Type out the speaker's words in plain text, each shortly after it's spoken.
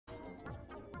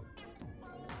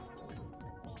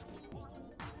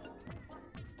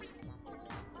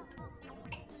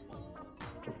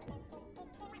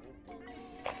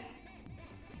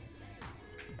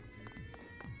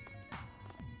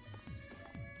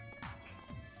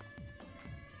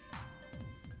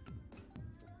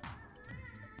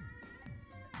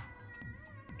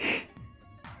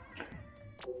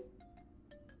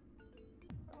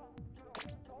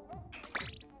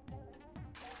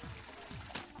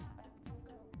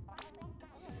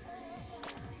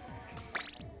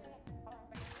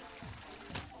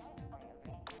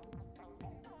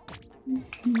Hey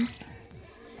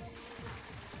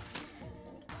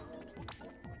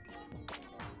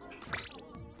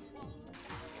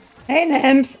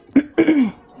Nams!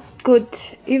 Good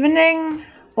evening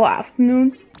or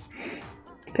afternoon,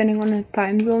 depending on the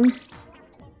time zone.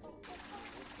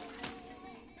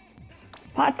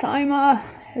 Part-timer,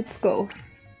 let's go.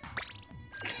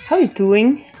 How are you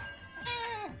doing?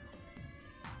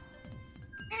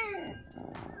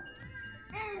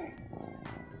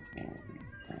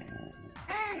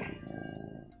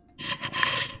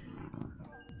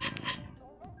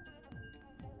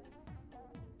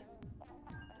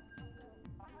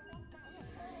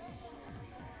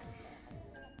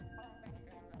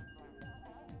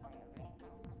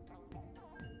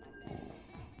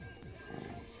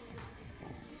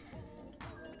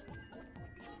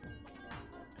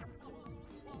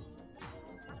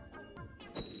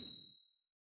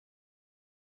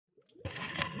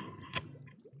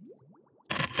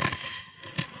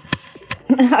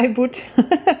 I would.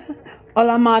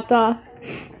 Hola Marta.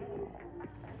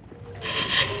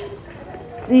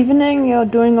 It's evening, you're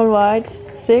doing alright?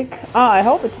 Sick? Ah, I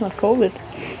hope it's not COVID.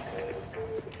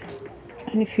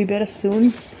 And you feel better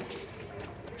soon.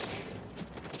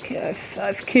 Okay,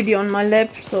 I've Kitty on my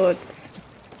lap, so it's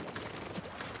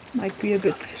might be a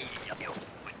bit.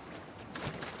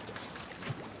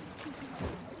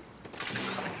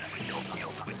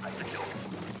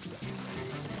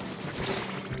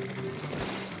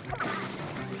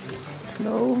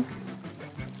 Slow.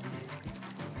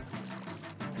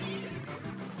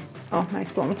 Oh,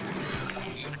 nice bomb.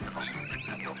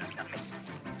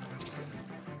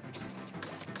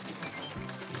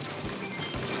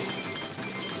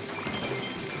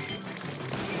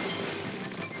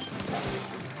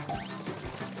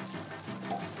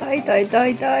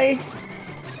 Die.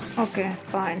 Okay,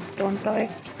 fine, don't die.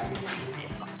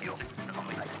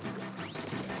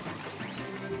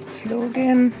 Slow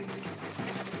again.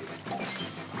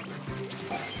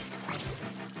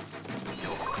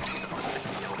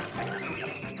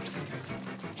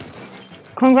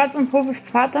 Congrats on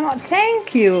Profreshional Part-Timer.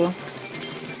 Thank you!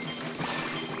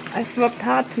 I've worked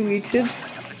hard to reach it.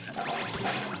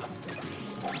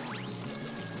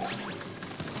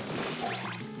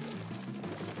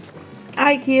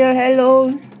 Hi Kiel,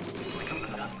 hello!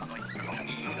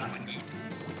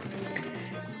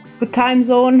 Good time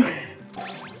zone.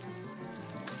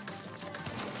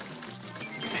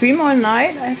 Stream all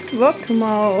night? I have to work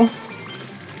tomorrow.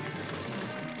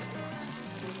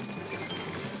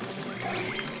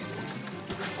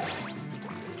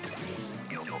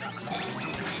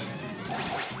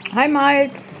 Hi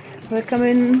Miles, welcome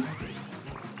in.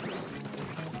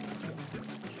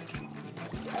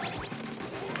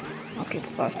 Okay,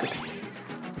 it's basket.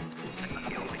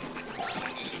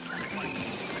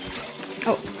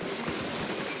 Oh.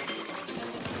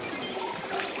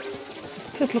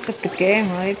 Just look at the game,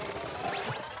 right?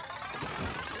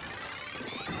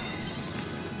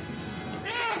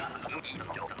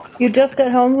 You just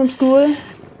got home from school?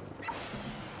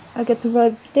 I get the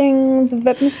right thing, the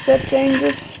weapon set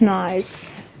changes. Nice.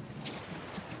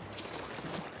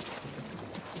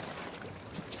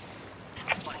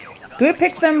 Do you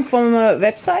pick them from a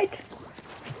website?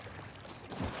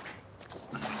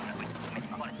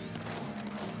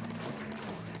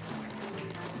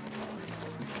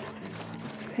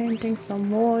 Painting some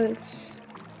walls.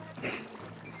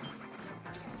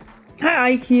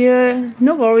 Hi Ike here,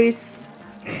 no worries.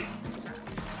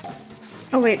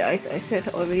 Oh wait, I said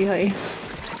already hi.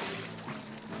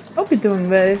 Hope you're doing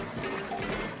well.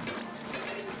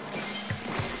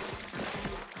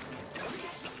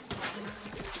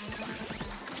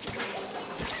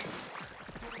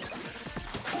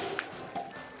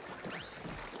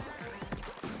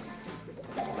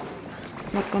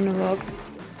 It's not gonna work.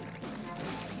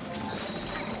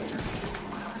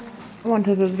 I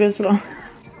wanted a drizzler.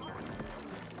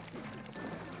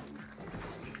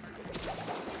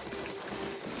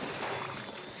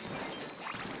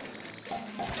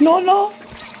 No!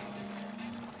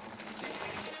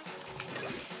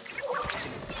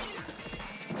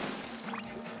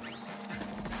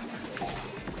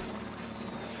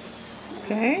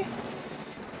 Okay.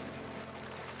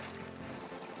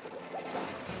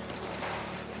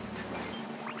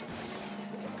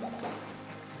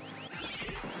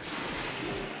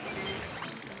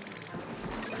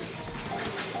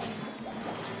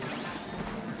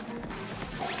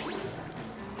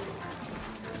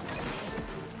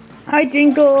 Hi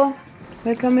Jinko,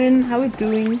 welcome in, how are you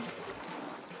doing?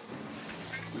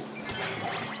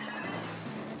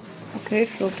 Okay,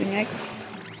 floating egg.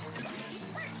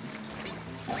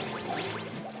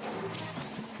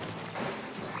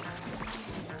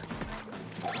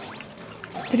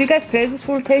 Did you guys play this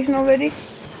rotation already?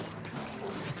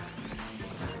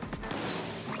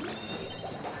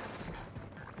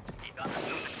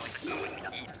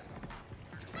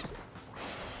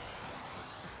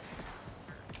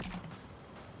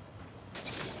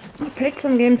 I played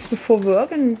some games before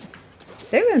work and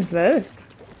they went well.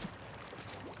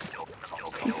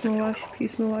 Please no rush,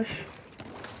 please no rush.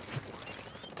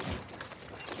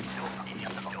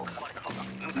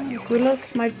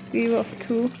 Gorillas might be worth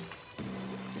 2.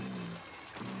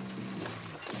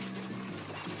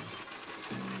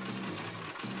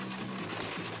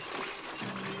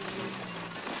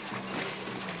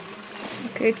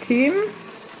 Okay, team.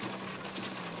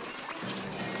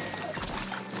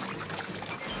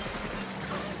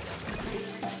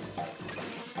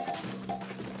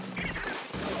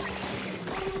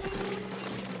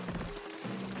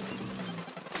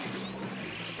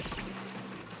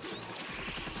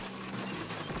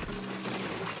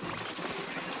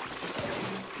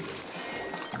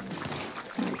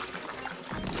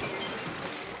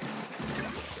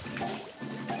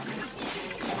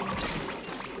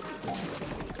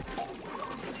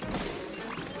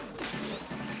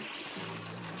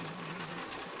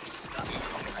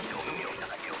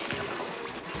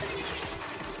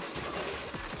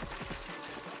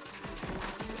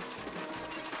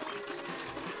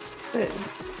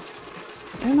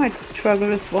 I might struggle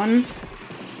with one.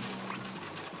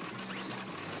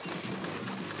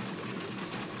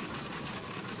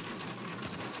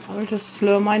 I will just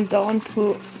slow mine down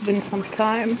to win some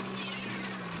time.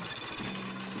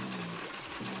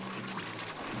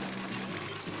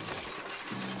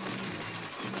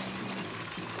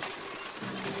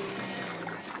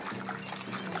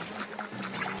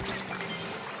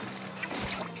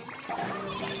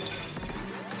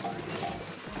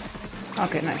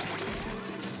 Okay, nice.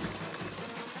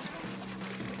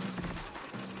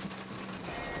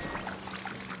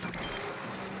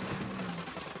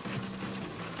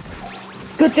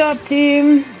 Good job,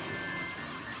 team.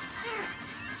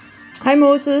 Hi,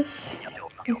 Moses.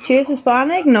 Chase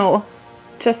Hispanic? No,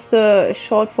 just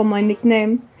short for my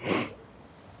nickname.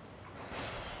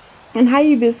 And hi,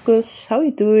 Hibiscus. How are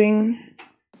you doing?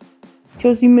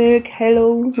 Josie Milk,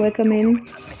 hello, welcome in.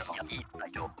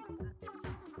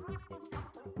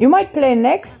 You might play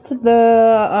next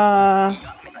the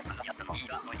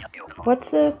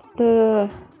what's it? The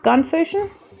gun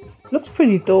fishing? Looks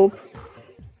pretty dope.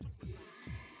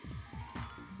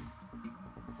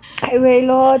 Hi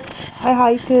Waylord, hi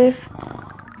Heikel.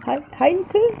 Hi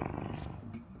Heikel?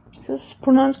 Is this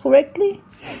pronounced correctly?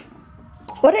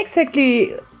 What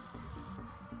exactly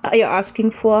are you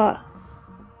asking for?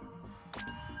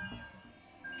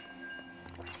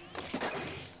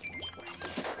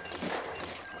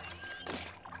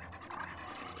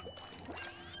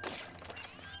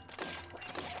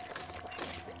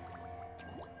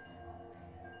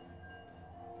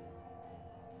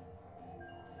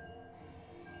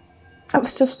 I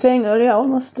was just playing earlier,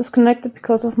 almost disconnected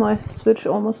because of my Switch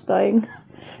almost dying.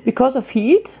 Because of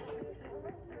heat?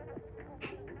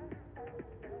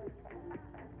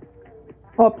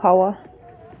 Or power?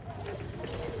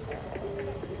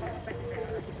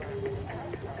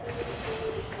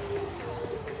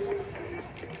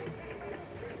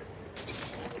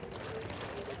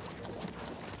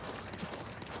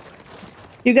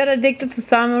 You got addicted to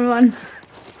Salmon Run?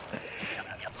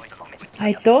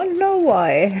 I don't know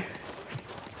why.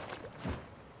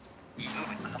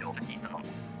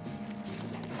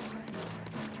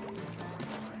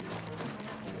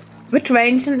 Which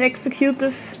range in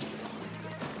Eggsecutive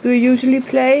do you usually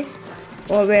play?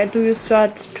 Or where do you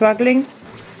start struggling?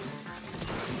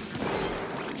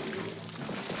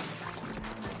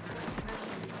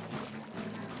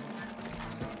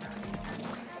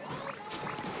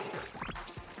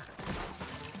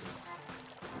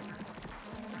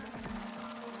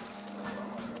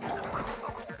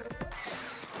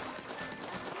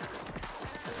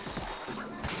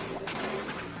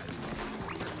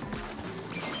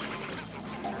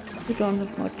 You don't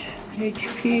have much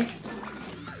HP.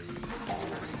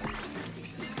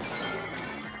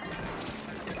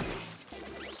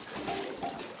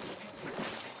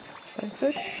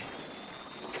 Fish.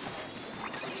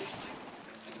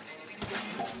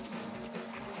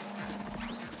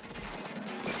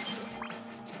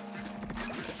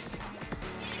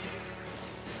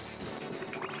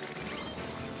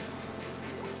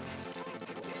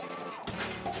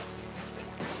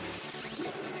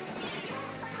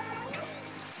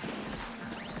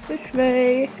 This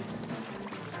way.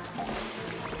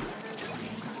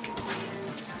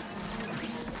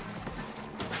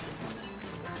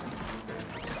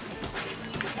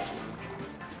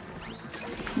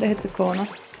 They hit the corner.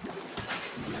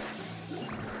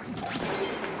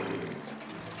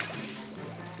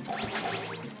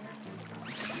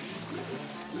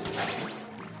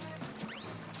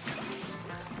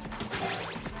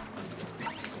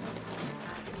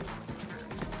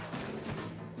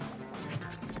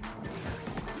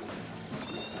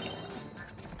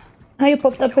 You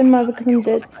popped up in my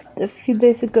recommended a few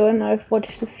days ago, and I've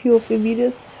watched a few of your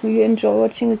videos. Really enjoy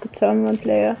watching a good Salmon Run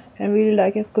player, and really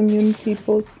like your community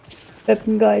post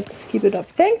weapon guides. Keep it up.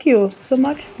 Thank you so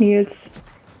much, Niels.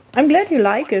 I'm glad you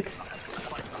like it.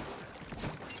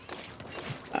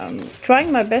 I'm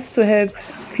trying my best to help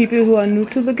people who are new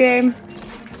to the game,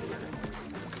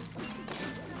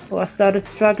 or started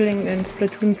struggling in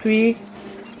Splatoon 3.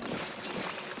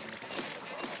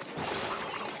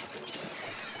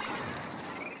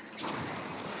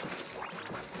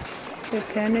 They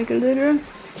panic a little.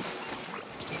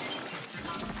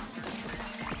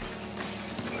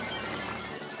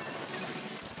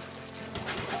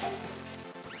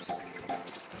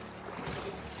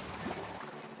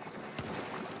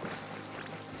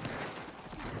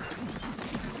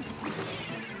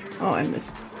 Oh, I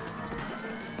missed.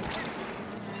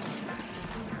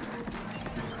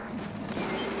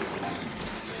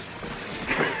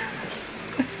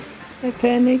 I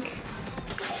panic.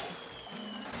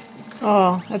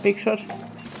 Oh, a big shot.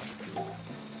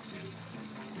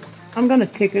 I'm gonna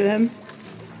tickle him.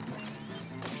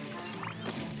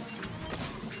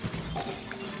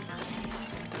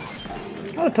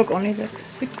 Oh, it took only like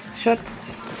 6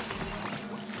 shots.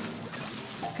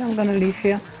 Okay, I'm gonna leave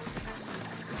here.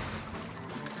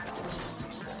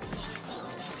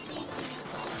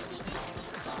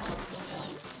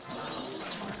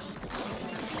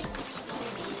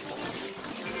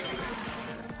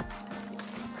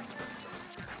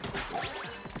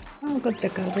 Oh, got the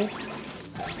garbage.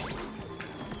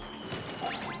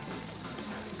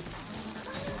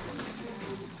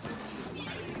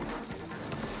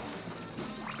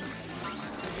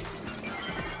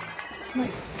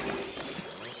 Nice.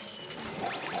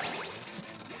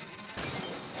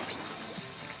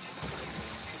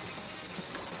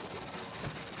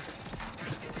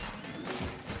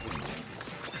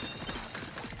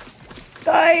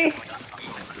 Die!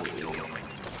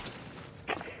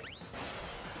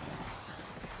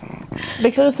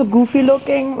 Big Shot is so goofy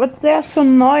looking, but they're so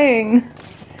annoying.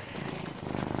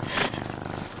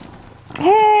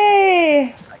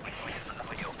 Hey!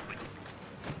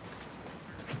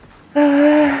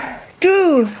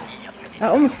 Dude! I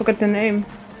almost forgot the name.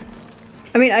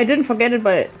 I mean, I didn't forget it,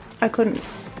 but I couldn't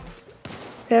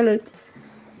tell it.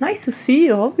 Nice to see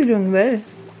you. Hope you're doing well.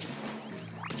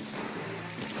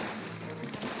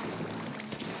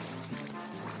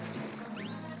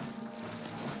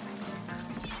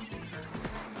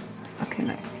 Okay,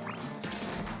 nice.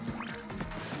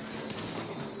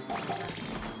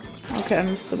 Okay, I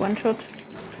missed the one shot.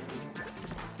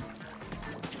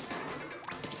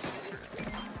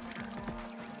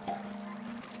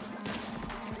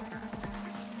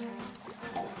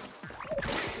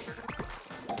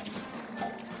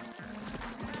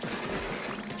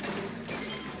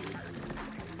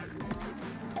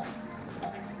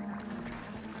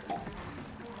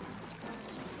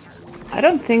 I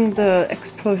don't think the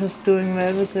exposure's doing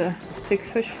well with the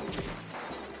stickfish.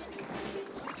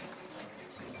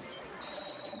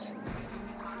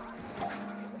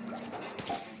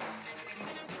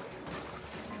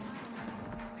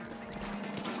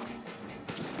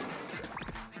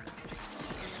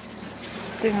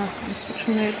 This thing has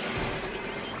unfortunate.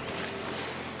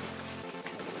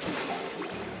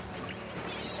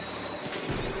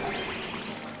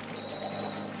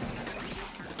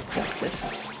 What's this?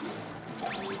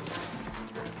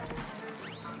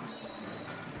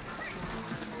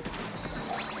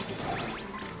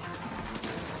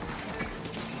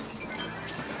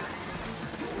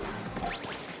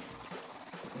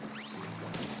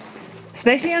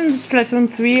 Especially in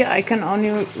Splatoon 3, I can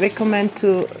only recommend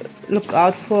to look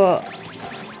out for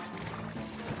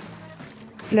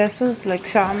lessons like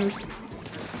charms,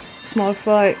 small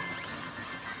fry.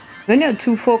 When you're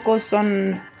too focused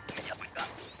on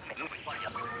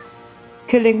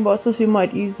killing bosses, you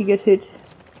might easily get hit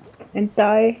and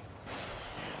die.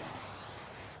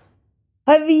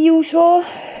 Hi, usual.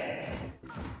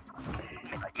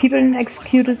 People in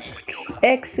Eggsecutive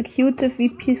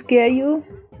VP scare you?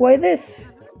 Why this?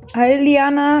 Hi,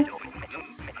 Liana.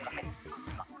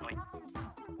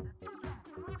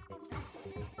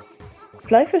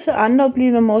 Flyfish are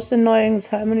undoubtedly the most annoying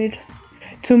salmonid.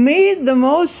 To me, the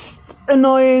most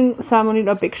annoying salmonid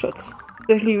are big shots,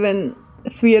 especially when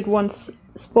 3 at once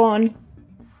spawn.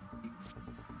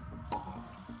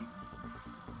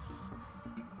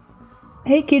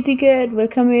 Hey Kitty Cat,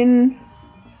 welcome in.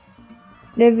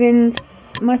 Levins,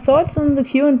 my thoughts on the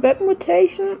Q and Web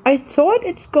mutation? I thought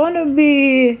it's gonna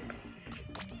be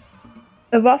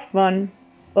a rough one,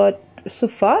 but so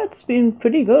far it's been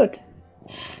pretty good.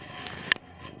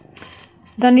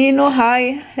 Danilo,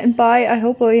 hi and bye. I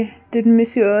hope I didn't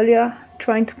miss you earlier,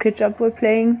 trying to catch up while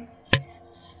playing.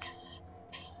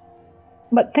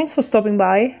 But thanks for stopping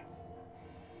by.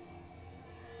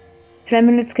 10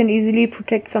 minutes can easily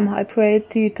protect some high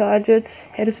priority targets.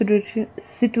 Had a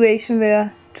situation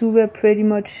where two were pretty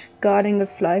much guarding a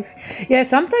fly. Yeah,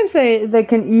 sometimes they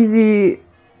can easily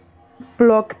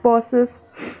block bosses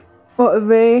or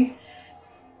away,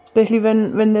 especially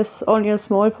when there's only a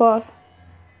small path.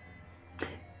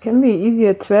 Can be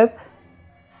easier trap.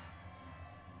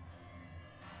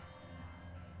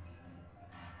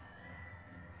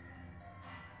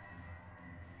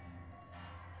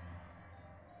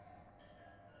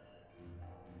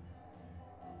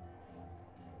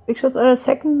 Pictures are the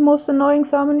second most annoying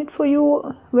salmon for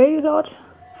you, Waylord?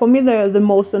 For me they are the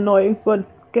most annoying, but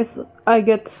guess I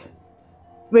get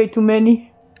way too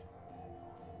many.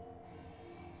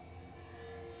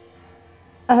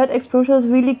 I heard exposure is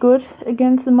really good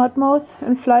against the mudmouth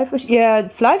and flyfish. Yeah,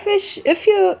 flyfish, if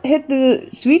you hit the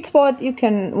sweet spot, you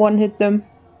can one-hit them.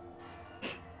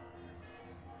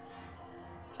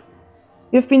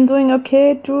 You've been doing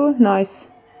okay, Drew? Nice.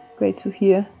 Great to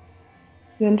hear.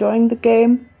 You're enjoying the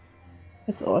game?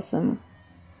 That's awesome.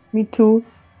 Me too.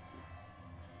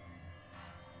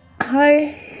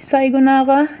 Hi,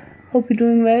 Sayonara. Hope you're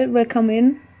doing well. Welcome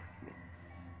in.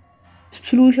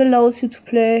 Sploosh allows you to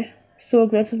play so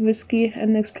aggressive whiskey,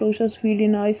 and Explosion is really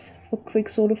nice for quick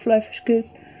solo flyfish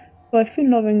kills. So I've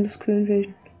been loving this current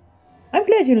version. I'm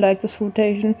glad you like this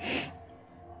rotation.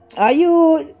 Are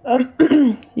you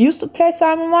used to play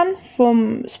Salmon Run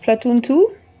from Splatoon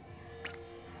 2?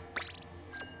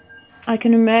 I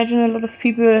can imagine a lot of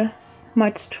people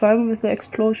might struggle with the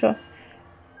Explosion.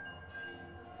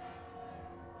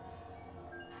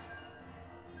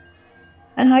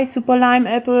 And hi Super Lime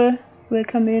Apple,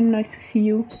 welcome in, nice to see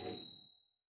you.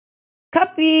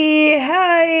 Cappy,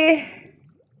 hi!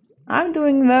 I'm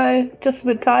doing well, just a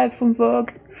bit tired from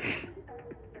work.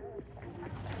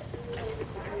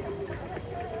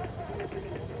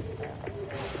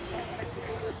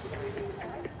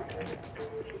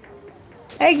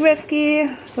 Hey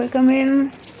Grefki, welcome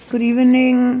in, good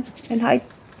evening, and hi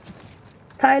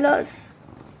Tylers.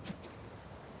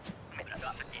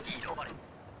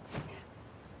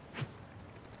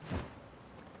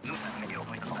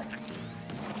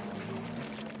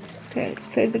 Okay, let's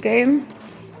play the game.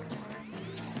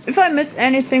 If I missed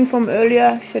anything from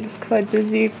earlier, shit is quite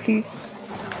busy, please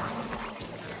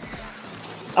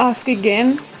ask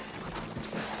again.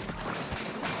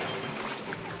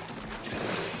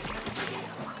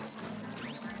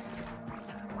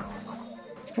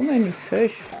 So many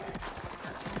fish.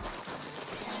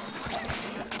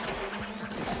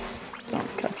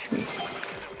 Don't touch me.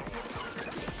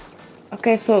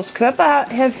 Okay, so Scrapper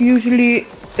have usually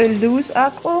a loose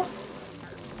aggro.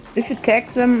 If you tag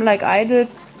them like I did,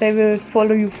 they will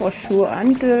follow you for sure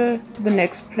until the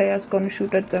next player is gonna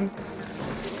shoot at them.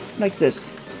 Like this.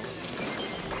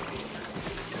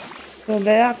 So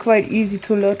they are quite easy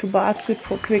to lure to basket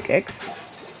for quick X.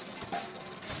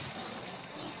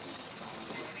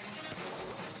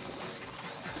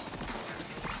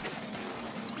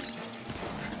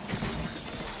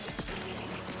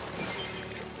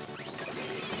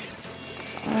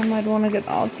 I might want to get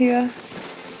out here.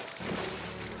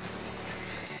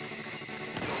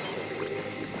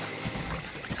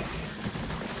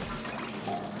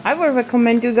 I would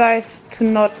recommend you guys to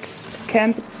not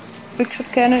camp big shot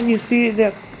cannon. You see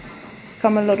there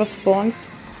come a lot of spawns.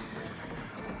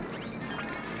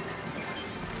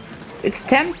 It's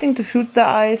tempting to shoot the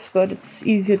eyes, but it's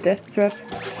easier death trap.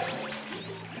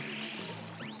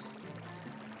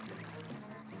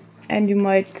 And you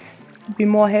might be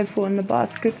more helpful in the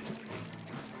basket.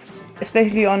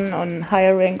 Especially on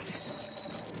higher ranks.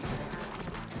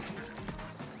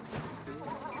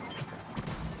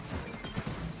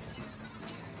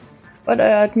 But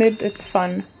I admit it's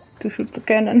fun to shoot the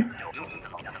cannon.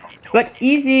 But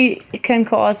easy it can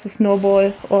cause a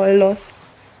snowball or a loss.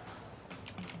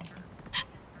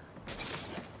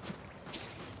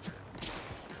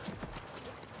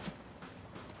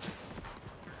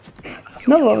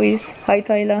 No worries. Hi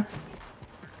Tyler.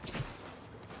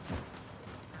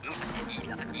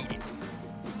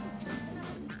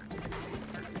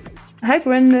 Hi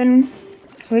Brendan.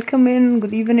 Welcome in.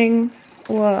 Good evening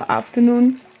or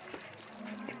afternoon.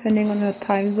 Depending on your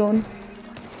time zone.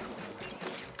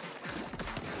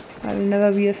 I will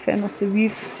never be a fan of the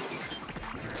reef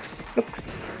looks.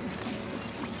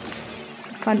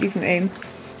 Can't even aim.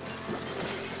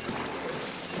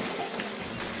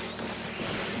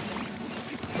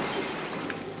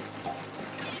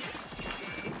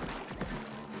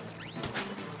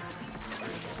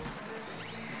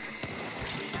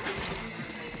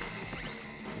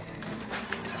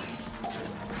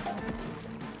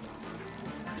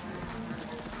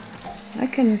 I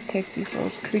can take these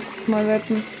out quick with my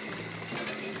weapon.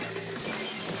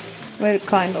 Well,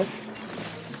 kind of.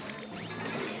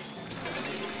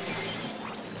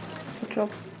 Good job.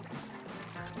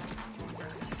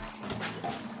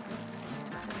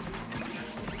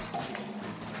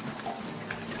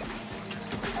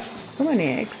 How many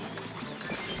eggs?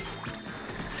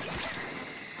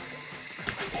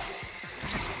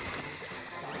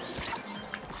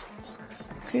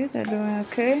 Okay, they're doing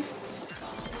okay.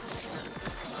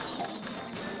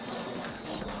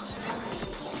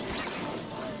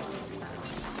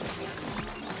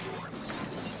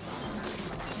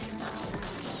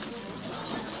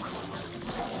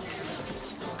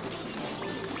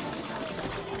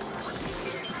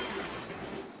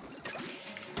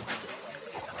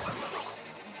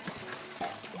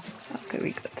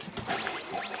 Very good.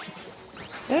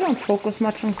 They don't focus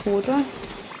much on quota.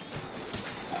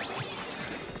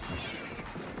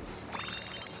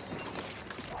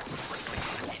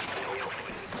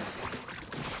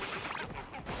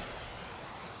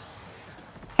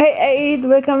 Hey,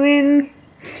 welcome in.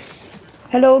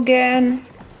 Hello again.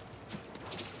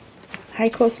 Hi,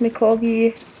 Cosmic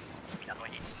Corgi.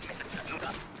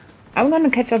 I'm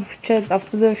gonna catch up with chat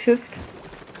after the shift.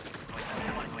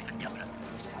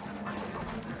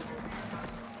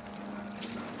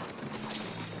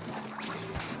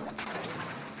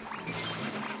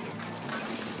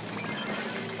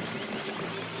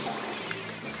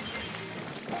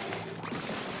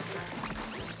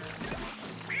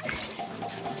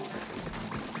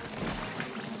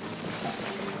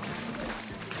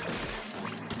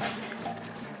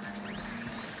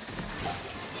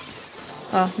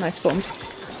 Ah, nice bomb.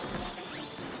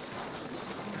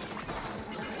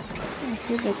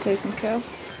 Okay, they're taken care of.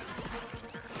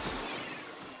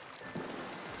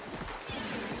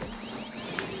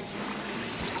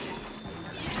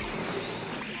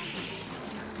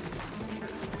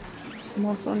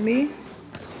 Mouse on me?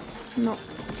 No.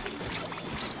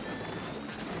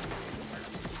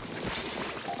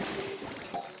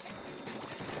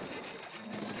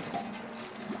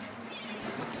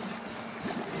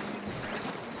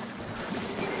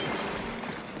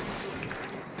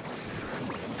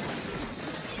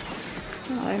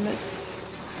 I missed.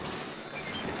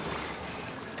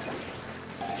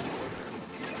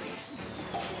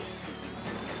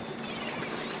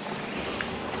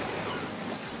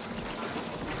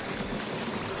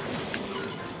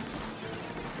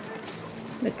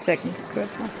 Mid-second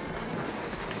scrapper.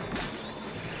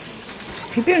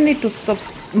 People need to stop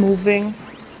moving.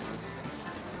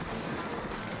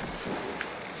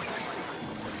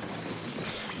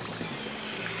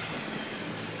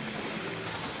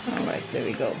 Alright, there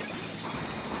we go.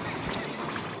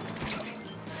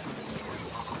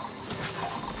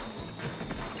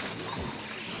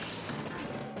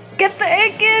 Get the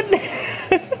egg in!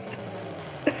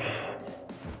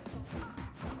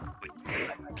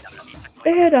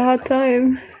 They had a hard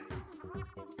time.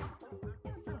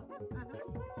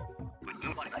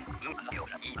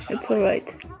 It's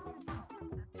alright.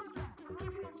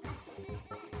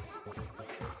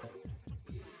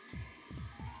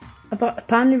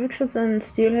 Apparently witches and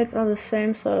steelheads are the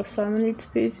same sort of salmonid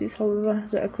species, however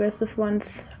the aggressive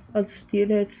ones are the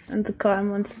steelheads and the calm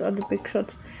ones are the big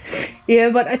shots. Yeah,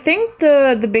 but I think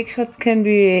the big shots can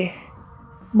be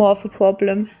more of a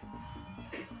problem.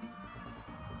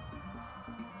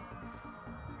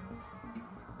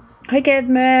 Hi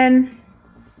Catman!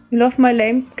 You love my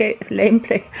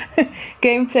gameplay.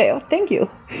 Gameplay, oh thank you.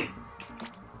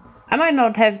 I might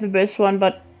not have the best one,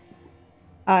 but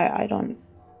I don't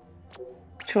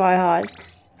try hard.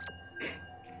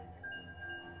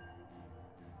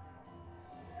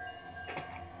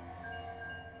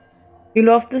 You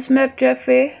love this map,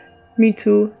 Jeffrey? Me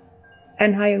too.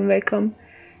 And hi and welcome.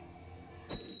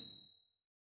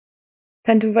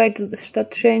 Time to write the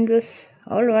stat changes.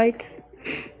 Alright.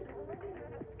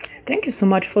 Thank you so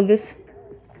much for this.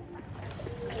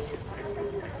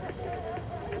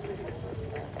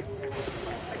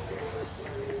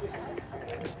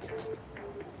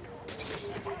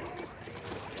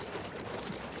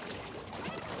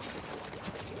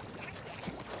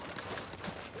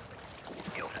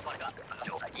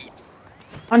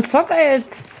 On Sockeye,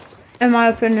 it's, in my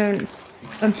opinion,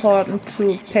 important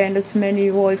to paint as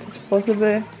many walls as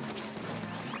possible.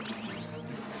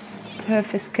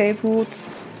 Have escape routes,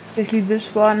 especially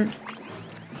this one.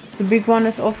 The big one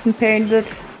is often painted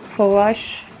for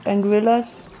rush and gorillas.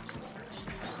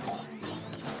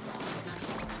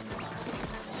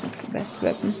 Not the best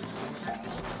weapon.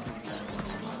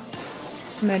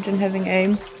 Imagine having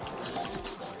aim.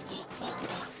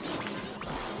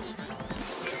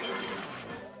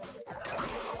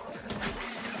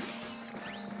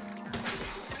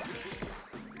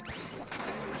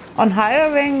 On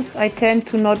higher ranks, I tend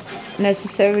to not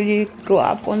necessarily go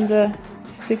up on the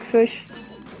fish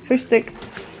stick.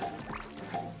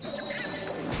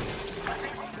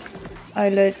 I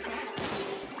let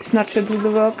Snatcher do the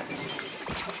work.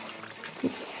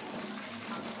 Oops.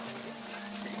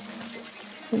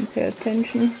 Didn't pay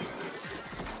attention.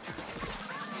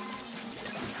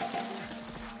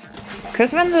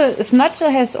 Because when the Snatcher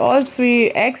has all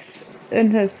 3 eggs in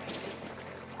his,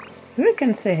 we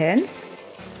can say hands,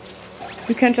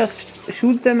 you can just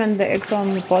shoot them and the eggs are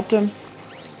on the bottom.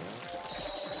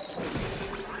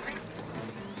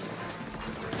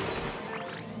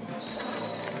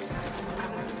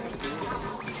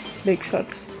 Big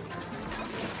shots.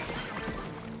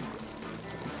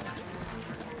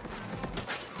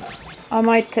 I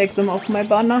might take them off my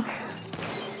banner.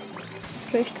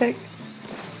 Splash tag.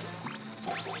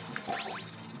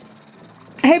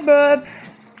 Hey Burp!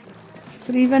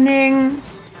 Good evening.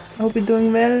 I hope you're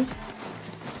doing well.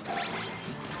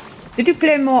 Did you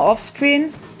play more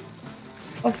off-screen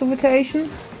of the rotation?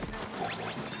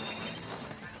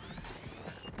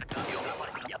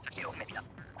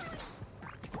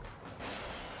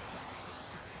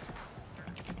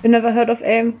 You never heard of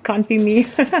AIM? Can't be me.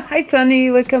 Hi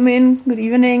Sunny, welcome in. Good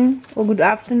evening or good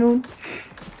afternoon.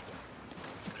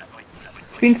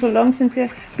 It's been so long since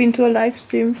you've been to a live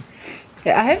stream.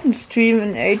 Yeah, I haven't streamed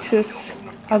in ages,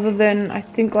 other than I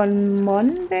think on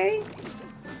Monday.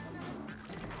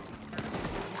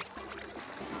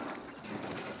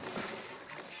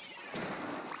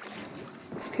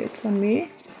 Okay, it's on me.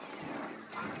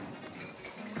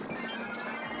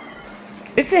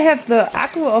 If you have the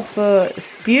aggro of a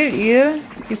steel eel,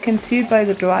 you can see it by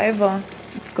the driver.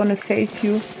 It's gonna face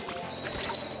you.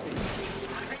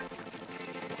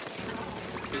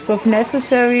 So if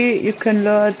necessary, you can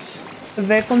lure it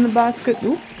away from the basket.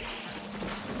 Ooh.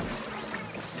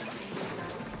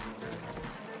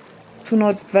 Do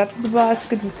not grab the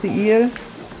basket with the eel.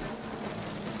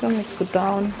 So let's go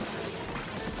down.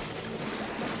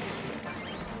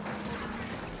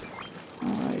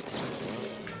 Alright.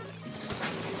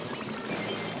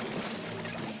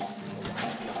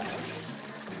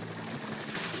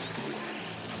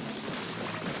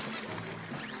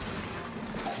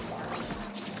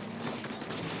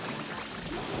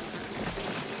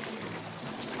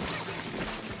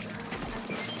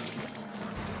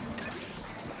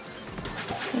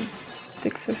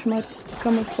 Stickfish might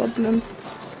become a problem.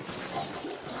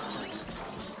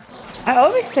 I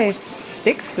always say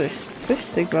stickfish, it's fish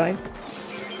stick, right?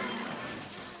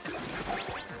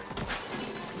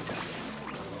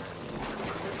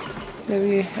 There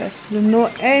we have the no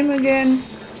aim again.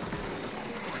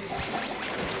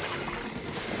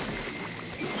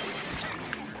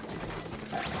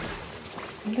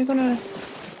 Are they gonna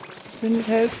didn't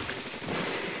help?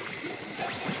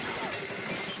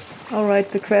 Alright,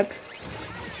 the crab.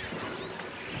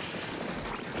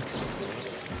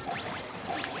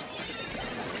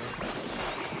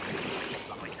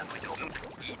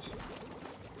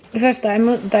 If I have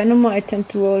dynamo, I tend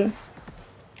to roll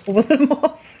over the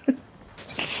moss.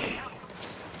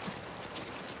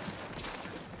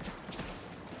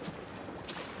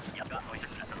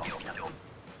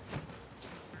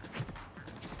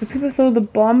 Do people throw the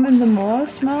bomb in the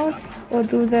moss mouth, or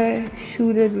do they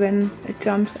shoot it when it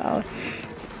jumps out?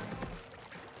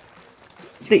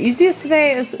 The easiest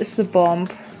way is the bomb.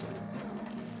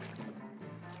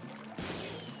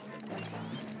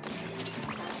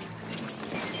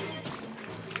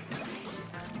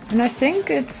 And I think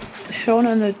it's shown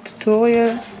in the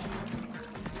tutorial.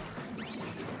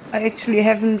 I actually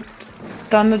haven't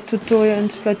done the tutorial in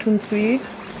Splatoon 3.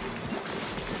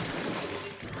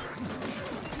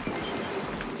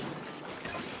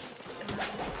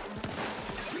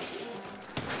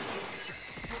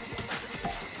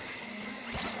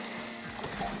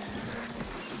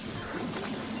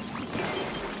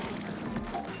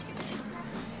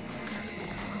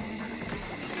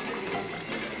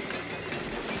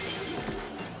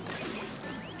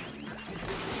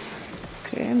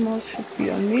 Okay, mouse should be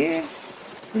on me.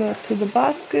 Lure to the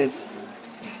basket.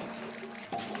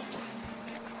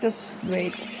 Just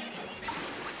wait.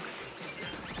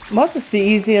 Moss is the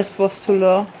easiest boss to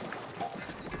lure.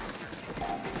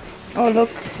 Oh look,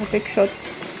 a big shot.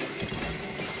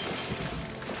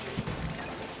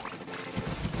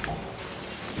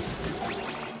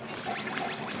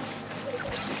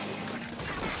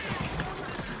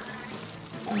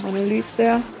 I'm gonna leave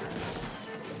there.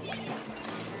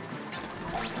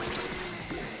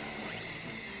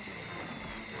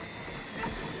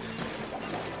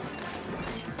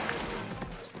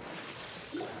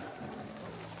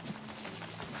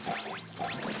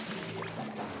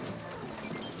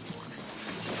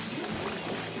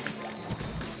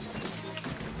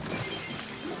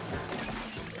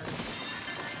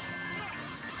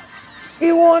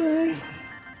 We won!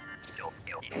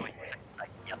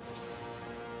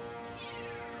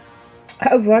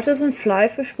 Rushes and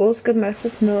flyfish both get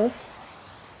massive nerfs.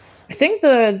 I think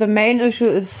the main issue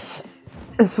is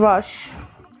rush.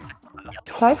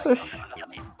 Flyfish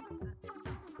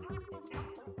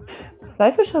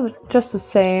are just the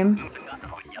same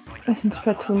as in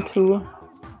Splatoon 2.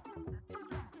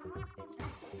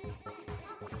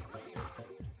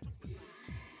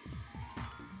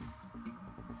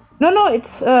 No,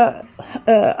 it's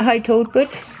High Toad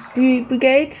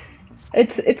Brigade.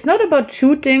 It's not about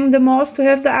shooting the mouse to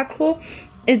have the aggro.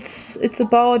 It's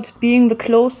about being the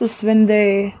closest when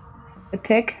they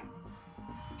attack.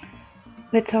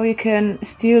 That's how you can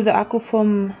steal the aggro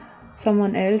from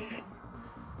someone else.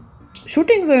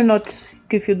 Shooting will not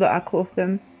give you the aggro of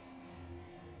them.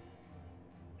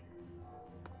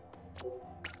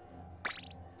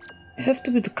 You have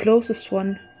to be the closest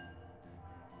one.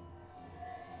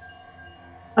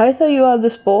 Either you are the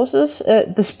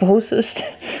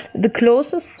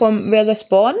closest from where they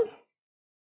spawn,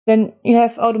 then you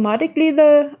have automatically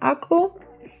the aggro.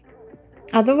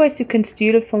 Otherwise you can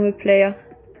steal it from a player.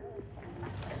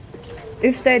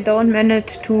 If they don't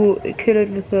manage to kill it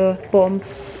with a bomb.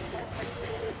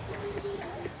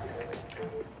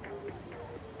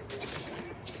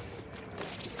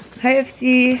 Hi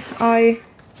FD, I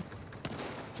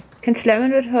can slam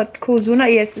it with hot Kozuna?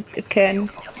 Yes, it can.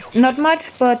 Not much,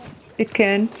 but it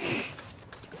can.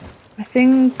 I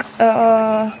think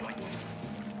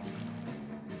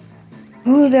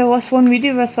there was one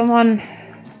video where someone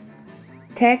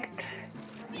tagged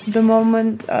the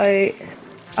moment I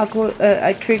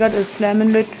triggered a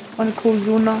Salmon Run on a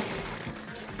Kozuna.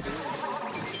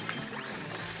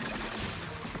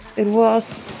 It was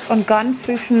on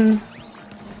Gunfish and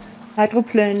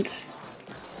Hydroplant.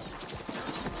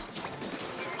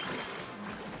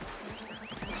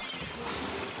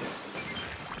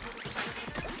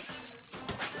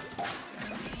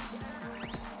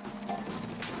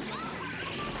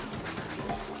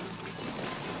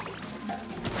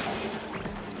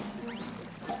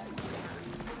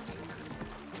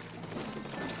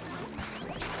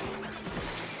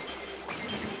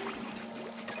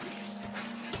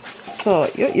 So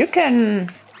you can,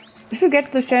 if you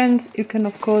get the chance, you can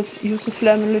of course use the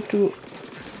Salmon Run to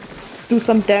do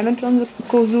some damage on the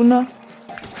Kozuna,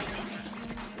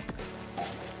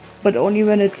 but only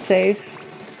when it's safe.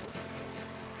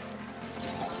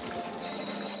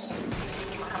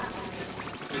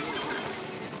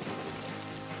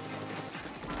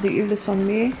 The eel is on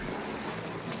me.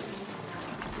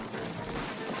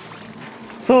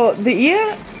 So the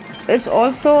eel is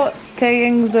also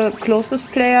taking the closest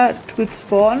player to its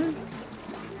spawn,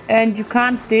 and you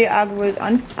can't de-aggro it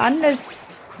unless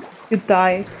you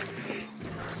die.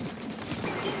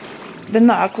 Then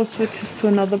the aggro switches to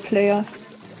another player.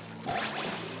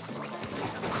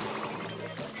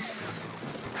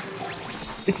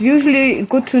 It's usually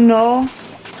good to know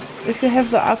if you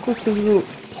have the aggro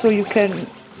so you can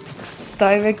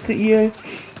direct the eel.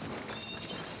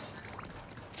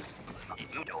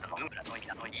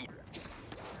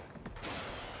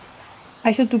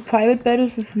 I should do private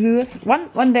battles with viewers.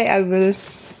 One day I will.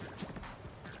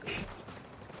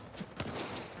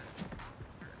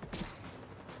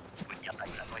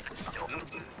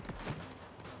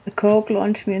 The Coke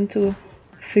launched me into a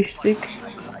fish stick.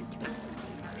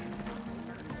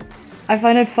 I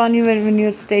find it funny when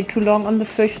you stay too long on the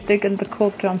fish stick and the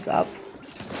Coke jumps up.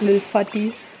 Little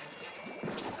fatty.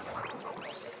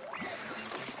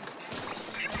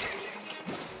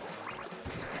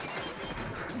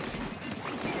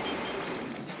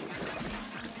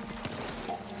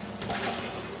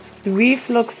 The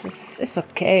reflux is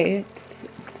okay.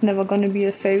 It's never gonna be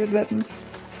a favorite weapon.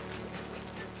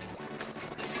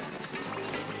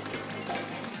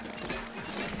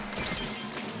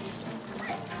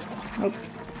 Nope.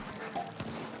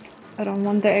 I don't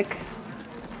want the egg.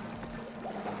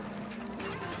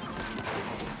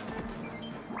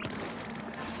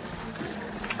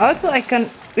 Also, I can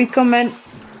recommend,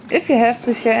 if you have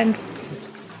the chance,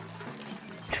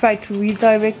 try to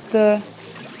redirect the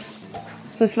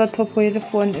Drizzler torpedo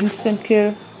for an instant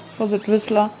kill for the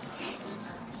Drizzler.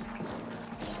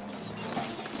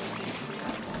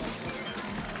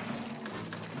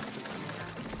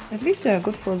 At least they are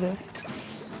good for the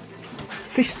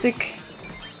fish stick.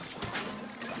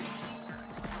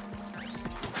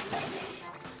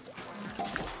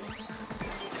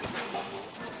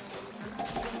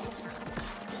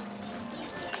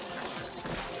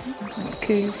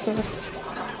 Okay, you first.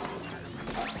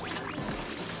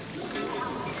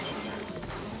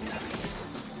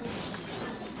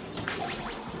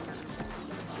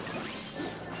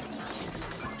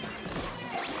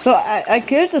 So I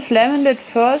killed the Salmon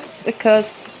first because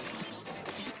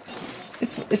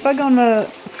if I'm gonna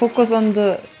focus on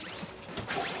the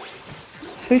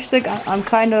fish stick, I'm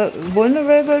kind of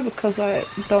vulnerable because I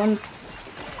don't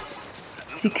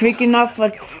see quick enough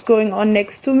what's going on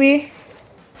next to me.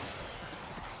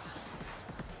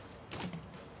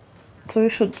 So you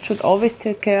should always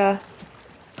take care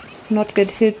to not get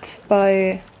hit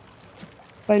by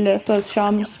lesser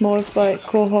charms, small by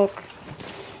Quahog.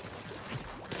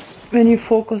 When you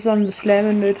focus on the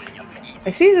Salmon.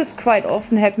 I see this quite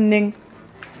often happening.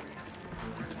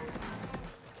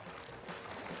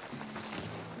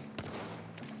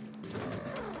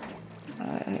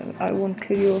 I won't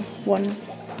kill you one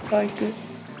like this.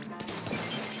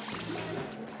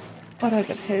 But I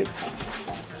get help.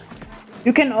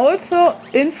 You can also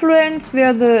influence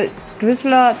where the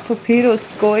Drizzler torpedo is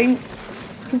going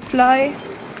to fly.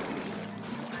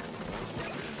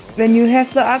 When you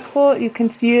have the aggro, you can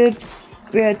see it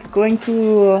where it's going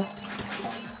to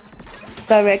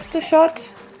direct the shot.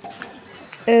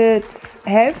 It's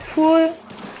helpful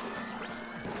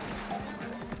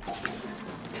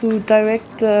to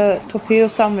direct the torpedo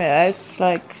somewhere else,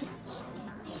 like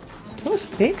those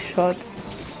big shots.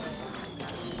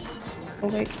 Oh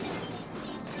wait.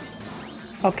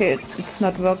 Okay, it's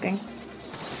not working.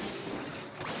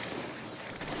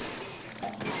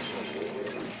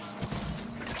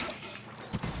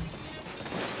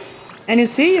 And you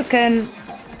see, you can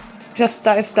just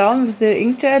dive down with the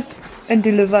inkjet and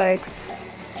deliver eggs.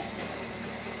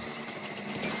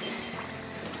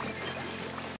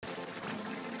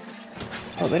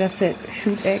 Or better said,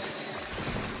 shoot eggs.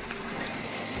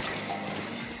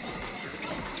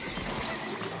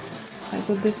 I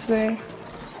go this way.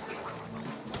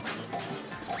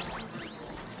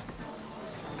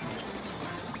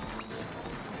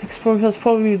 Explosion is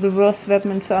probably the worst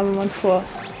weapon in Salmon Run for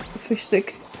a fish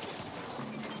stick.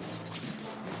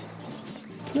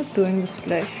 Not doing the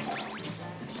splash.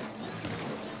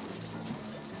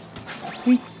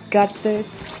 We got this.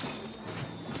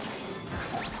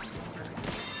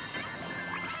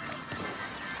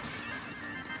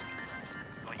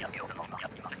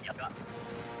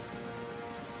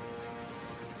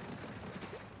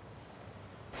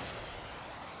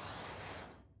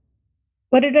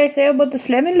 What did I say about the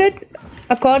Salmon lid?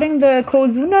 According to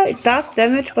Kozuna, it does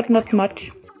damage, but not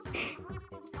much.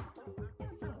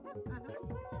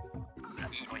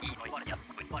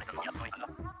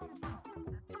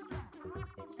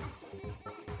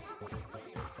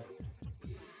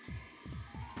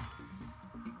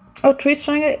 Oh, tree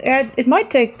stringer? Yeah, it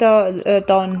might take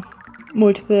down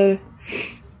multiple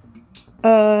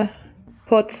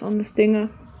pots on the stinger.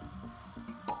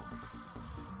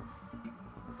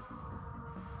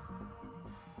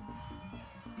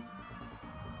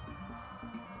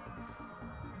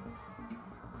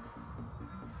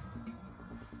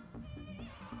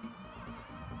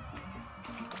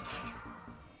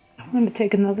 I'm gonna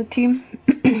take another team.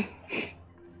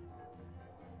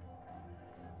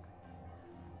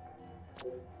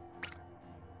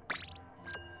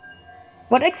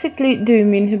 What exactly do you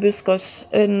mean, Hibiscus?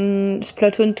 In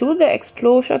Splatoon 2, the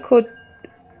explosion could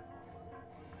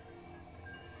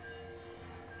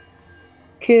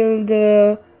kill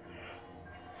the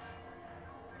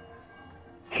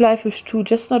flyfish too,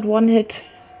 just not one hit.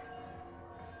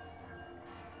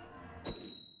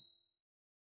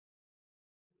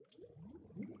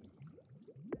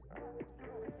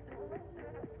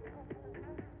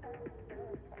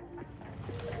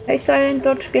 Hey Silent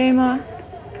Dodge Gamer!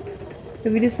 The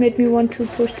videos made me want to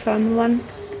push Salmon Run,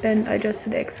 and I just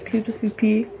did Eggsecutive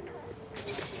VP.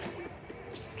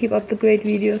 Keep up the great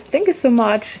videos. Thank you so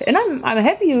much, and I'm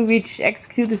happy you reached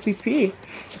Eggsecutive VP.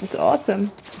 It's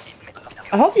awesome.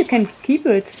 I hope you can keep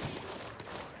it.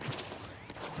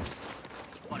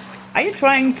 Are you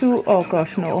trying to? Oh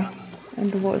gosh, no.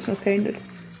 And the wall is not painted.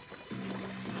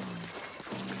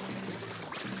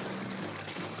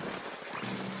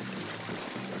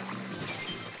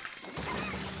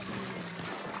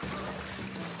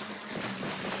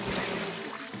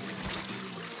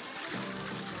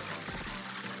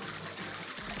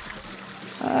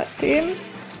 Team.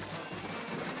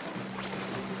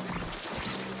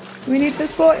 We need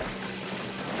this boy.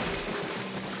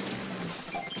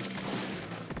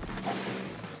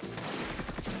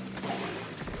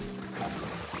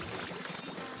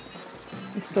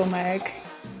 He stole my egg.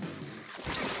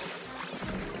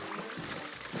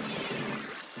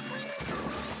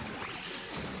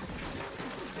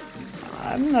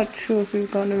 I'm not sure if we're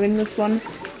gonna win this one.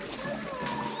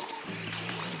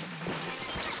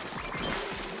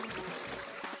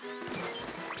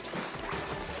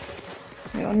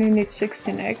 We only need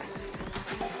 16 eggs.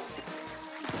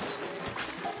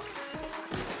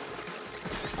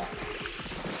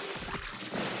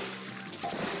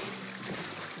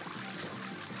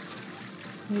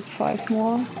 Need 5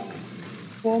 more,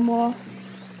 4 more.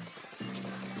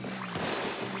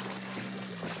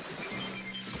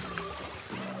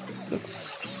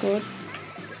 Looks good.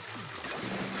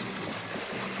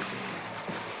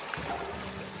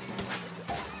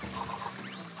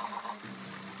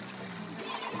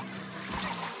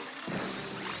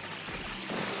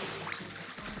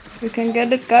 We can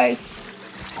get it, guys.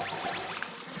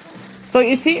 So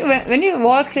you see, when you're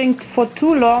walking for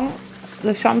too long,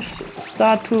 the jumps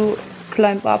start to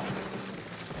climb up.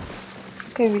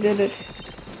 Okay, we did it.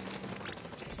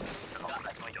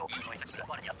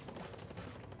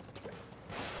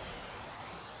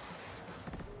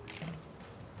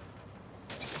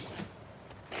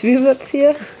 Swimmers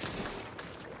here.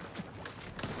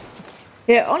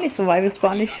 Yeah, only survival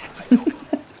Spanish.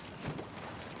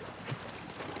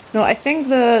 No, I think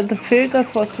the filter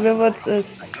for swimmers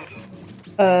is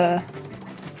the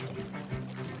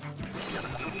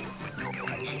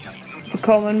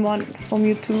common one from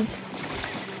YouTube.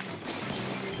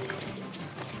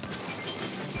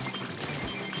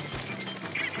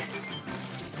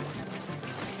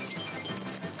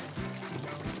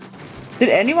 Did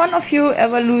any one of you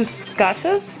ever lose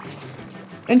gushes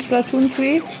in Splatoon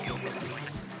 3?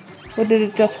 Or did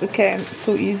it just become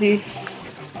so easy?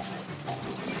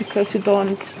 Because you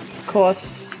don't cause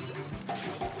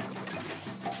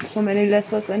so many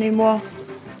lessers anymore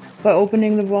by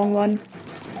opening the wrong one.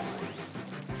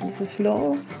 This is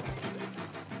low.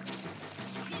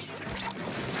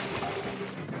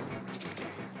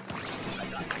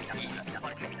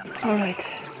 Alright.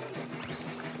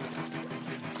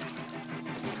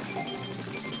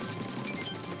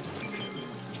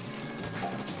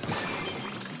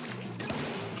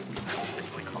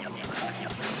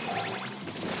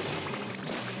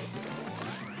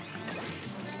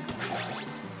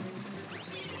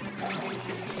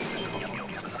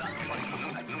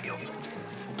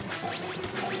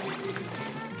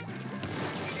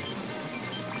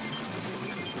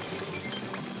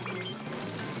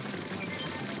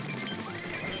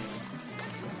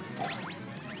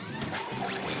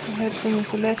 I had some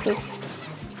of the lessers.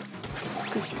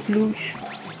 The sploosh.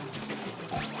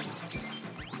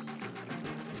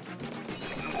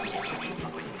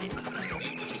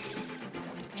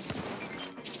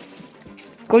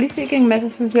 Goalie seeking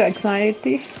messes with your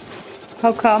anxiety.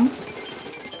 How come?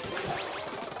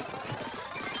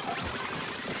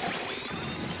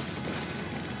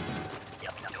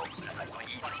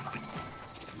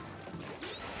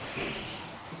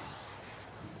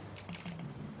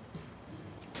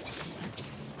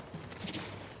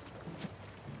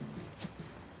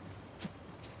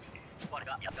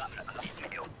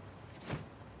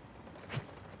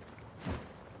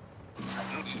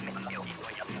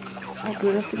 I'll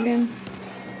do this again.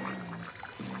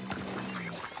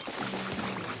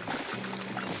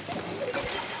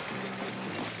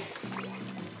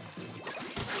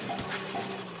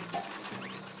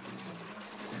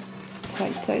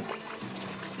 Tight.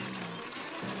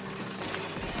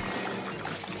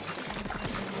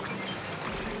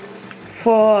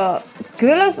 For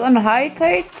gorillas on high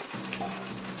tide.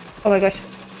 Oh my gosh.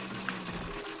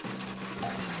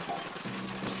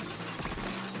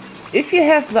 If you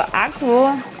have the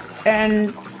aggro,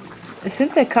 and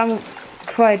since they come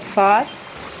quite fast,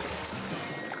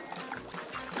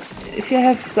 if you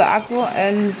have the aggro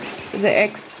and the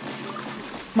eggs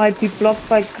might be blocked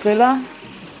by gorilla,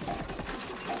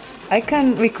 I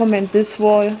can recommend this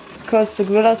wall because the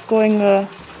gorilla's going a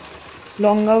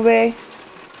longer way.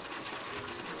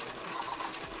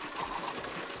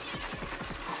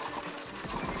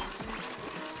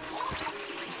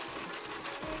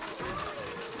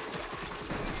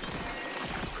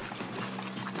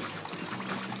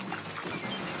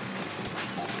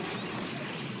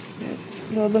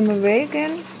 Let's lure them away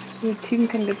again so the team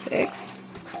can get the eggs.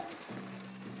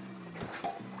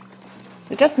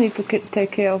 They just need to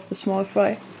take care of the small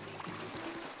fry.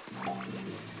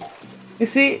 You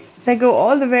see, They go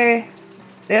all the way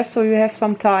there, so you have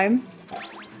some time.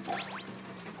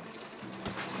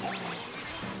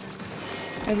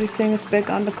 Everything is back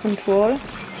under control.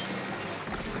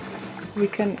 We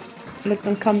can let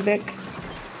them come back.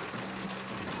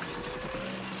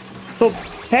 So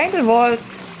painted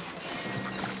walls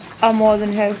are more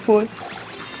than helpful.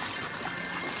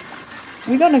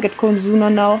 We're gonna get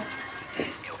Konzuna now.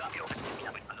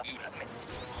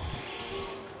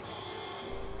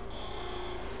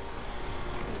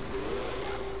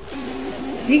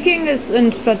 Sneaking is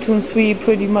in Splatoon 3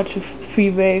 pretty much a free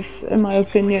wave, in my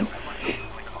opinion.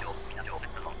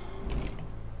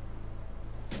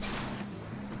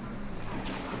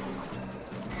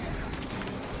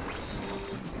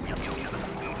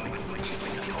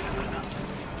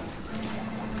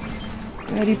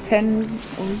 Ja, die Pen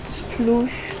und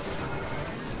Sploosh.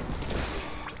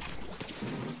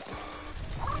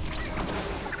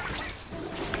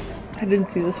 I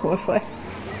didn't see this Wi-Fi.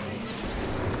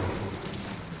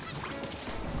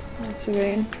 Nice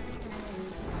rain.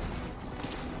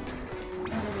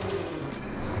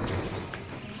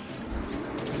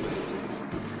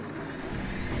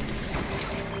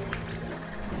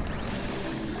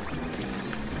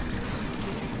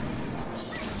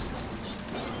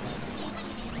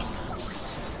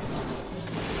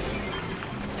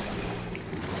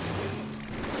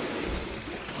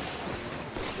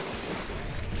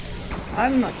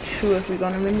 I'm not sure if we're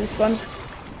gonna win this one.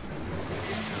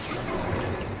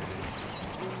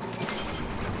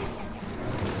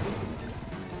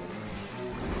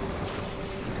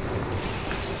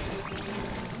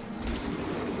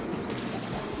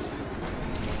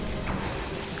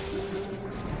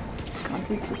 Can't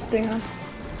reach the stinger.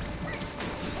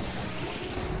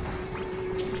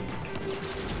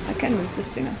 I can reach the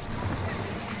stinger.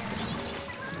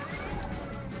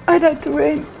 I died to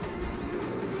rain.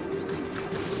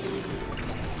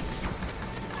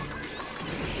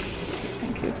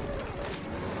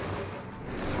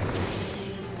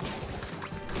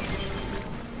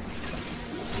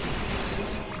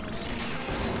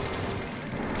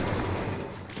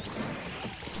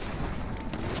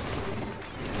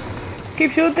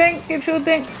 Keep shooting, keep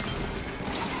shooting.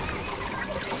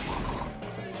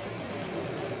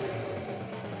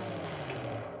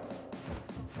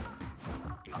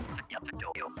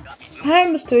 Hi,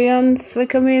 Mr. Jans.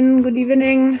 Welcome in. Good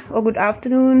evening or good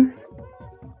afternoon.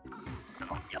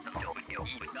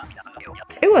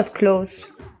 It was close.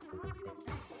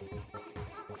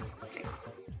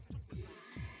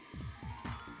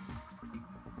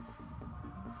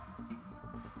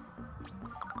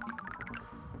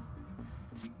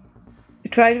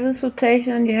 You tried this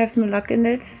rotation and you have no luck in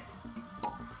it.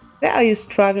 Where are you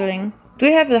struggling? Do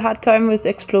you have a hard time with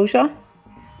Explosion?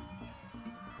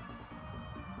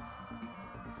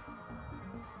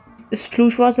 If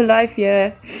Sploosh was alive,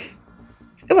 yeah.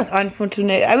 It was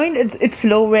unfortunate. I mean, it's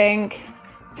low rank.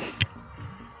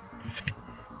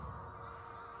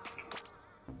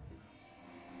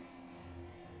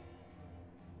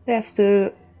 They're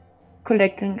still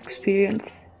collecting experience.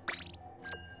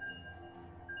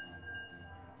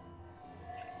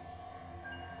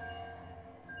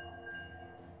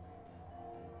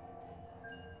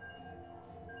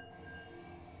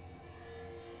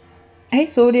 Hey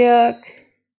Zodiac,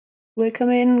 welcome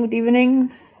in, good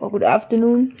evening or good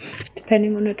afternoon,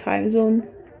 depending on the time zone.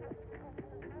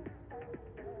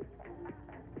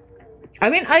 I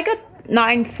mean, I got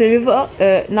 9 silver,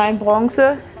 9 bronze.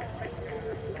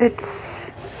 It's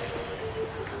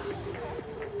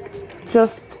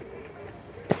just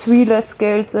 3 less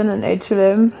scales than an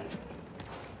HLM.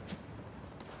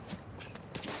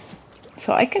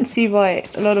 So I can see why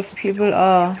a lot of people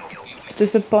are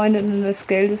disappointed in the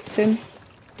scale system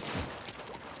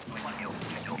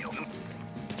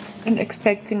and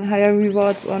expecting higher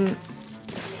rewards on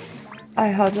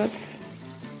hazards.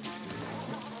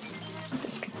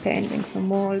 Just keep painting some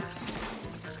walls.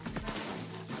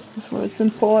 That's what is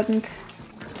important.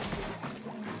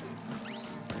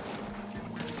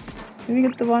 Can we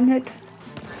get the one hit?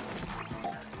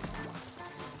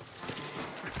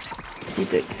 We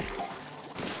did.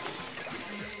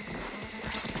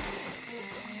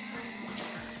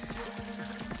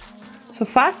 So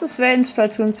fastest way in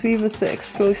Splatoon 3 with the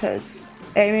explosion is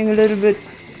aiming a little bit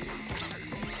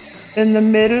in the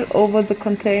middle over the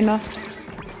container.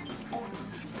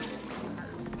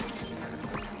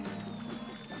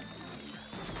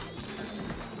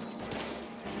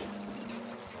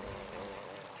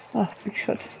 Ah, big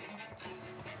shot.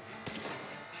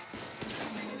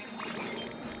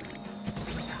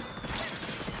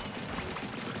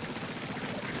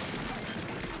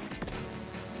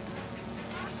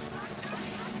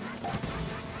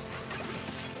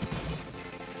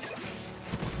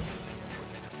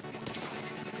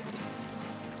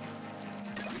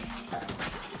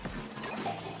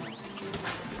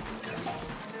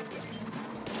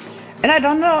 And I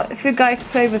don't know if you guys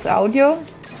play with audio.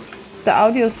 The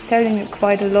audio is telling you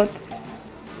quite a lot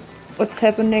what's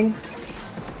happening.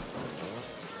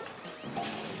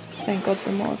 Thank God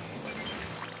the mouse.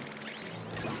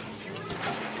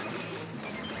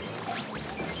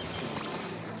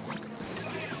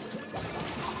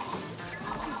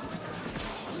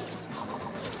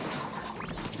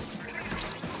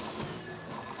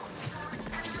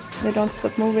 They don't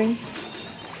stop moving.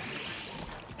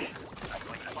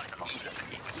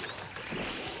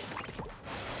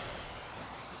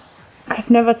 I've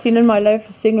never seen in my life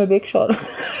a single big shot.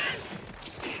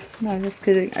 No, I'm just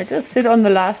kidding. I just sit on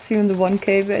the last few in the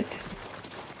 1K bed.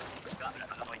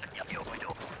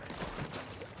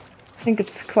 I think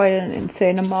it's quite an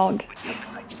insane amount.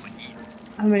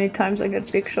 How many times I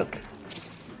get big shots.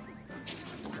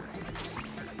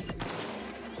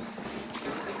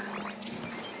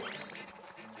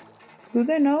 Do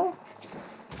they know?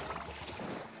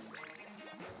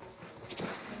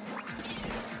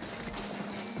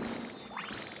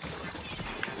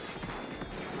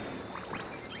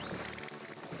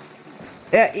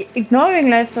 Yeah, ignoring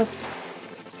lasers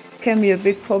can be a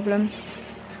big problem.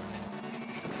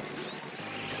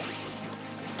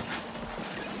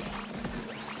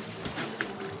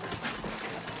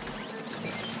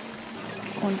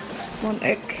 One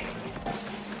egg.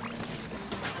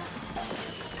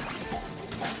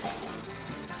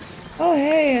 Oh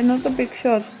hey, another big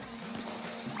shot.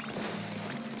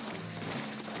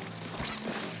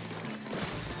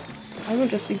 I will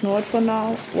just ignore it for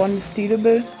now. One is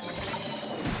stealable.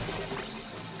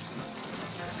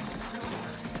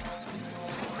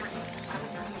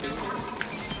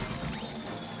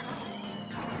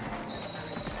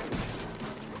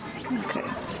 Okay.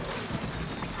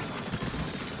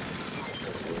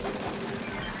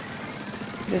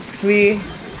 The 3.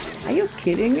 Are you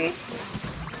kidding me?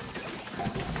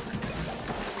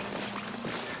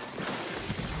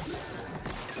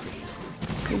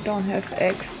 We don't have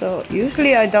eggs, so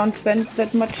usually I don't spend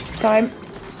that much time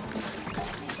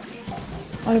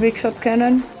on a big shot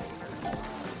cannon.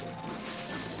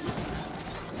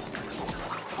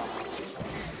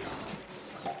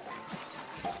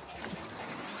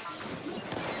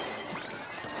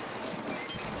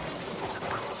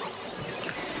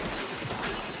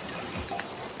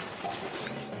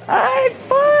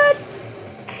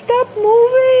 Stop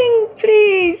moving,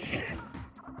 please!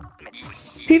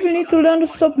 People need to learn to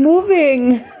stop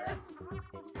moving!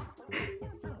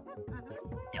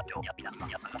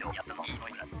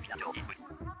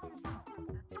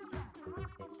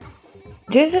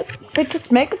 They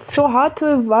just make it so hard to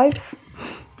revive,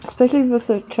 especially with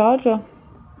the charger.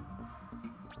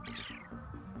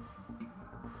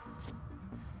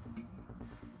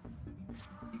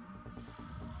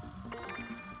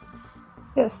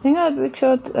 Yeah, stinger, big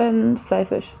shot, and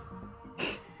flyfish.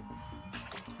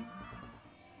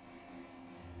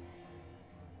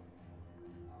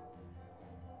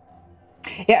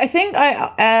 Yeah, I think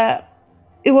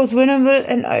it was winnable,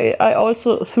 and I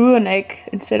also threw an egg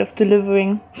instead of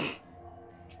delivering.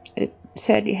 It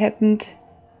sadly happened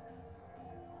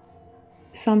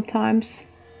sometimes.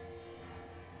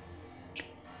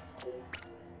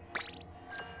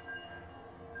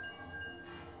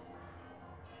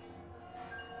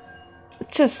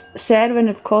 It's just sad when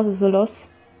it causes a loss.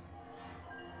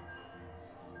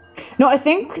 No, I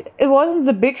think it wasn't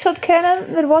the big shot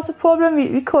cannon that was a problem.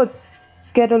 We could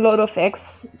get a lot of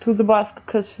eggs to the basket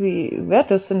because we were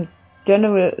just in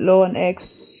general low on eggs.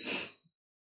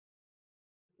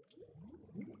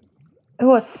 It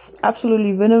was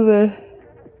absolutely winnable.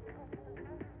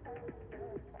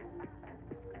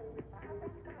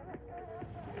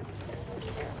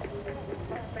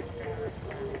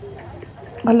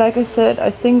 And like I said, I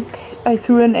think I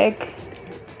threw an egg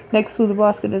next to the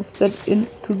basket instead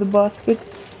into the basket.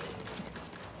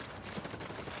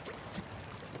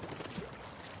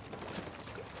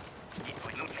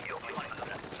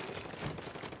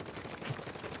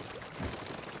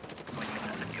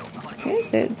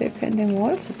 Okay, they're pending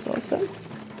walls, that's awesome.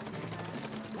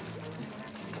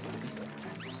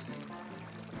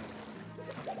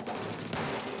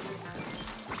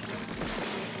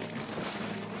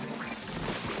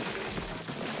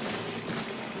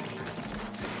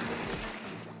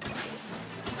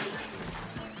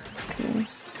 Okay,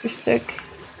 fish stick.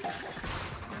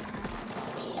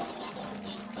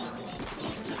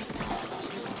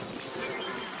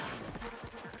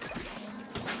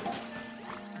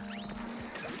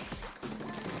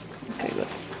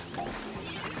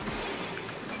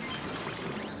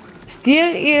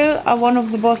 Steel eel are one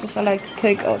of the bosses I like to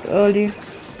take out early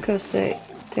because they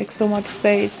take so much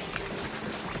space.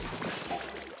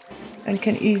 and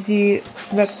can easily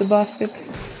wrap the basket.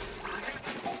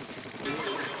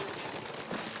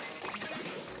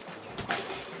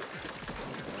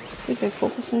 I think they're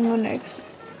focusing on eggs.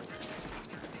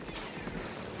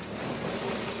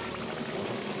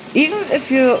 Even if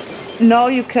you know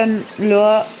you can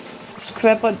lure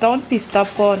Scrapper, don't be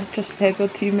stubborn, just help your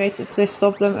teammates if they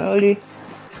stop them early.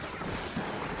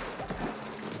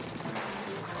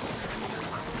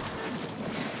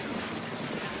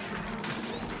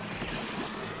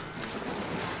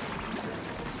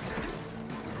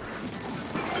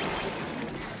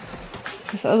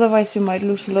 Because otherwise you might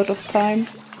lose a lot of time.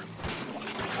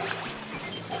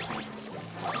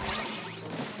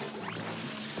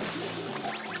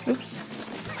 Oops.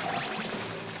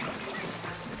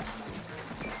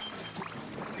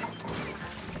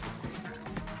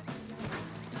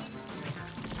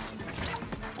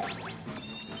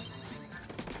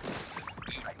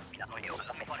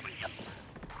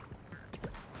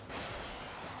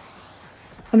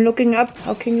 I'm looking up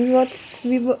how can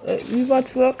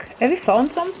rewards work. Have we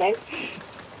found something?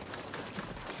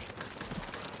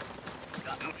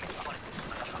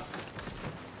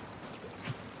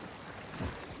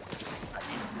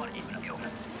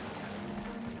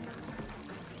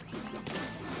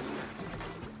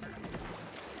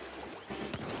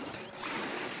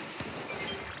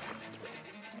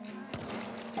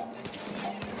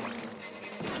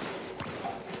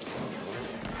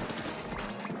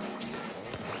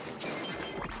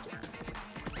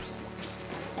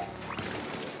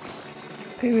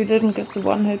 Okay, we didn't get the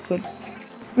one hit, but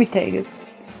we take it.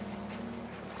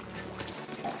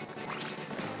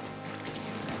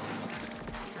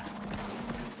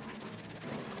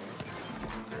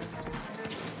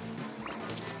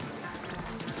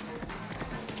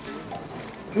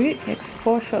 Really takes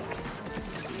 4 shots.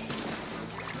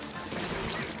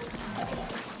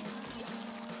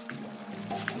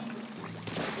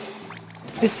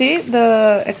 You see,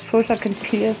 the exposure can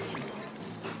pierce.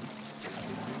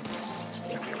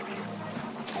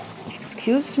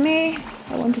 Excuse me?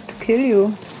 I wanted to kill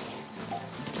you.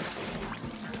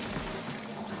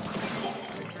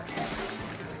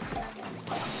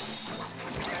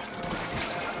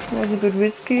 It was a bit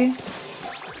risky.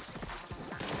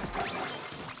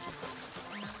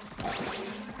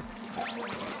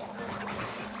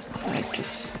 I'm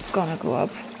just gonna go up.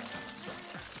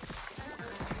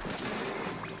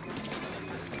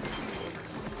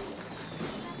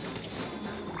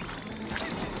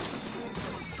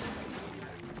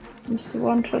 Missed the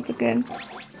one shot again.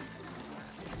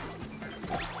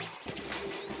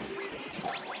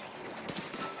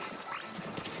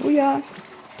 Oh yeah.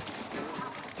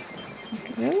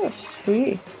 Okay, that was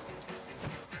 3.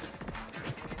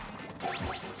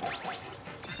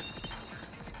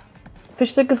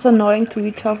 Fish stick is annoying to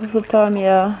reach half of the time,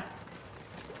 yeah.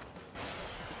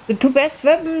 The 2 best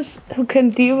weapons who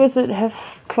can deal with it have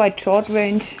quite short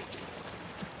range.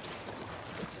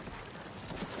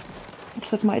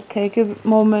 So it might take a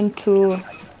moment to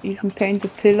even paint the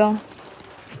pillar.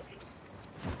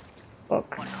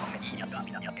 Fuck.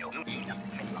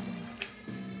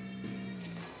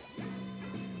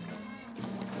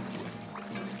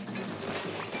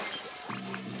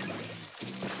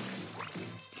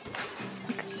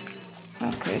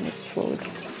 Okay, let's throw it.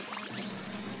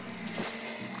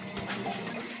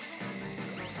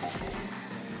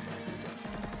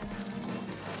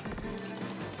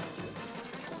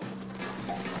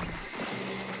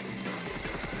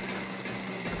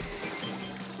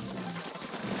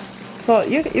 So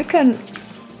you can,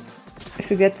 if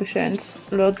you get the chance,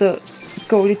 load the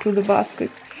goalie to the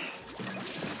basket.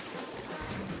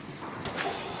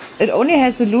 It only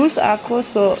has a loose aggro,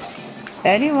 so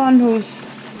anyone who's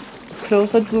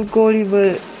closer to the goalie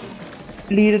will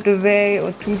lead it away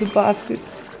or to the basket.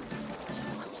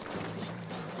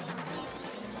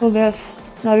 So there's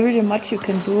not really much you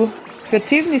can do. If your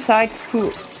team decides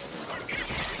to...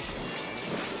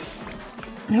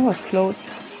 That was close.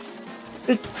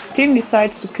 The team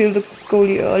decides to kill the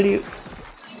goalie early.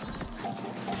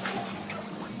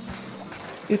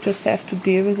 You just have to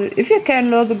deal with it. If you can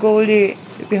lure the goalie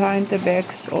behind the back,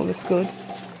 it's always good.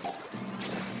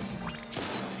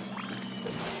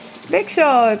 Big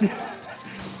shot!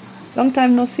 Long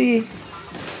time no see.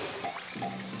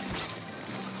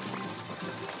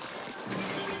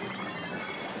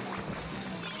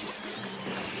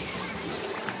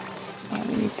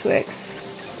 We need 2 eggs.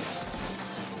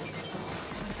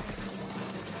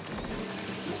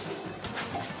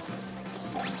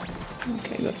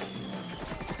 Okay, good.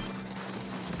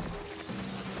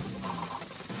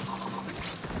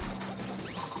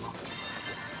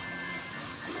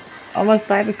 Almost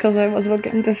died because I was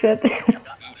looking into shit.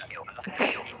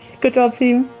 Good job,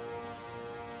 team.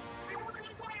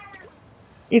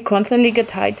 You constantly get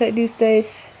high-tide these days.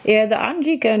 Yeah, the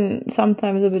RNG can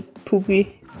sometimes a bit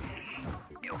poopy.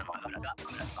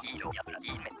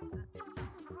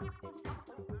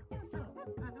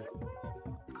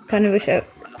 Kinda wish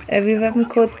every weapon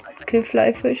could kill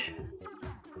flyfish.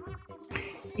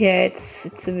 Yeah,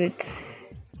 it's a bit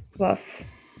rough.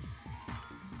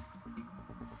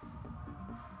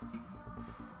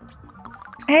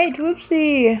 Hey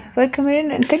Droopsy, welcome in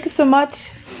and thank you so much.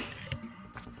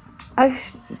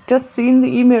 I've just seen the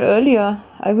email earlier.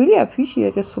 I really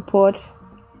appreciate your support.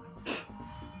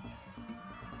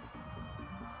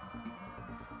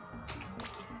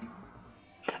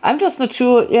 I'm just not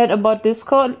sure yet about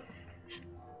Discord.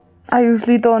 I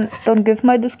usually don't give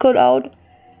my Discord out.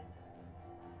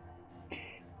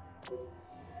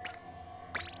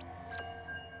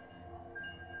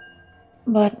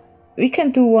 But we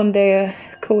can do one day.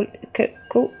 Caleb.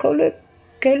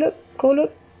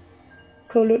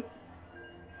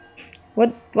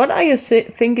 What are you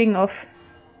thinking of?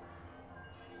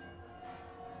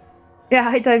 Yeah,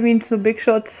 high tide means the big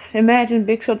shots. Imagine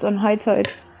big shots on high tide.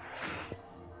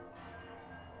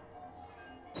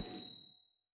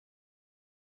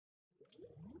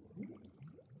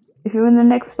 If you win the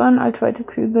next one, I'll try to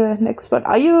queue the next one.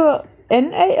 Are you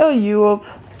NA or Europe?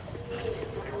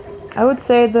 I would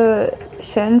say the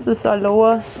chances are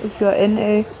lower if you're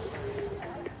NA.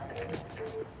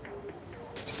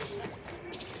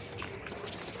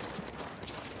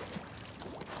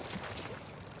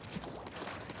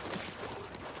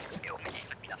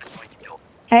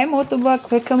 Hey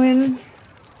Motorbug, welcome in.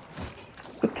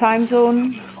 Good time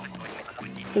zone.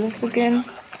 Do this again.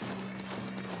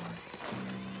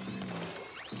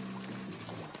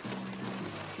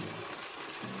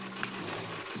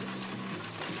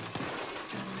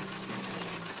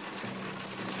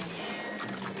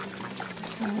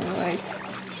 Alright.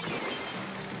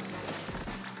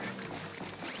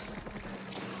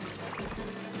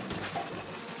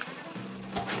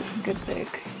 Get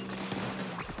back.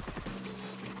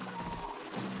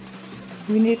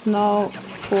 We need now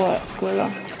 4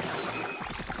 gorilla.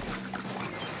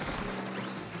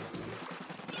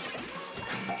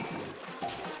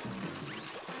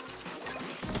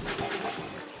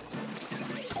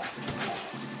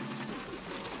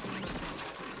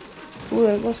 Oh,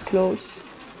 that was close.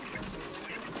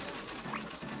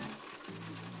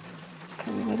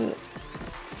 Can we get it?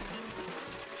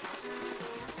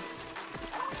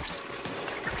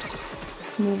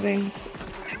 It's moving.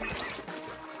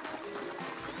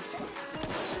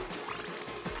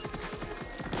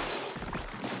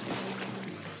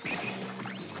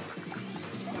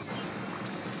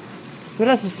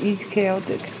 Gorillas is easy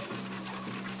chaotic.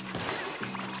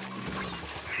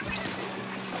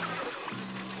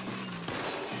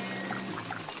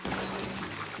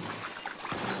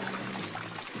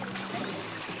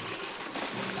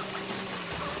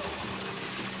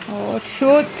 Oh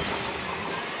shoot!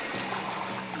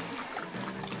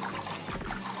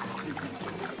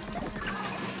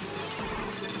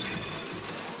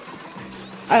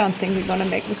 I don't think we're gonna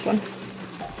make this one.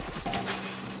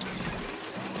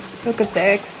 Look at the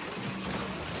eggs.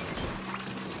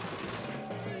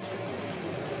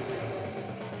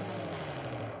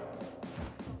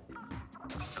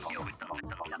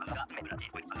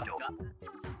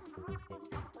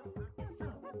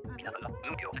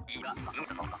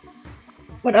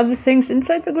 What are the things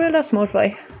inside the gorilla? Small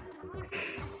fry.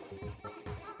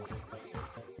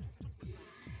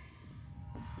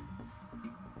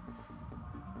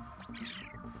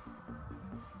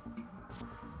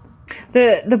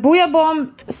 The booyah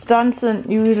bomb stuns and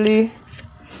usually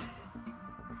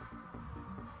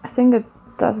I think it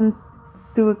doesn't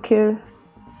do a kill.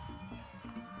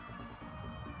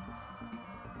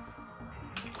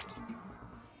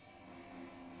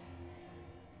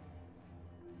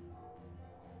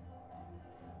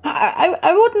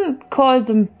 I wouldn't call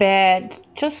them bad,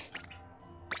 just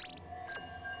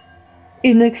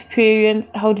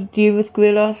inexperienced how to deal with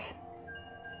gorillas.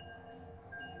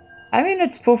 I mean,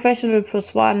 it's professional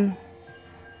 +1.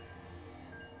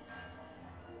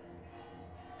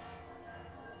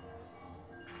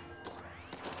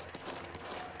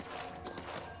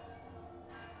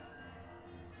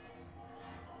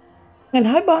 And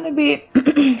hi Barnaby.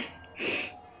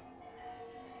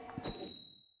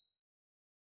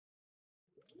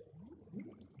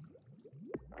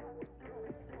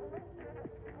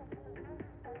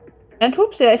 And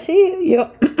Hoopsie, I see you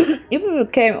even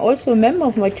became also a member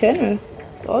of my channel.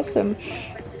 It's awesome.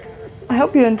 I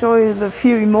hope you enjoy the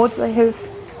few emotes I have.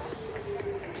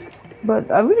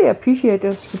 But I really appreciate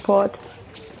your support.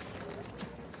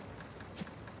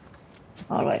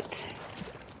 Alright.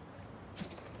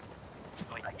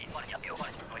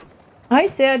 Hi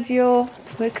Sergio,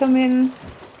 welcome in.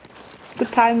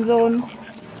 Good time zone.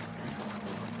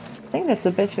 I think that's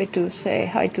the best way to say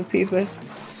hi to people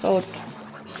without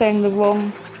saying the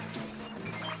wrong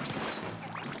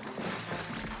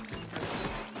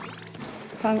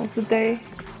time of the day.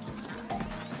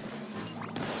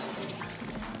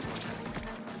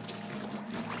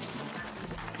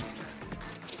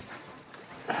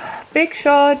 Big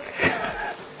shots!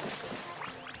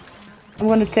 I'm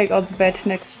gonna take out the badge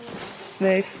next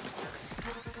wave.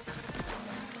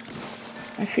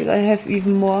 I feel I have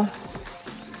even more.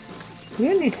 Do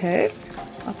you need help?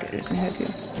 Okay, let me help you.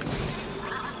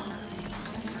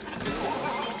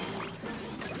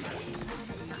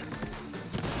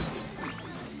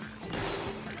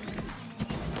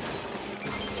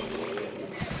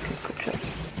 Okay, good job.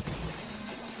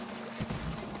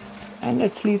 And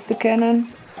let's leave the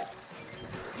cannon.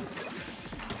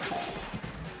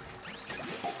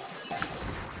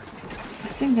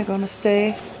 I think they're gonna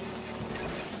stay.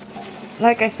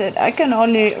 Like I said, I can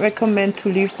only recommend to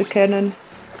leave the cannon.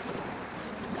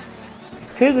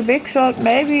 Kill the big shot,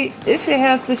 maybe if you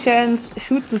have the chance,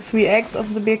 shoot the 3 eggs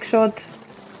of the big shot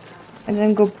and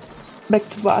then go back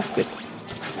to basket.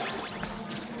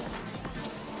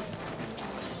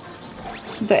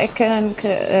 The egg cannon,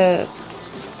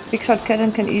 big shot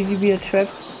cannon can easily be a trap.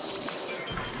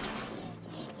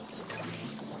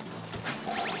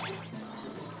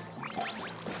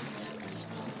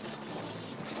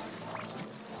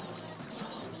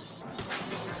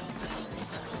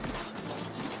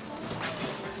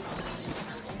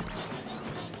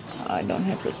 I don't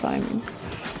have the timing.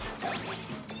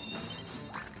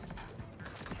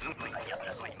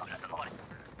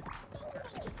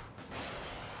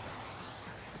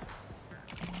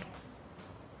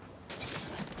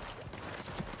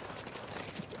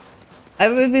 I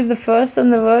will be the first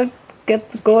in the world to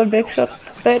get the gold big shot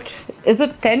badge. Is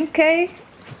it 10k?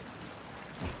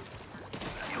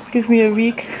 Give me a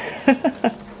week.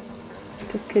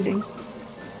 Just kidding.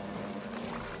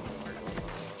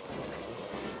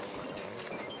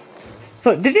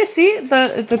 So did you see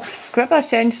the scrapper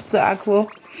changed the aggro?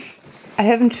 I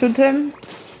haven't shoot him,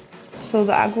 so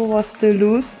the aggro was still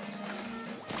loose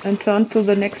and turned to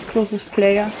the next closest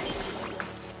player.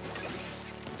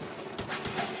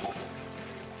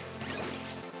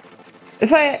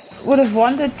 If I would have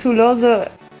wanted to lure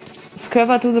the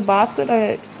scrapper to the basket,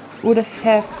 I would have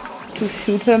had to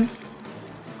shoot him.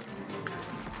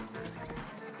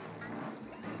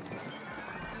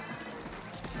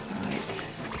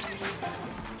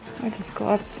 I just go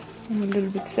up. I'm a little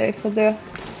bit safer there.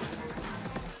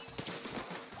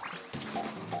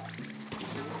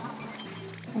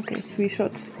 Okay, 3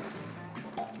 shots.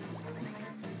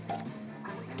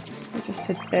 I just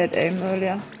had bad aim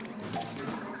earlier.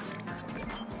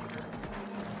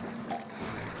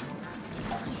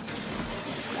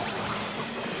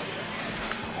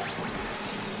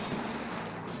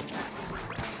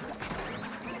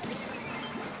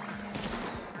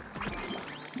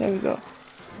 There we go.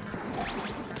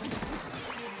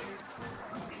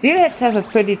 Steelheads have a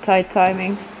pretty tight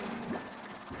timing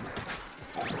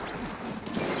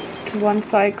to one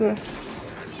cycle.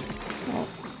 Oh,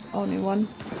 only one.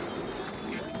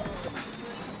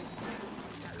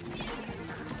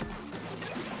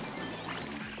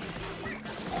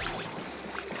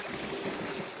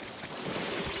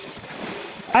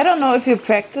 I don't know if you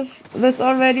practice this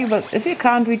already, but if you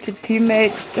can't reach a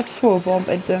teammate, just throw a bomb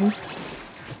at them.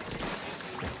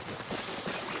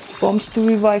 Bombs to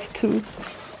revive too.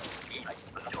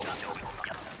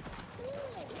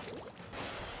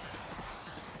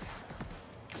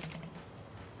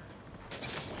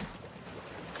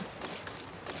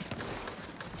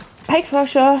 Hi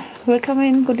Crusher, welcome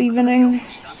in, good evening,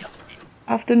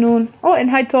 afternoon. Oh, and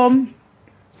hi Tom.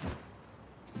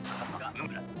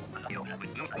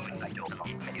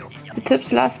 The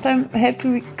tips last time helped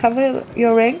to recover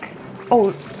your rank?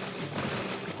 Oh,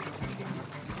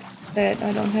 that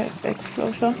I don't have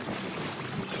exposure.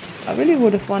 I really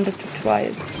would have wanted to try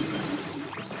it.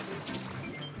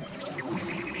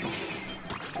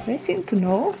 They seem to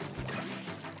know.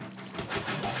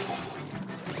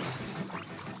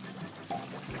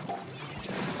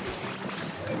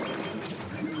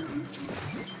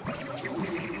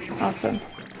 Awesome.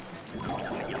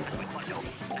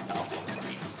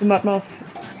 The Mudmouth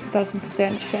doesn't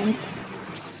stand a chance.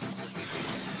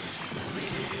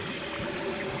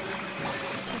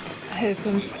 Let's help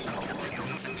him.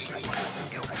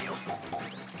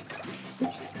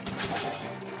 Oops.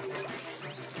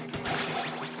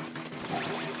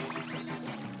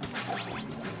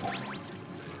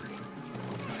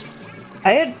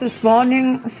 I had this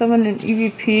morning someone in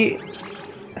EVP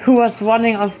who was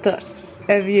running after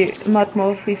every mud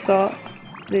morph we saw.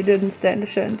 They didn't stand a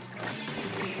chance.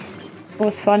 It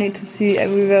was funny to see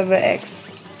everywhere were eggs.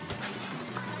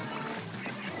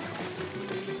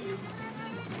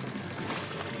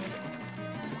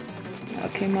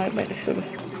 Okay, my bad, I should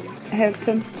have helped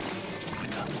him.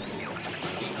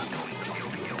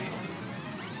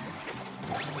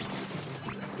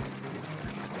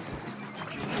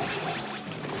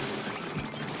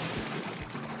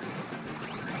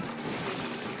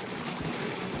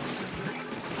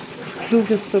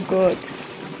 Sploosh is so good.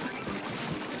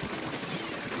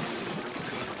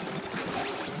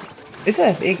 If I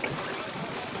have egg.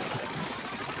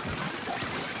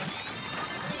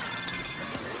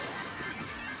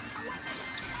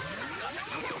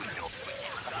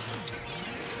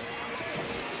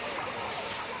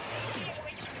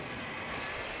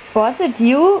 Was it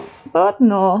you? But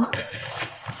no.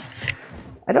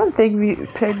 I don't think we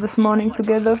played this morning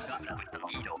together.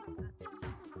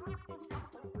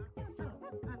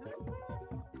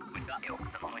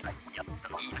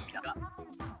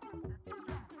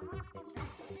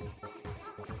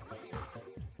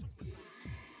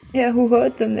 Yeah, who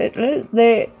hurt them?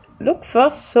 They look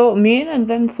first so mean and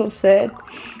then so sad.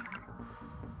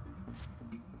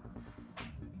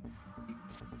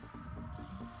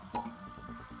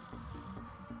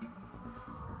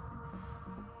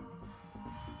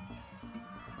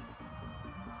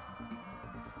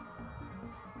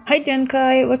 Hi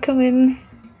Jankai, welcome in.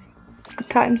 Good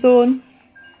time zone.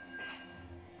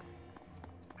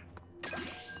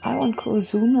 I want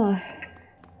Kozuna.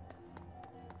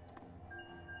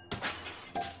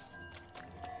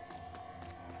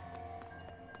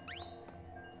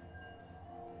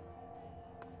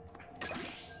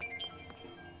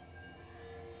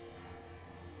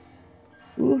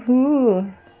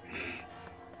 Woohoo!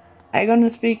 Are you gonna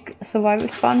speak survival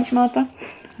Spanish, Martha?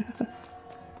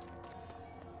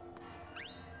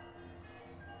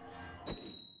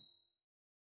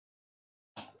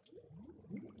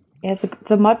 Yeah,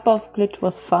 the mud bath glitch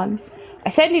was fun. I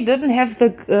sadly didn't have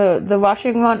the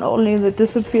rushing one, only the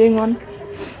disappearing one.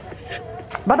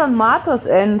 But on Martha's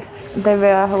end, they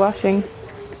were rushing.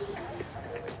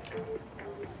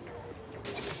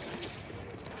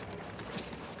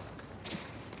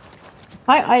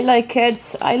 Hi, I like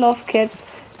cats. I love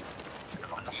cats.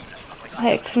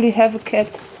 I actually have a cat.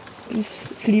 He's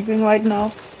sleeping right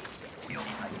now.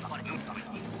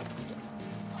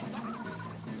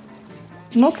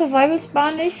 No survival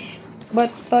Spanish,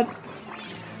 but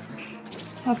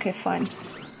okay, fine.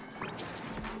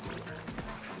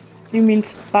 You mean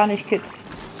Spanish kids?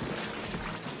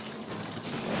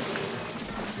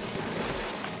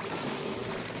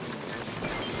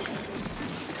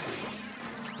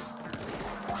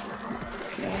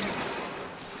 Yeah.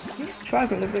 You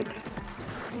struggle a bit.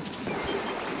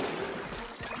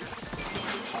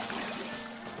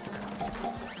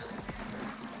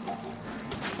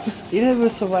 He still will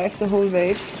survive the whole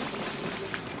wave.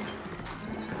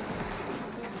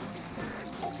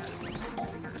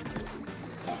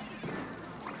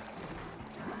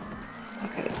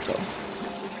 Okay, let's go.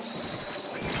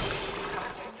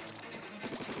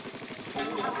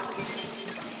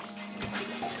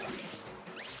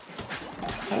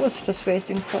 I was just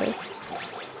waiting for it.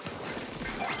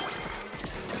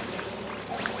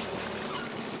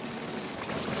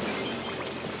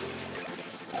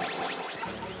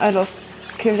 I love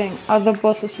killing other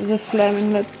bosses with a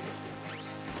slamming lip.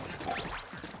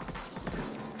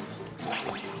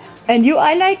 And you,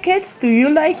 I like cats? Do you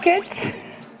like cats?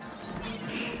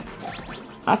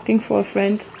 Asking for a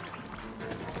friend.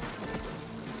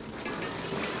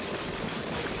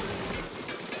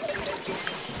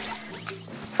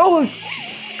 Oh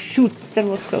shoot, that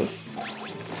was close.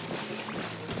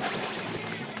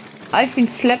 I've been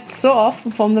slapped so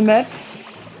often from the map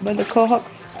by the cohorts.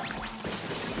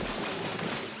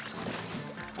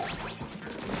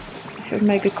 I should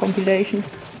make a compilation.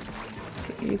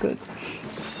 Okay, you're good.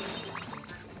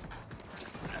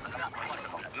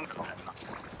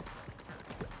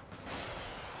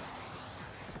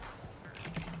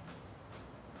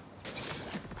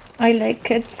 I like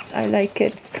cats, I like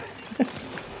cats.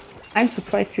 I'm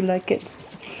surprised you like cats.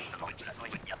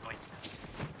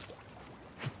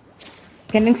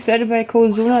 Getting splattered by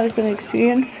Kozuna is an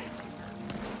experience.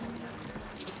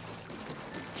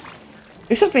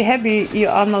 You should be happy you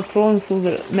are not thrown through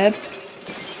the map.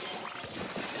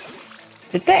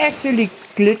 Did they actually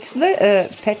glitch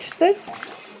this, patch this?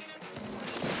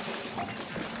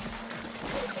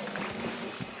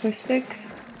 Push stick.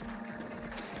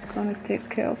 Gonna take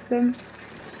care of them.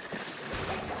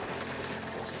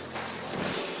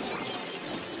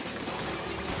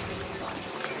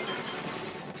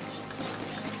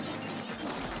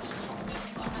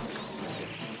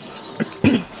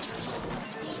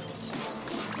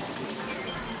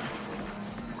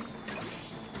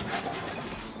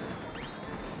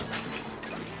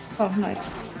 Oh, nice.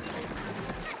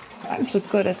 I'm so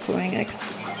good at throwing eggs.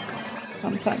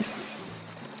 Sometimes.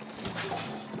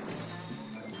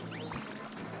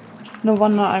 No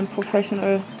wonder I'm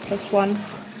professional +1.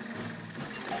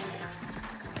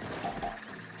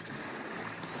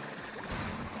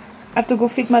 I have to go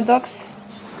feed my dogs.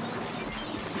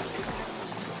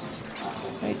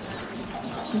 Wait.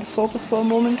 Let me focus for a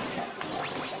moment.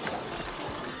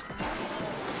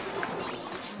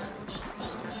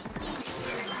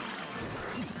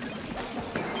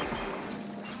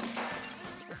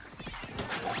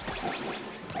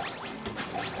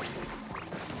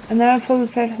 And then I'll probably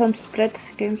play some Splat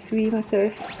Game 3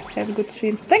 myself. Have a good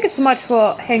stream. Thank you so much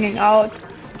for hanging out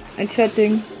and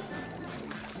chatting.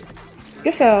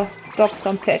 Give your dog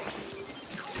some pets.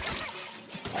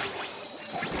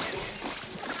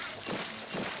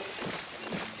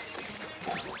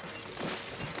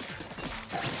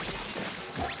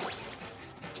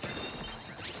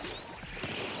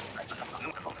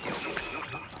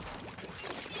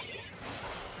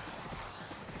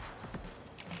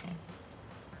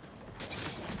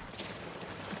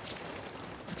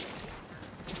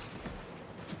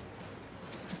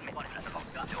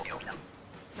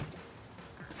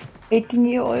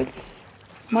 (18-year-olds).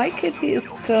 My kitty is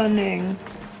turning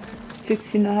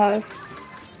 16.5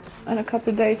 in a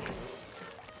couple days.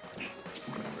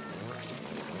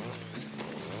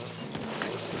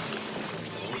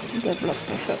 That blocked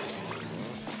my shot.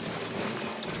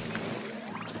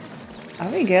 Are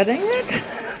we getting it?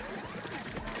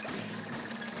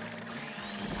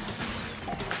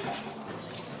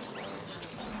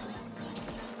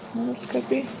 Oh, that's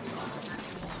creepy.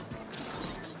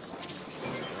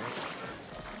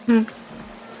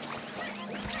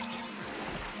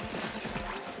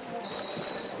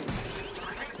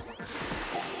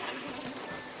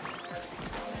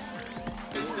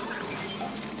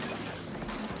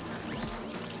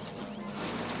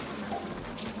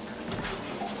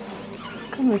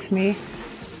 Come with me.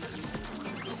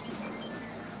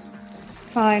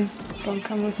 Fine, don't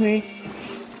come with me.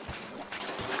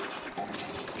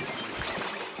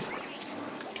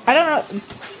 I don't know,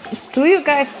 do you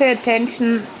guys pay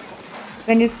attention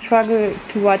when you struggle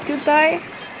to what you die?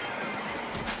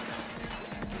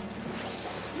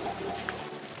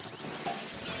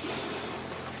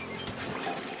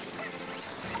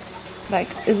 Like,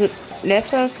 is it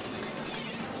letters?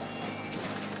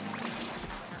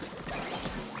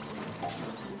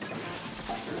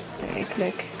 Okay,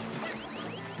 click.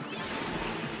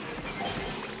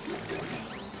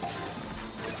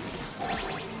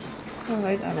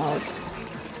 Alright, I'm out.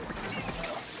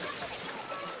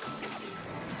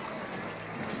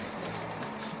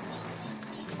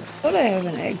 Thought I have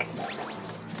an egg.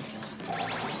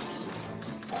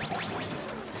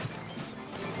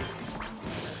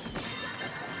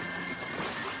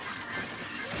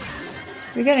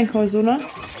 We're getting Koizuna.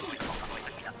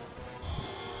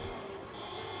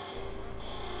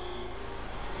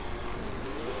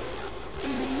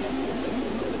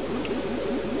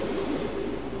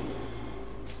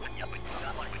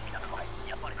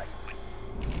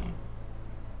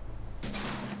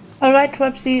 Alright,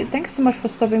 Twepsy, thanks so much for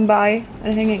stopping by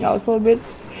and hanging out for a bit.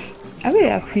 I really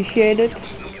appreciate it.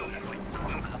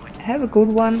 Have a good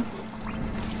one.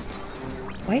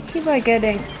 Why keep I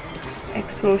getting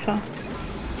explosion?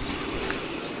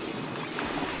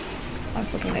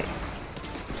 Unfortunately.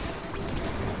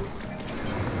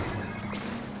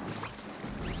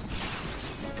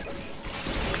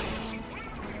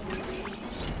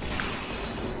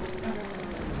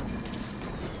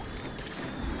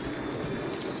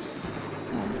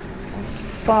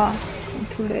 Far. I'm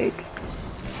too late.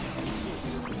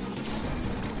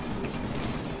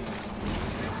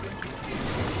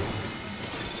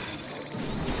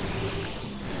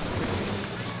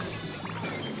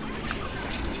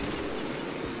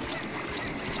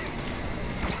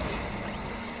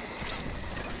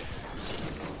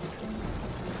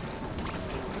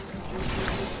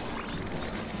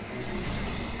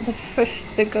 The fish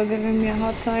sticker giving me a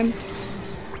hard time.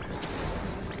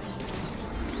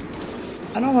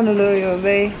 I don't want to lure you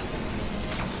away.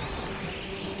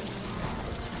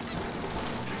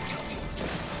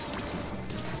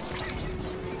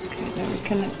 Okay, then we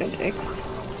cannot get eggs.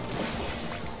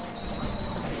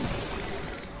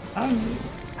 I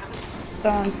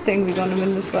don't think we're gonna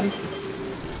win this one.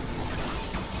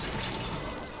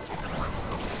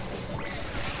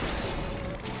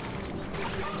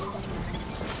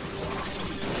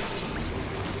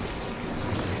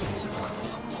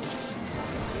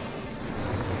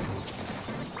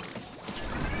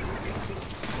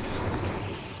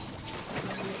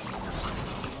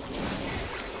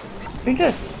 We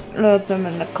just lured them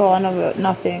in the corner where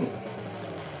nothing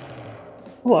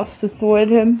was to throw at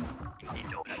him.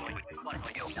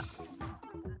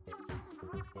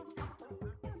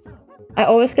 I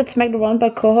always get smacked around by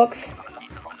cohocks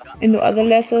in the other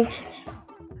lessons.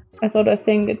 I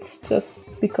think it's just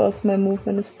because my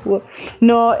movement is poor.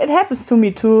 No, it happens to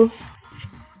me too.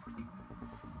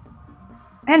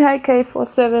 And hi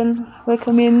K47,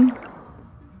 welcome in.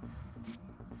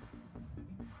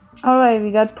 Alright, we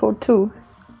got Pro 2.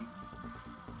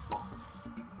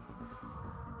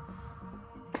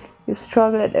 You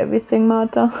struggle at everything,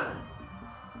 Martha.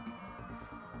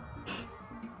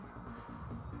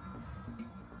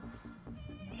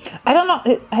 I don't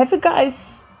know, have you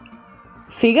guys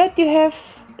figured you have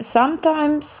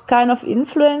sometimes kind of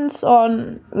influence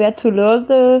on where to lure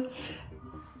the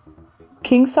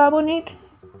King Sarbonite?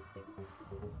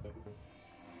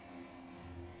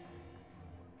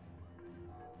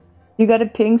 You got a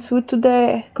pink suit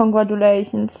today,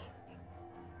 congratulations.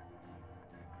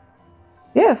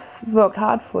 You have worked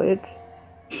hard for it.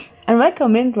 And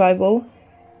welcome in, Drivo.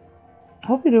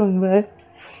 Hope you're doing well.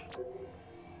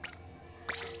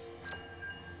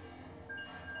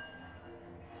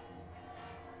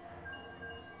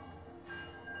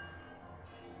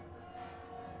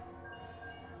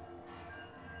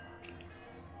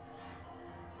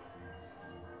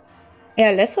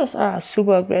 Yeah, lessers are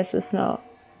super aggressive now.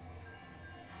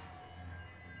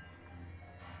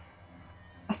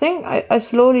 I think I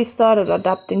slowly started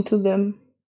adapting to them.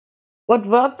 What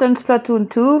worked in Splatoon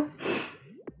 2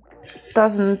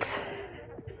 doesn't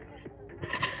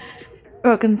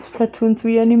work in Splatoon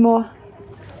 3 anymore.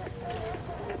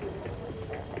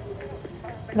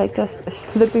 Like just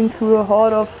slipping through a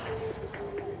horde of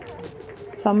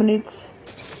Sammonites.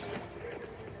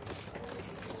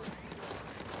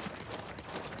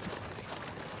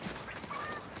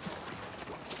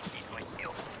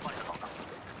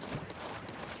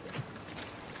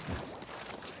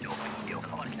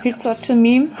 It's such a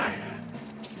meme.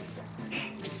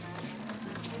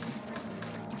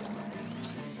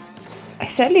 I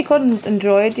sadly couldn't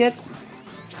enjoy it yet.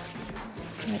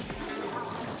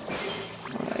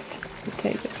 Alright, we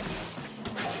take it.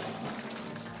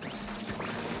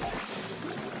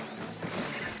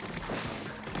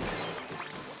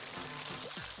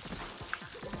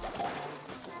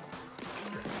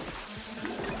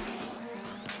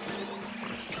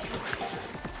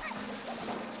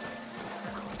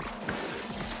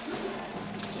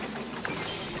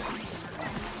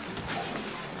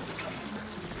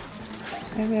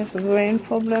 Maybe I have a brain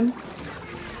problem.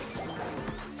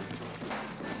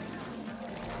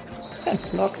 That's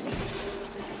blocked.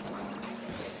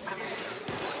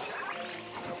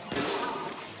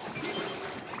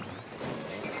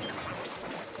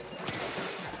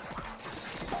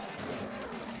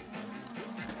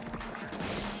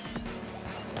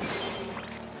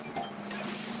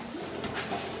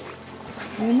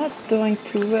 You're not doing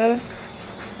too well.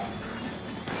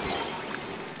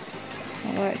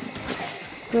 Alright.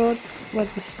 Good,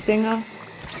 with the stinger.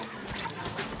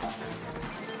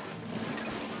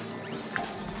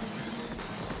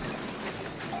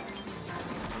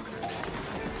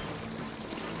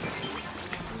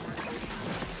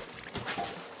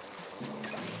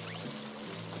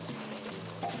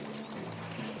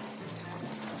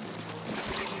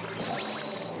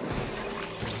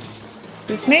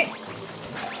 Excuse me.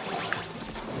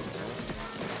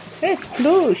 Hey,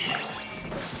 Sploosh.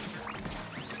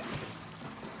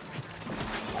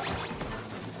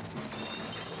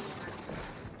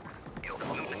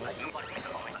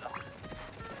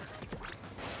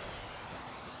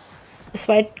 This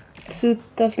white suit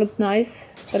does look nice,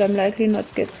 but I'm likely not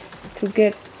to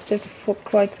get it for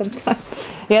quite some time.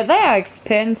 Yeah, they are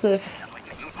expensive.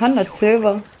 100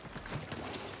 silver.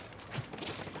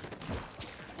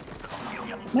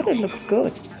 But it looks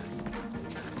good.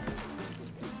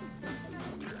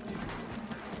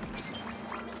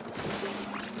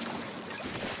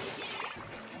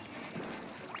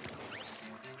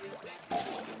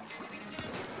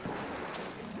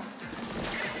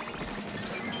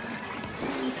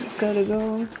 Gotta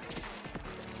go.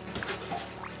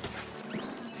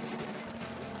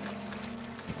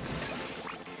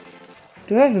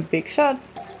 Do I have a big shot?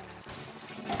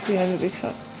 We have a big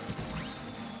shot.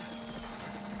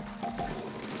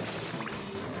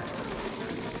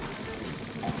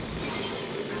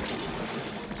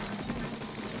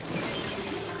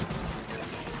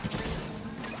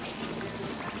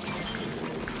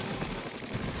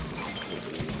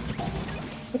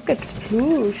 Look at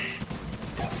Sploosh.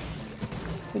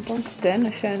 We don't stand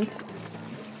a chance.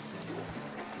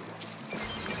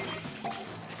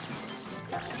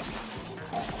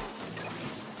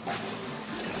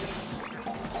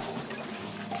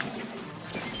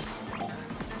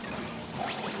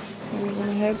 we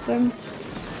wanna help them.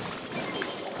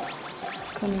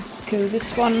 Gonna kill this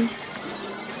one.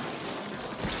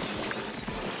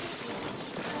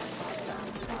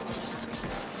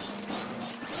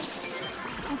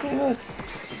 Okay, good.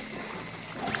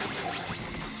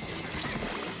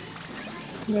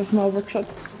 There's more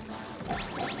workshops.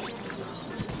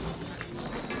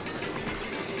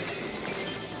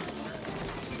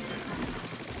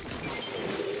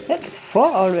 That's 4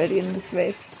 already in this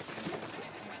wave.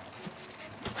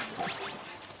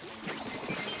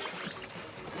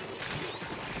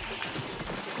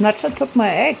 Snatcher took my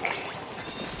egg.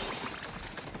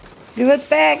 Give it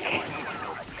back.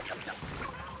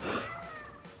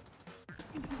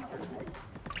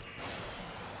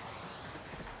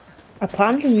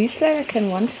 Apparently V-Slider can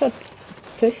one-shot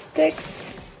fish sticks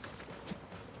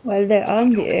while they are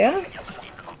in the air.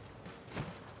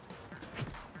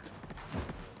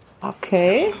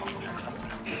 Okay.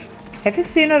 Have you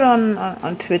seen it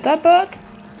on Twitter, Bird?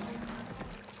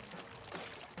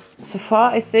 So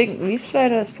far, I think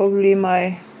V-Slider is probably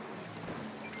my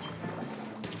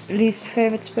least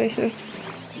favorite special.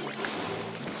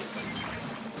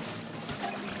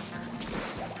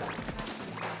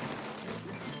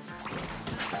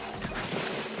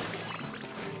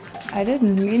 I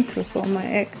didn't mean to throw my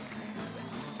egg.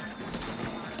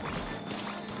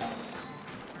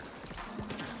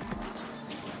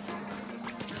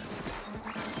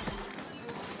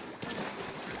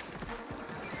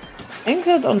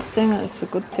 Inklet on Stinger is a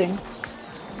good thing.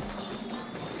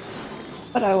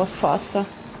 But I was faster.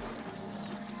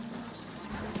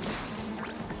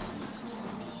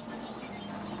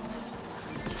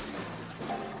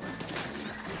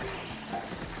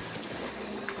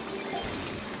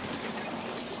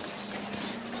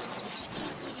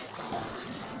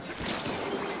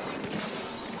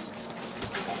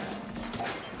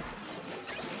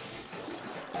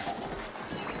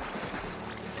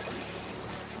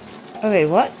 Okay,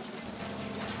 what?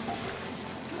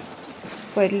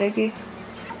 Quite leggy.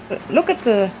 Look at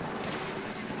the...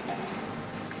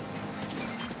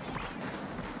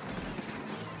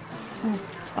 Oh,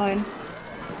 fine.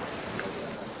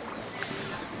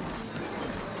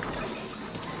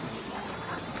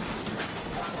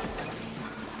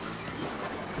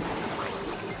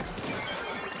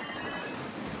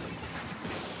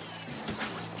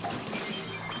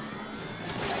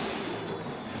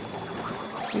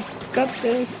 Got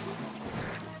this.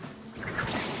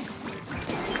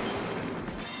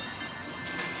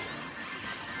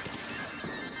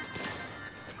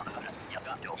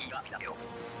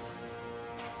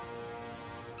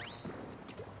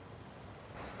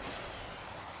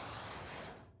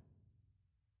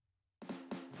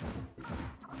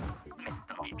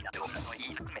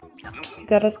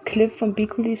 Got a clip from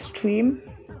Bikuli's stream.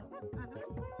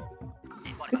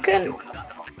 You can...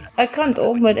 I can't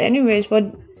open it anyways,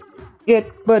 but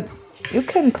you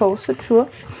can post it, sure,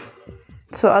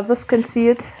 so others can see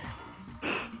it.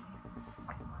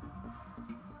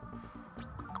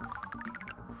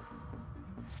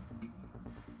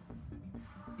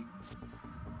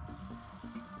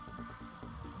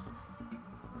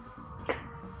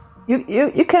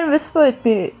 You can whisper at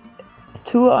me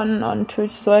too on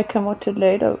Twitch, so I can watch it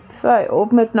later. If I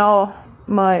open it now,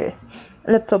 my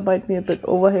laptop might be a bit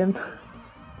overheated.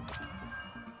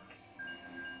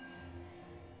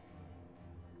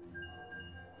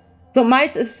 So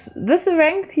Miles, is this a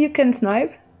rank you can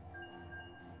snipe?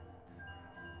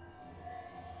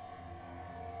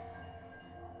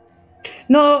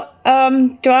 No,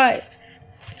 try.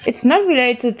 It's not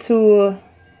related to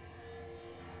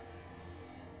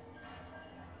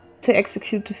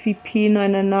Eggsecutive VP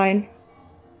 999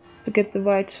 to get the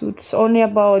white suit. It's only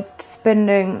about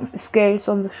spending scales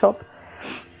on the shop.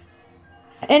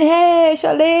 And hey,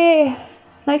 Chalet!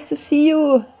 Nice to see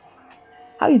you.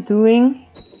 How you doing?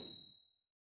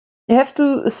 You have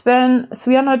to spend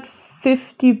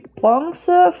 350 bronze,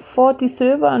 40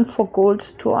 silver and 4 gold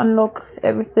to unlock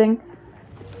everything.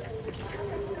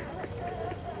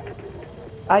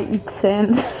 I eat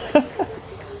sand.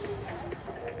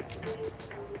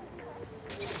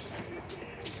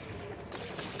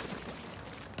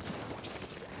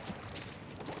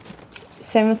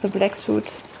 Same with the black suit.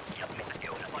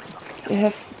 You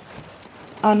have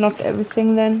unlocked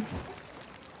everything then.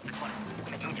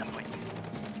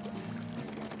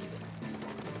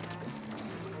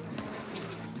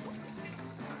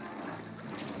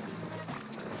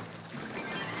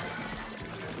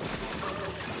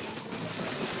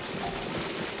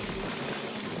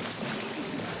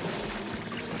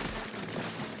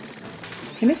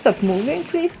 Can you stop moving,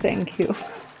 please? Thank you.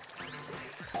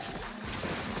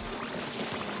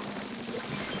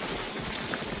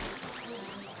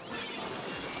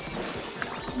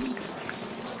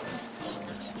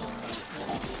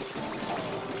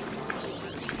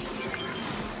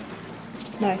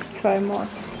 Nice try, Moss.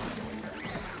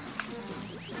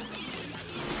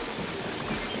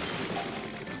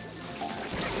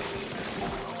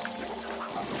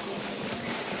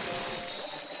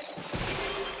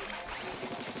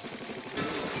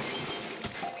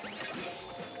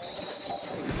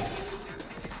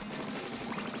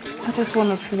 I just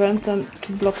want to prevent them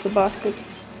to block the basket.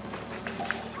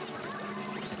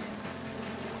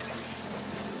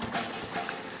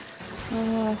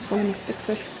 Ah, so many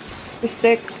stickfish. Fish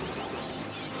stick.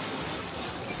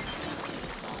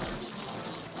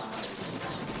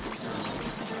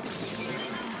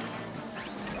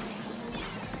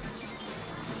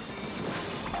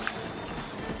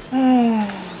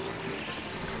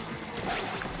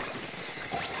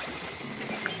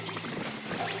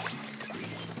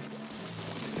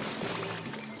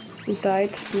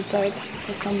 You died,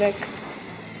 I'll come back.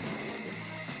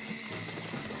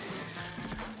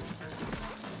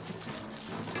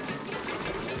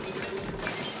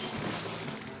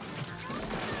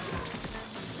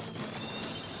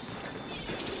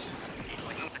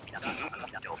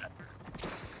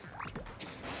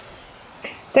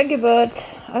 Thank you, Bert.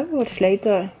 I'll watch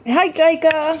later. Hi,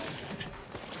 Jaika!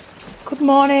 Good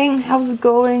morning, how's it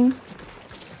going?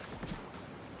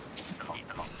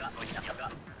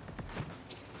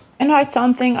 And hi,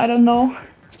 something, I don't know.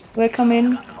 Welcome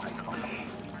in.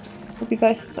 Hope you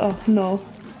guys. Oh, no.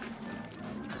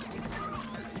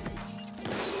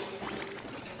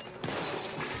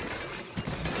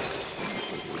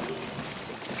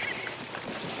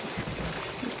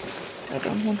 I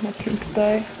don't want my team to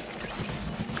die.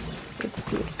 Let's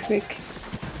do it quick.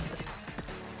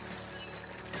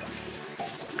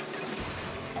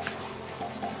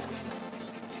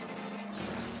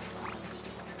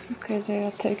 Okay, they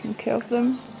are taking care of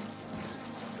them.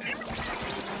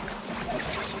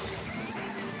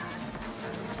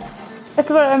 That's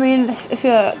what I mean, if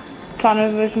you're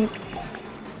tunnel vision,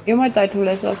 you might die too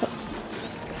late also.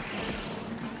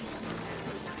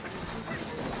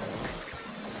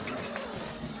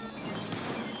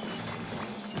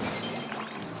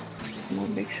 More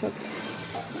big shots.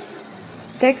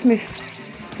 Takes me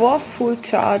 4 full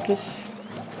charges.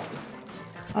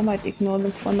 I might ignore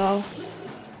them for now.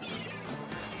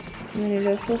 Many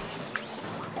lessons.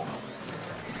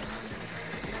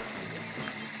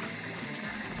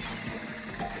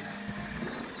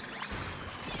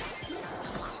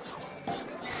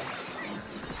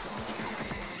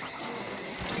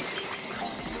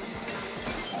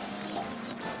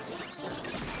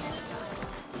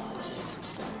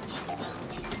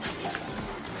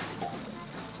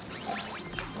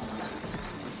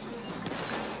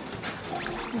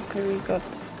 Okay, we got.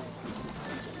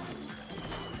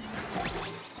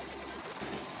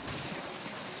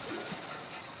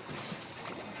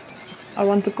 I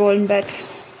want the golden badge.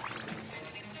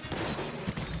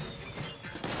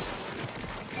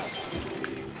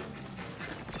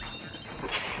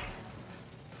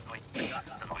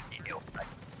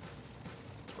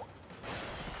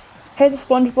 Hey, the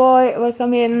Sponge Boy,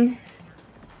 welcome in.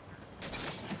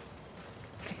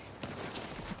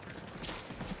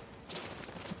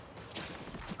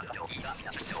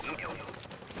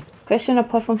 Question: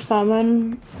 apart from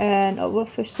Salmon and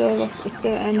Overfish servers, is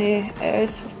there any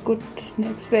else with good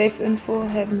next wave info?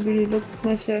 Haven't really looked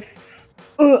myself.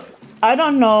 I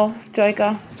don't know,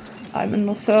 Jaika. I'm in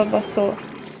no server, so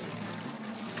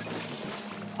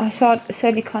I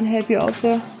sadly can't help you out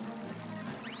there.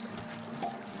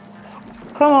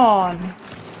 Come on!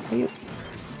 Are you...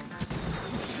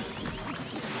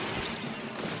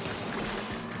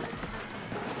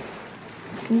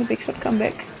 Can the big shot come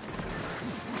back?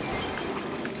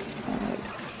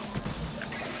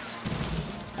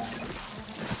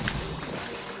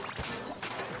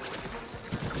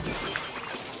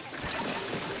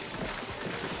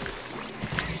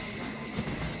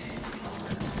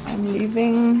 I'm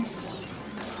leaving.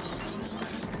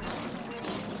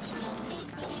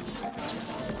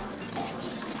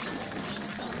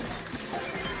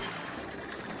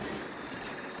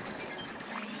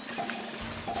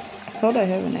 I thought I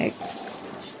have an egg.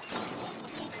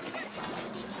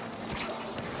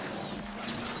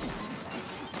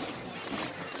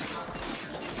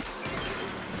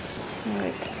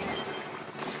 Alright.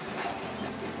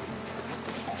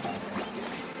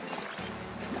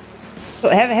 So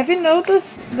have you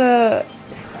noticed the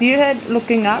steelhead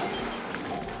looking up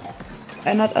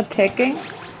and not attacking?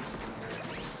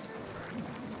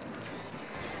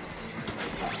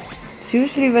 It's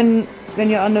usually when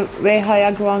you're on a way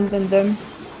higher ground than them.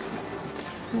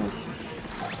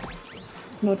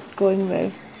 It's not going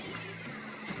well.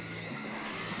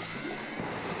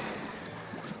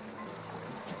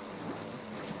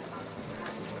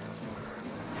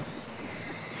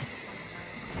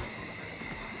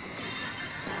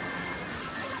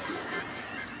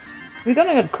 We're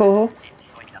gonna get Koho.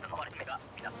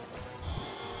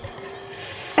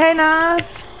 Hey Nat!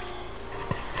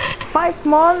 5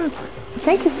 months!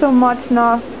 Thank you so much,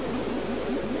 Nat.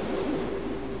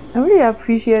 I really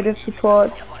appreciate your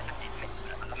support.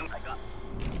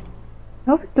 I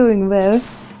hope you're doing well.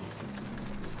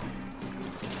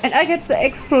 And I get the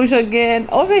exposure again.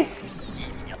 Always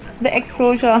the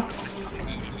exposure.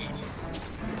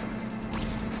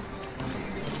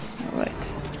 Alright.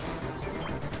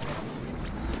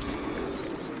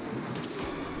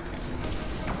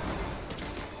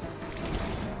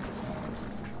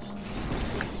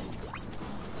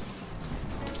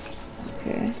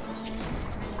 Okay.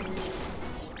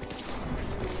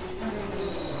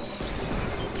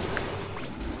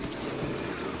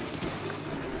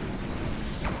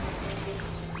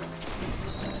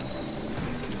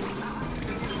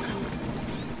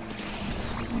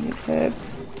 Okay.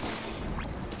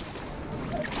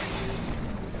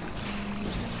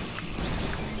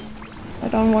 I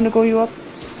don't want to go you up.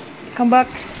 Come back.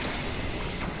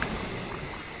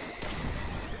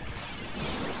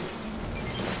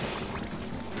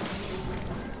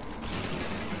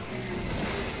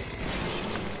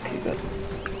 Okay, good.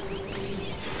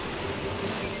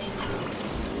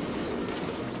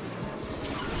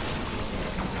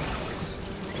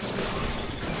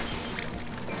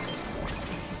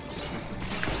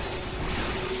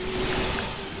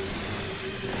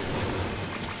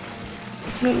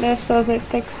 The left does it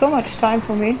takes so much time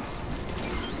for me.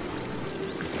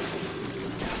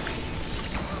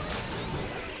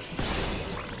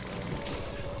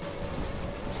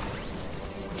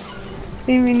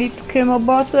 Think we need to kill more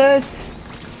bosses.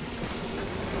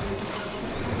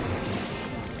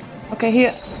 Okay,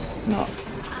 here. No.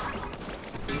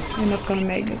 You're not gonna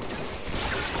make it.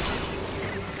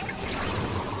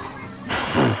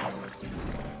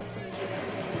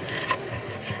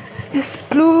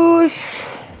 Sploosh!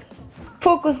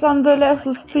 Focus on the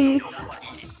levels, please.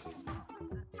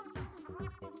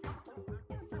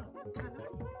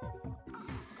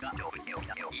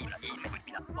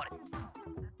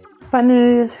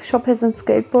 Finally, the shop has a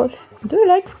skateboard. Do you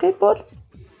like skateboards?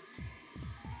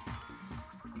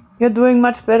 You're doing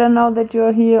much better now that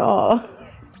you're here. Oh,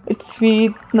 it's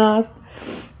sweet, Nat.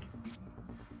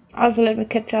 Also, let me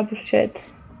catch up with chat.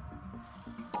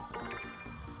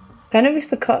 Kind of wish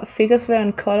the figures were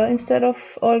in color instead of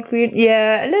all green.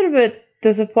 Yeah, a little bit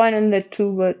disappointed in that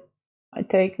too, but I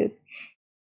take it.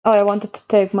 Oh, I wanted to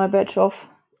take my badge off.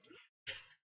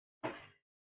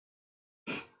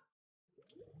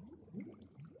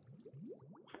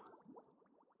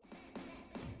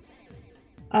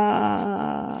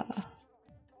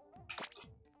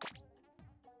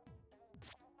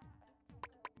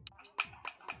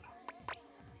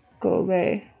 Go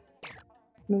away.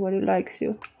 Nobody likes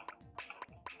you.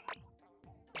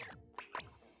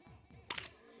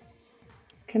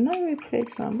 Can I replace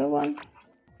another one?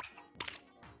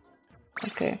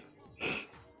 Okay.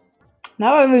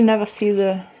 Now I will never see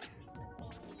the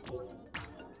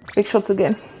big shots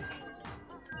again.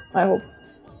 I hope.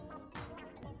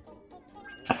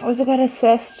 I've also got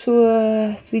access to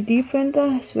a 3D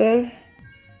printer as well.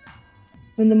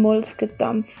 When the molds get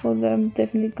dumped for them,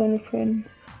 definitely gonna print.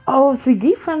 Oh,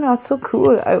 3D printer are so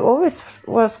cool. I always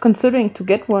was considering to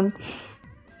get one.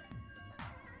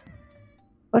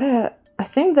 But I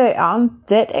think they aren't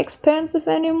that expensive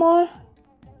anymore.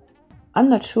 I'm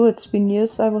not sure, it's been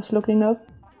years I was looking up.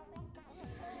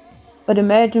 But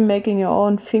imagine making your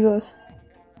own figures.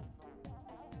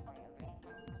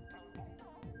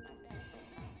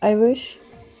 I wish.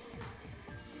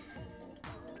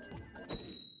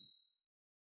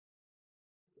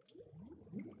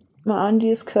 My auntie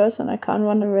is cursed and I can't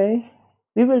run away.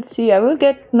 We will see. I will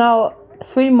get now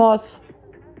 3 more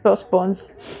firstborns.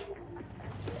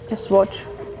 Just watch.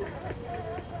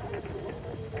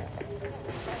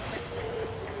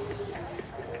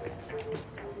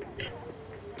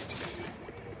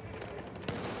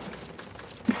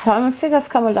 Salmon figures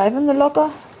come alive in the locker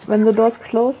when the door's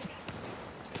closed.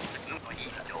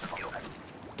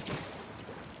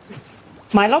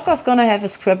 My locker's gonna have a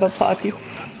scrapper party.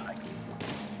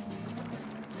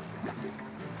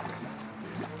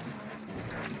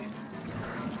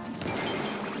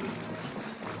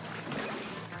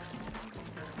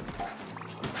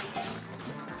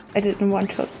 I did in one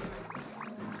shot.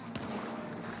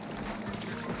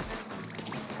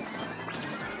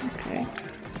 Okay.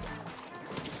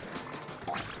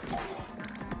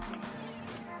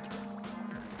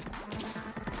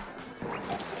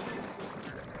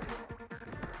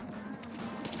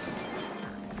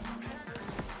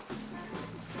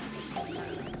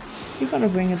 You're gonna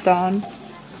bring it down.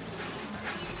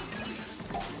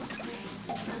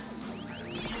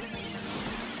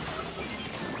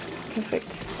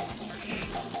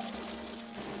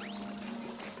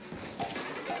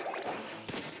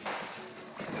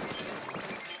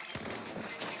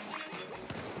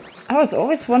 was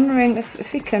always wondering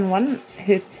if we can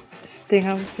one-hit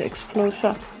Stinger with the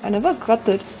explosion. I never got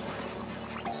it.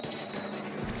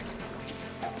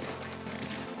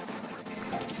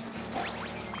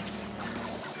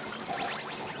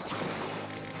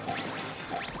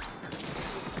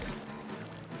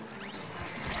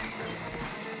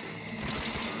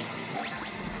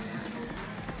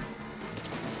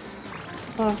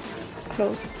 Oh,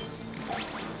 close.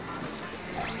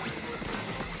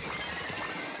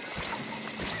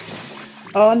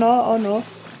 Oh no, oh no.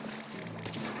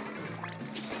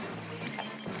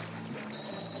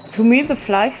 To me the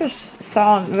flyfish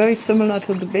sound very similar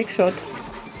to the big shot.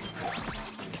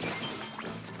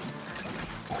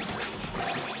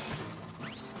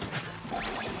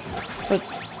 But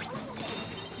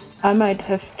I might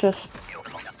have just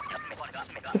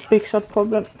the big shot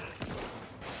problem.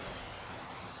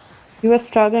 You were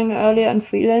struggling earlier in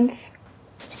freelance?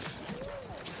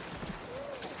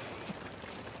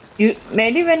 You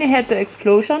maybe when you had the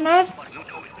explosion up?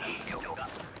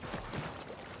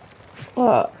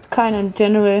 Or kind of in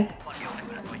general?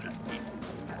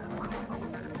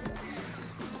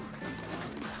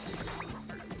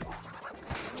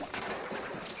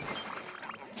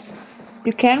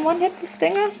 You can one-hit the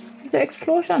Stinger? The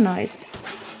explosion, nice.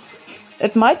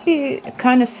 It might be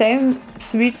kind of same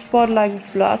sweet spot like this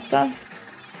blaster.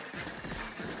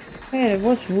 Yeah, it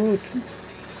was rude.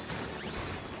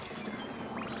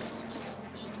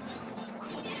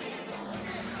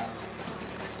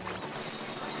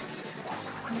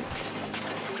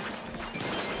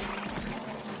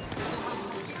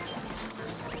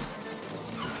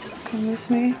 Come with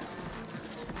me.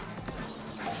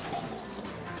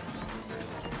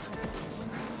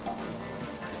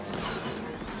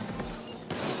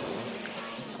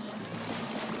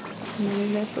 Many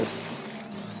vessels.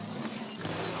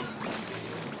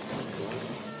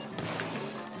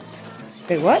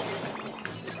 Wait, what?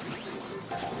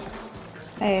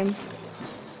 I am.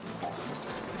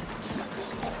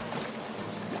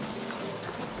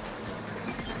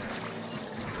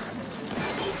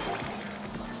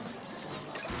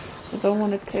 I don't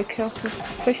want to take care of the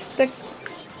fish stick.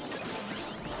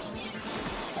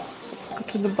 Let's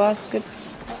go to the basket.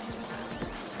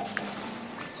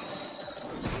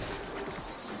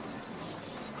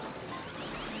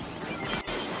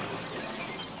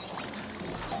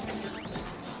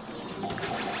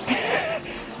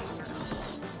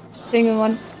 Single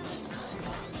one.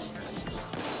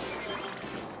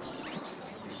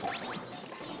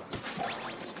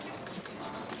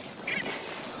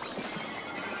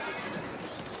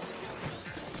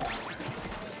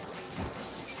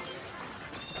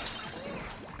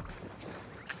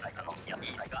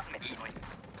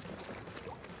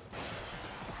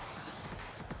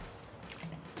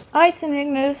 Hi, St.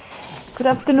 Ignis. Good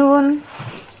afternoon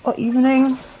or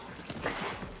evening.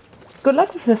 Good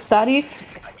luck with your studies.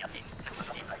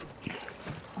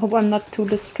 Hope I'm not too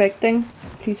distracting.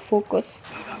 Please focus.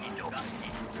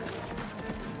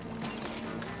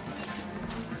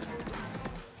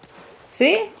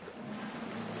 See?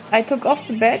 I took off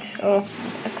the badge. Oh,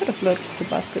 I could have loaded the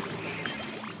basket.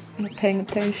 I'm not paying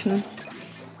attention.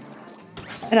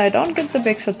 And I don't get the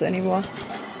big shots anymore.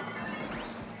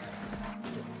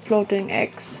 Floating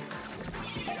eggs.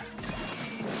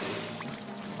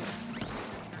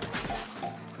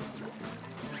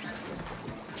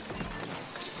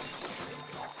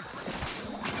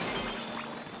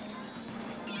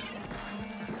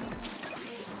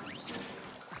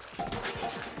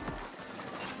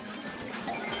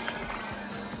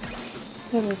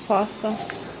 A little faster.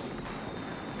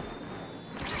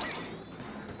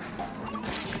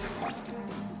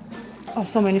 Oh,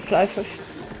 so many flyfish.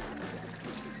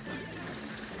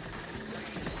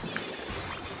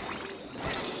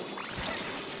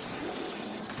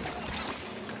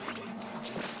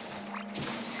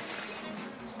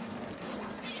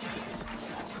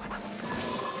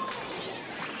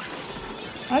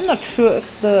 I'm not sure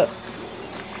if the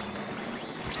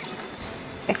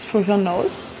explosion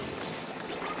knows.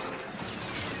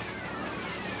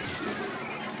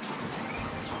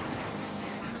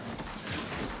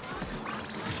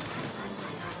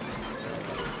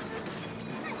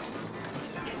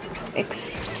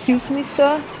 Excuse me,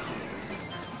 sir.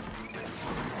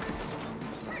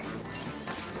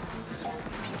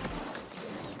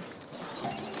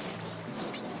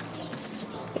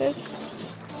 Yes.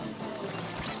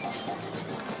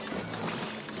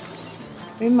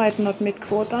 We might not meet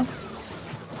quota.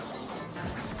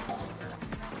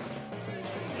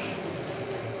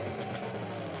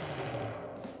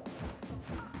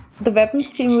 The weapons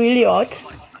seem really odd.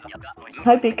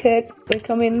 Hi, big cat.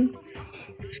 Welcome in.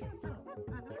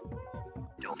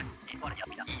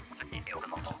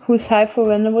 Who's hyped for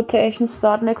random rotation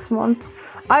start next month?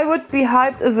 I would be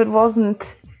hyped if it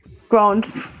wasn't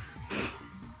ground.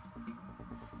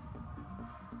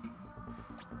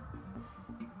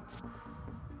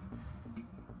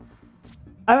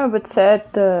 I'm a bit sad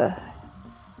the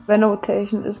random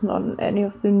rotation is not on any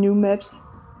of the new maps.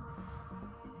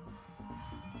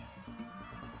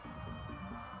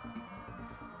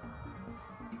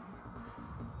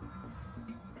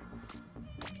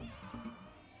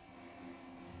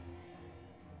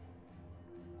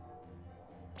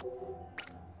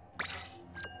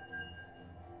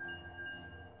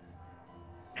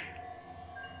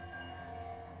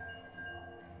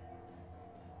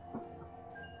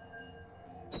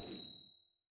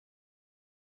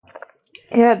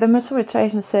 Yeah, the mystery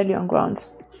rotation is sadly on grounds.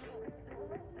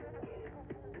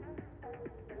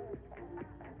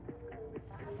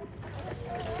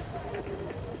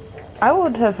 I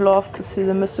would have loved to see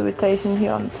the mystery rotation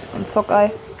here on Sockeye.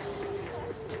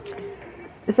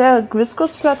 Is there a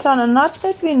viscous pattern? And not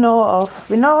that we know of.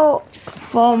 We know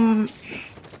from...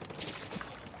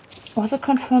 Was it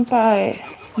confirmed by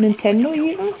Nintendo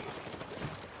even?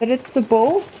 That it's a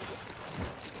bow?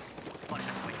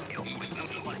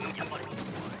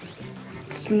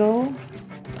 Slow.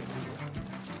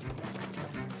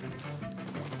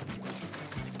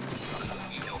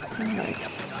 Right.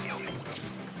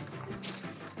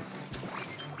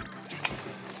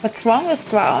 What's wrong with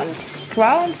Grounds?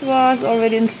 Grounds was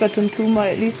already in Splatoon 2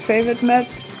 my least favorite map.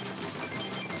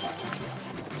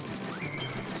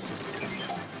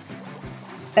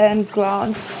 And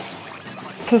Grounds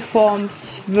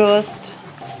performs worst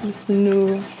with the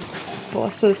new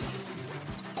bosses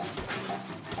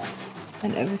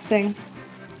and everything.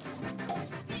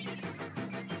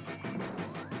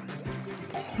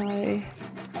 It's high.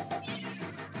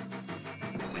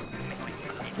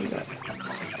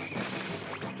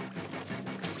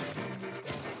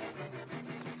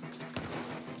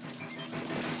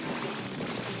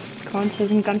 Grounds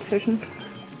isn't gun fishing.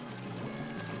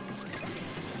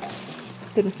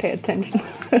 Didn't pay attention.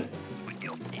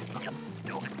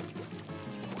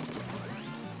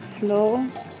 Slow.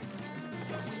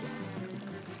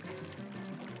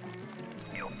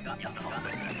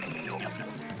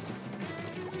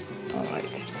 Alright.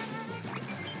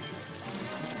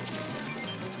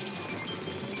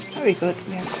 Very good,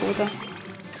 we have quota.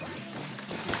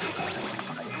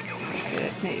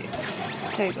 Let me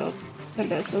take out the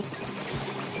lessons.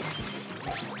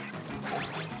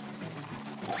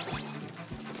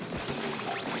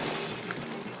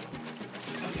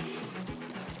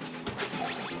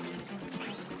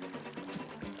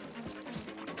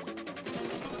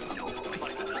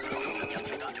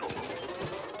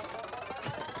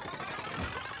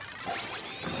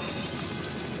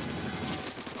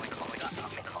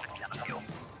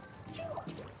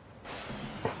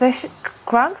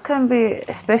 Grounds can be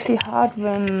especially hard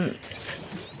when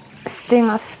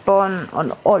stingers spawn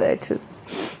on all edges.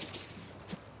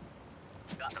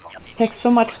 It takes so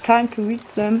much time to reach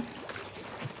them,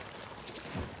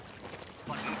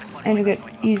 and you get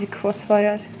easy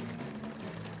crossfired.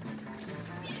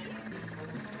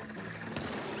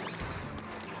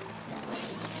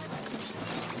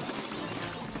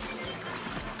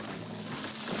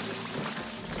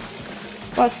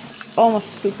 Was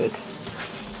almost stupid.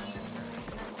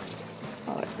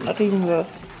 Not even worth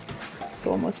to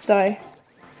almost die.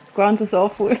 Grounds is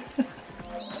awful.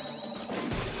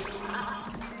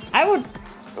 I would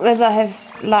rather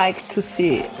have liked to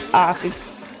see Ark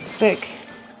back.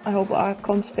 I hope Ark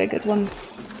comes back at one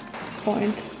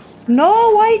point. No,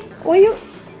 why are you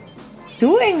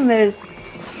doing this?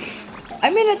 I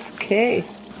mean, it's okay.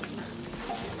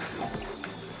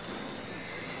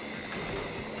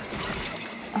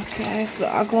 Okay, I have the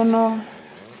aggro now.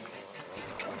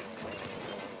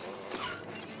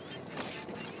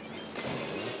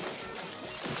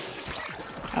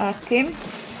 Team?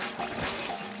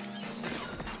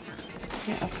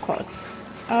 Yeah, of course.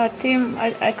 Team,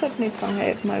 I could need some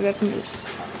help. My weapon is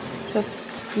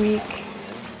just weak.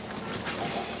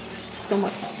 So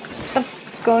much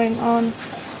stuff going on.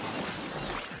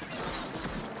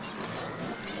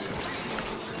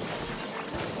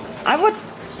 I would...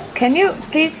 Can you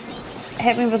please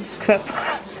help me with the script?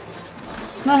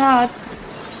 It's not hard.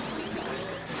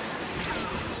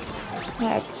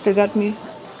 Yeah, it still got me.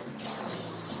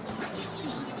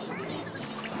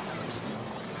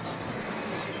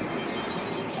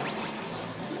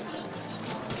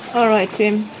 Alright,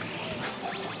 team.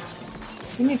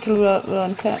 We need to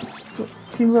learn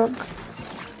teamwork.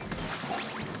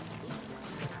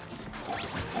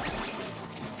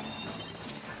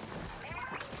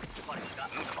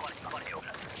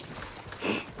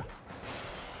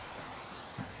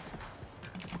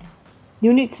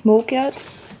 You need smoke yard?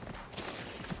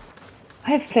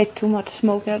 I have played too much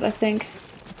smoke yard, I think.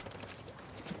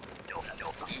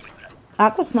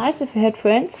 Ark was nice if you had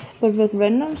friends, but with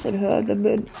randoms it hurt a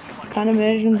bit. Can't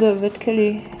imagine the Vid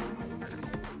Kelly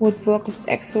would work with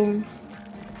Exo.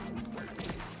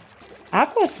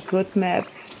 Ark was a good map,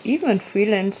 even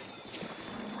freelance.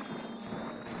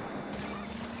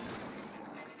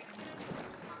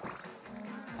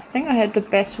 I think I had the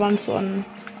best ones on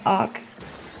Ark.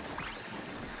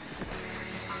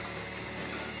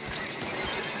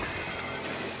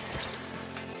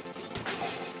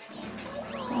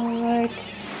 Alright.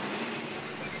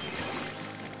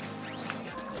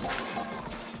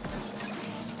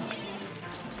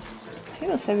 He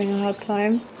was having a hard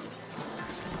time.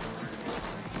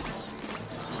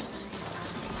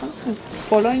 Something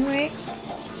following me.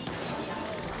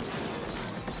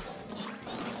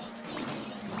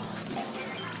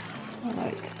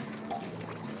 Alright.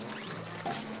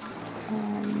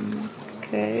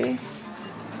 Okay.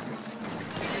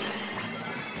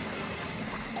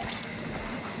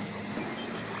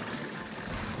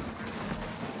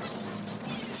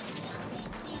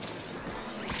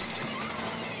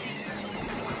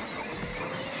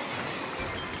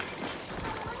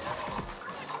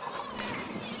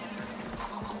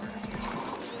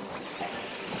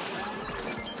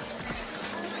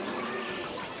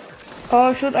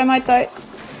 Oh shoot, I might die.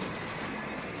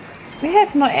 We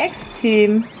have no X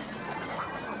team.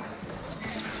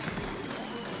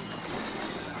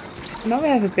 Now we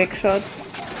have a big shot.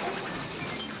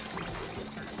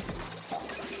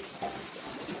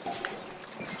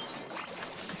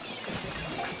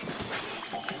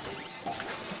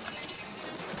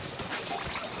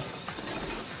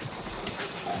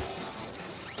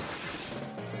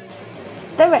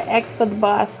 They were expert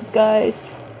basket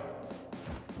guys.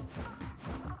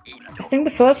 I think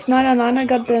the first 9 I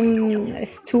got in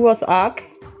S2 was Ark.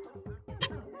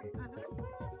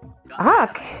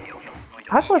 Ark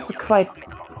was a quite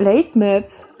late map.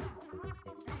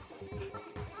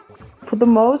 For the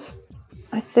most,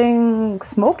 I think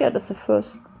Smokehead is the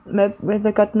first map where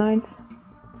they got 9s.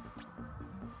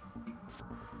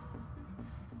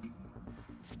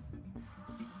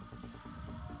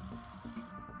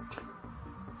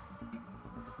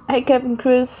 Hey Captain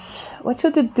Chris, what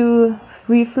should it do?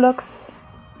 Reflux?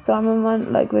 Salmon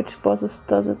Run, like which bosses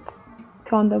does it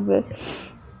counter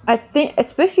with? I think,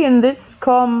 especially in this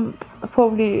comp,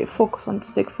 probably focus on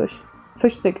stickfish.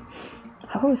 Fish stick.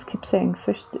 I always keep saying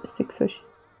stickfish.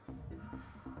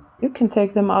 You can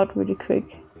take them out really quick.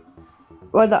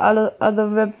 While the other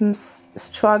weapons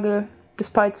struggle,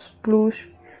 despite Sploosh.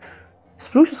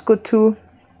 Sploosh is good too.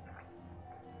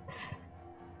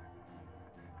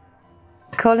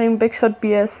 Calling Big Shot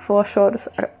BS for short is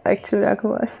actually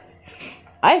accurate.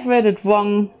 I've read it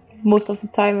wrong most of the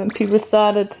time when people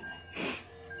started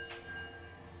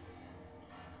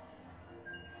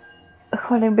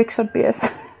calling Big Shot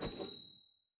BS.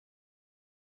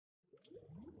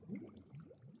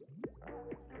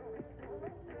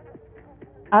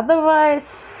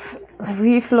 Otherwise,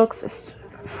 Reflux is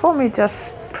for me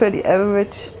just pretty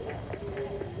average.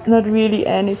 Not really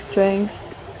any strength.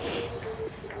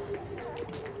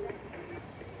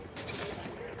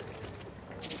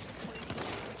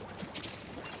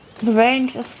 The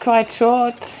range is quite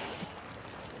short.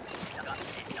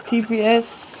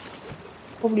 TPS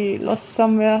probably lost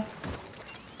somewhere.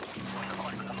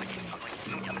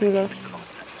 Good.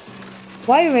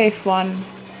 Why wave 1?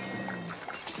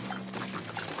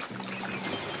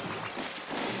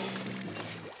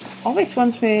 Always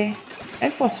wants me,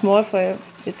 and for small fire,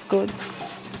 it's good.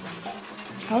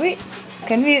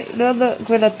 Can we lure the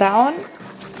gorilla down?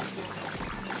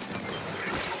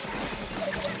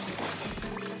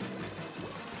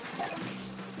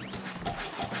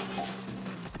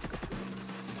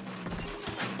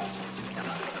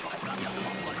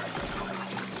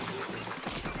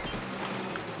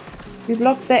 We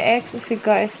block the eggs if you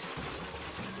guys.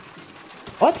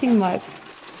 Or team wipe.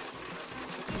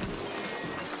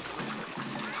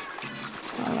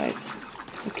 Alright,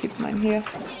 I'll keep mine here.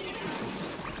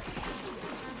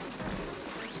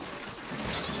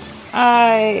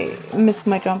 I missed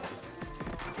my jump.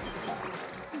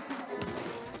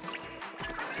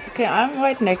 Okay, I'm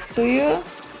right next to you.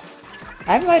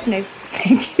 I'm right next.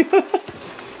 Thank you.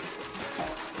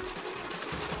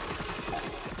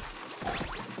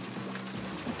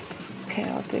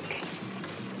 Chaotic.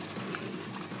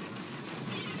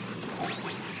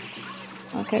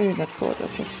 Okay, we got caught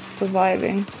of just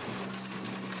surviving.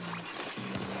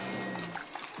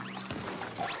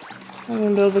 I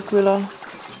will lure the gorilla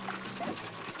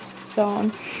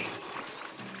down.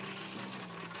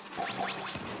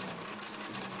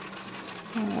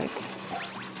 Alright.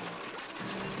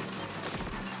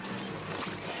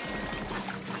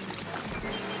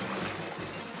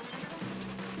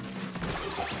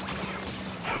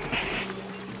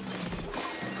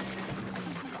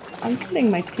 I'm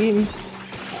killing my team.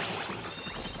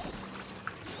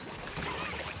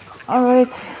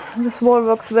 Alright, this wall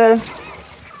works well.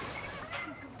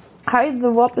 Hi, the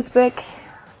warp is back.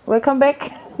 Welcome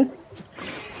back.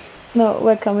 No,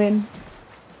 welcome in.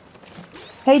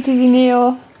 Hey TV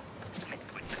Neo.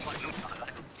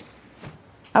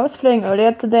 I was playing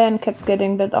earlier today and kept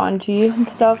getting that RNG and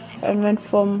stuff and went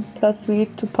from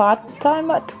 +3 to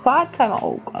part-timer to part-timer.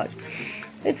 Oh god.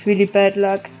 It's really bad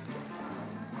luck.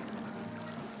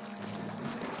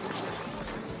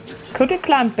 Could you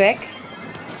climb back?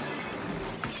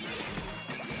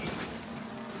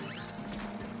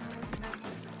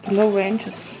 Low range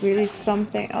is really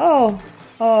something. Oh,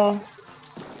 oh.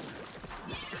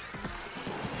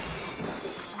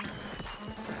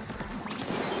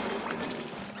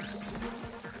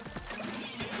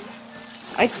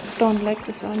 I don't like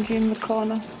this RNG in the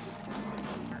corner.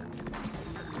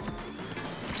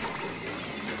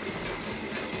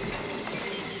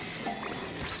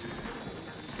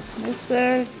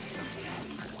 Missiles.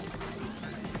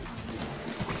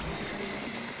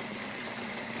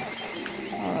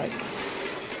 Alright.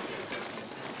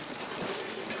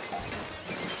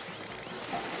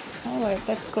 Alright,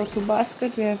 let's go to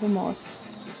basket. We have a mouse.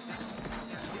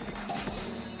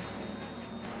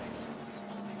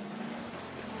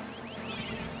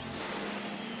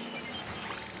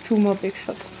 Two more big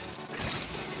shots.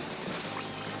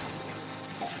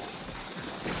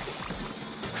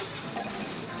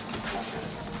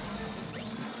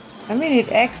 I mean,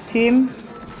 it X team.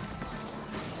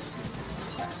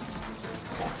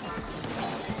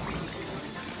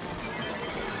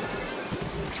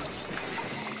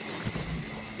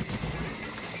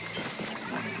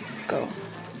 Let's go.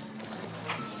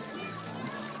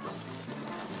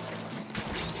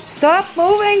 Stop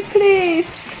moving, please!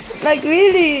 Like,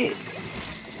 really?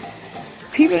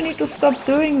 People need to stop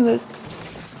doing this.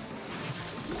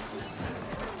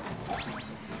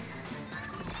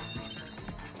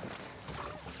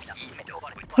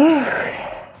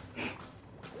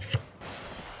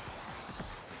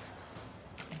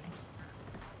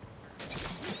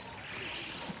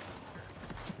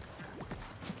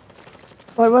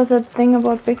 What was that thing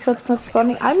about big shots not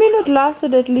spawning? I mean, it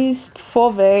lasted at least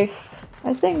 4 waves.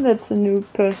 I think that's a new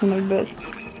personal best.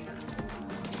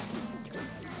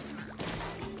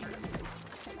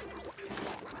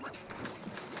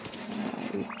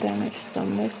 We damaged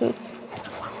some misses.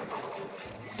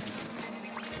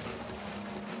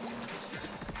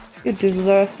 You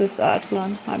deserve this,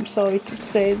 Atlan. I'm sorry to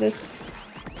say this.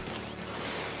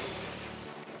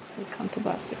 We come to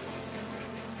basket.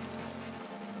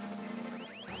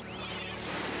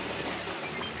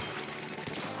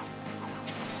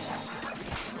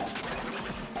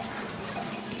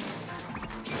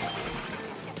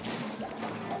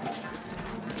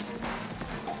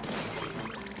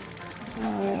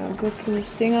 I'll go to the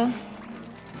stinger.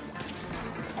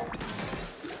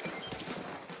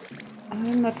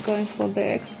 I'm not going for the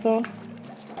X though.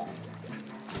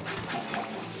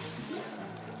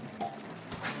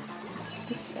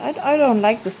 I don't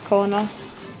like this corner,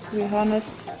 to be honest.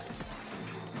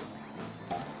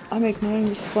 I'm ignoring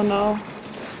this for now.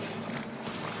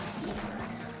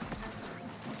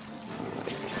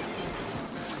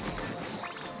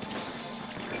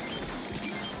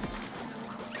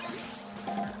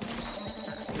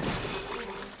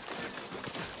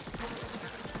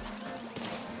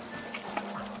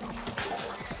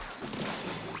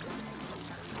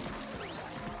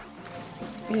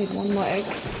 We need one more egg.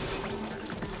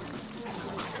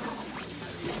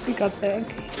 We got the egg.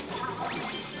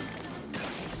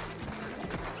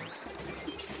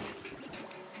 Oops.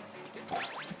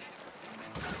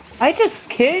 I just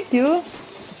killed you.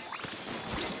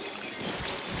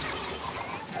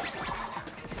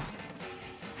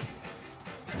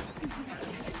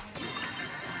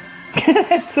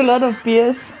 It's a lot of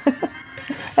beers.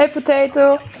 Hey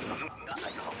potato.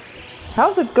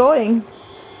 How's it going?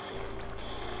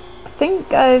 I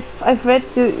think I've read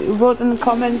you wrote in the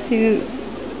comments you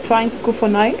trying to go for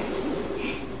nights.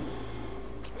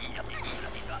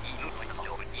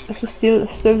 Is this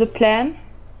still the plan?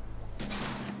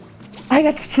 I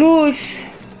got Sploosh!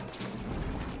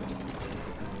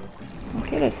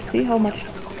 Okay, let's see how much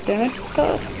damage it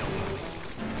does.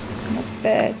 Not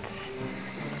bad.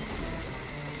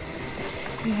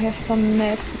 We have some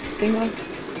nasty stinger.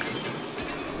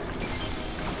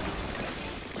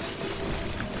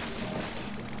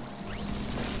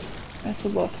 That's the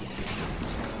boss.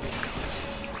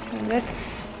 And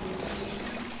that's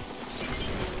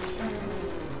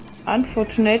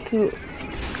unfortunate to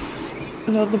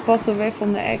lure the boss away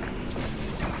from the eggs.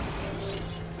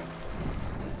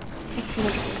 That's a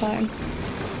lot of time.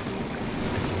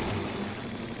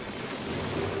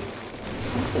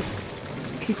 I'll just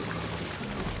keep.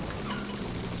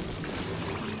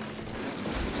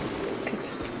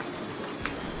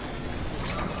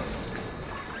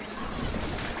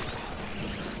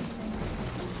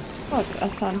 Oh,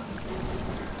 that's fun.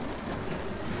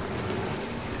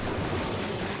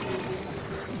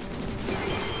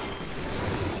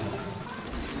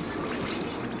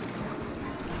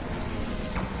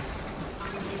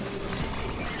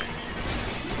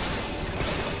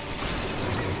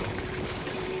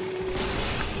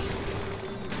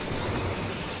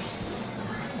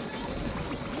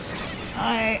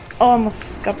 I almost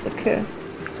got the kill.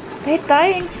 They're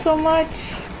dying so much.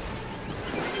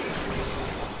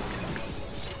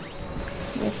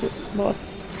 Yes, it was.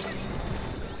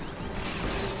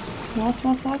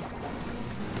 Mouse.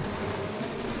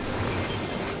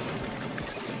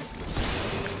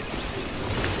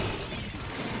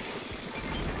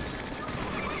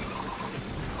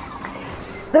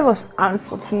 That was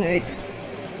unfortunate.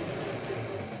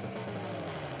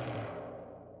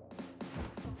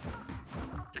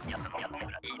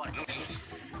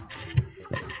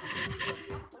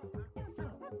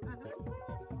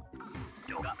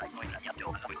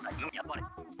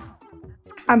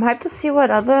 I'm hyped to see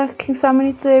what other King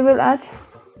Sammies they will add.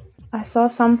 I saw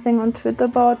something on Twitter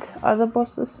about other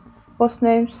boss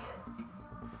names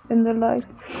in the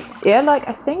likes. Yeah, like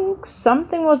I think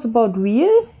something was about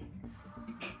real.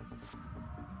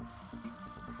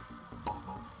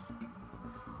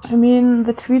 I mean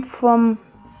the tweet from,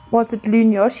 was it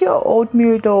Lean Yoshi or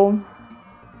Oatmeal Dome?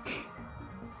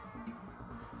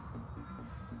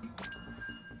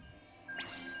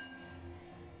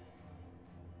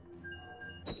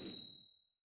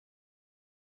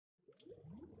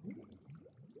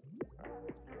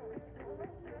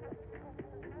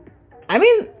 I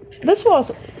mean, this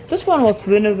one was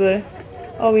winnable.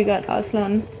 Oh, we got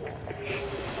Aslan.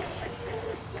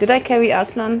 Did I carry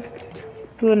Aslan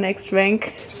to the next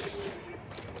rank?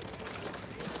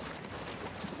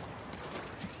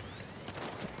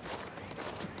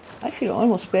 I feel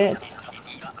almost bad.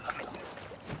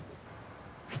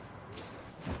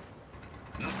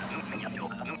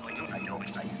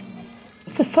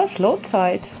 It's the first low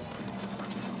tide.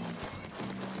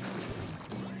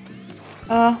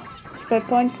 Spell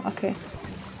point? Okay.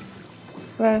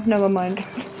 Well, never mind.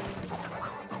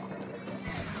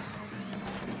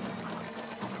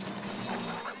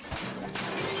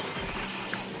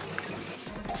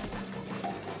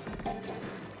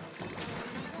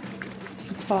 It's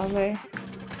too far away.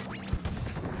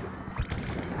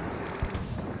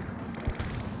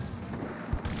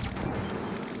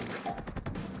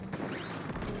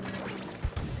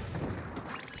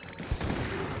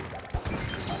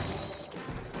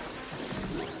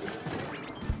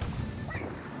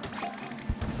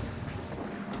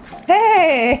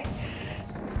 Hey!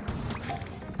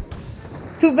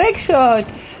 2 back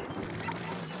shots!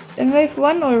 In wave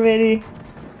 1 already.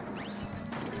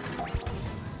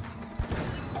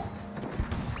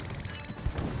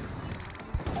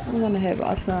 I'm gonna help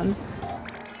Aslan.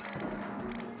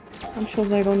 I'm sure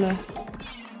they're gonna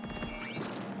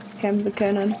camp the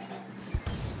cannon.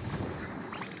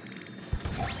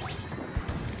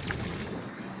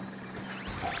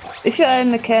 If you are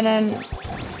in the cannon,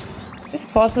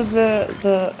 if possible,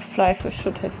 the flyfish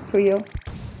should have prio.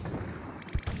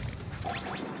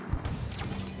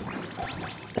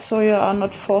 So you are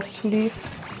not forced to leave.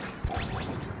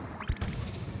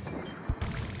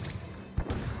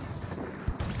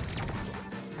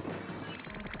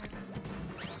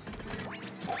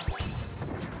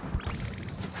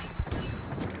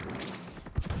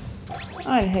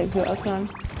 I'll help you, Aslan.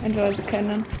 Enjoy the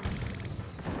cannon.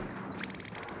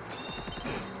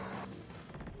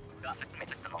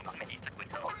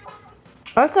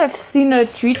 Also, I've seen a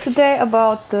tweet today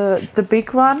about the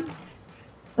big one.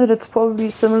 That it's probably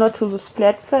similar to the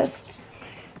Splatfest.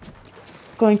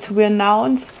 Going to be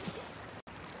announced.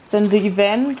 Then the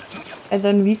event. And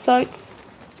then V-sites.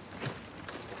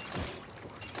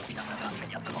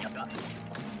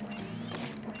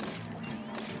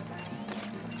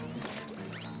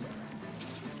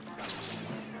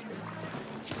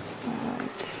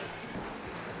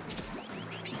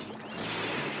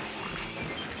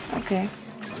 Okay.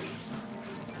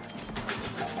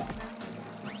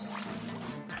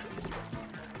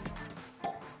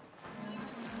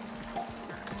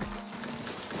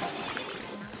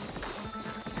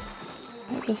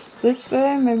 Just this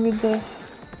way, maybe the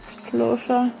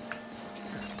explosion.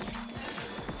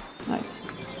 Nice.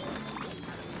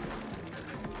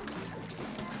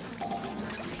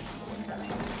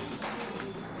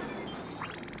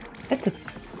 It's a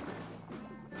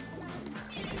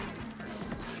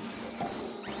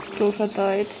explosion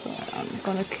died, so I'm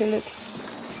gonna kill it.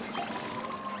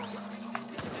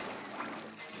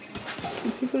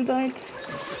 2 people died.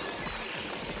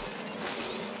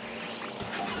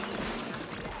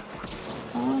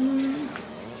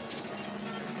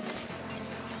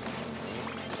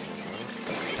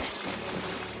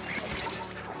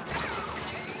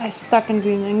 I stuck in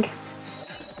green ink.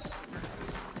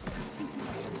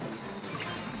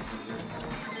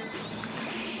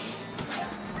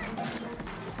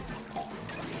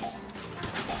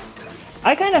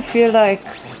 I kind of feel like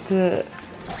the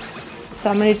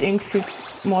Salmon ink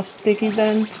feels more sticky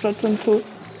than Splatoon 2.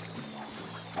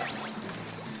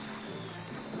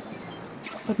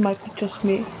 That might be just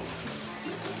me.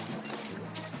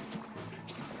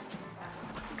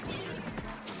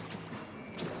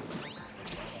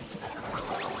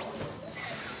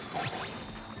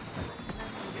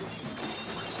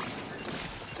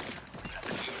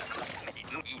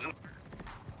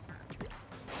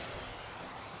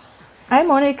 Hi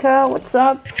Monica, what's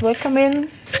up? Welcome in.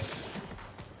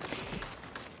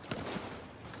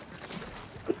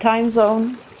 Good time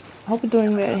zone. Hope you're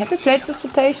doing well. Have you played this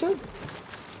rotation?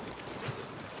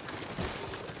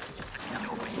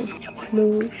 It's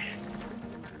Sploosh.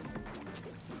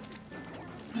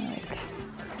 Alright.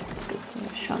 Let's give them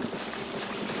a chance.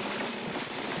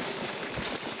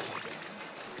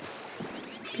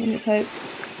 You need help.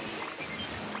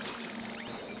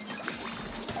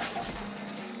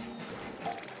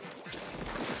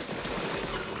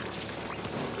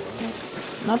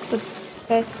 Not the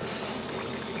best.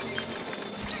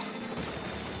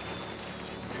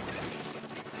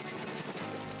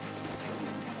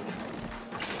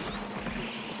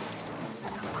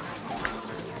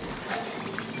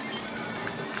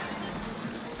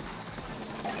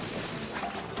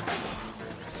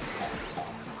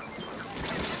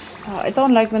 Oh, I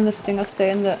don't like when the stingers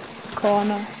stay in the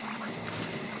corner.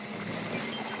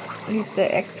 Leave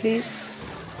the egg, please.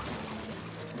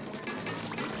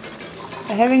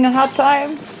 I'm having a hard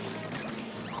time.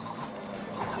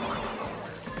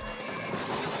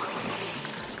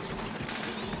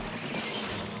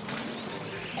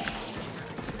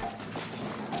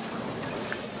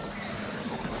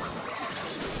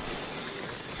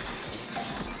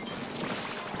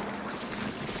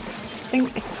 I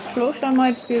think explosion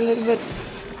might be a little bit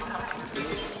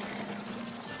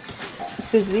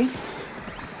busy.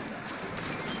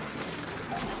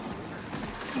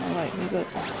 Alright, we're good.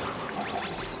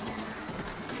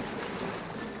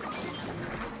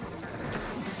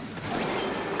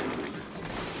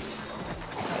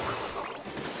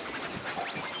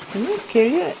 Can we kill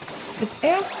you with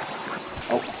air?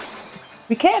 Oh,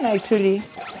 we can actually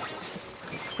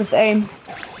with aim.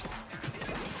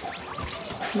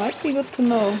 Might be good to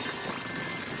know.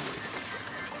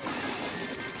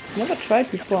 Never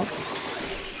tried before.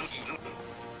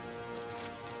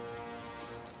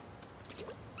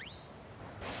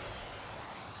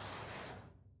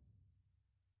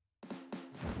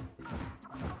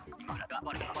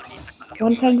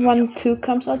 One 1.12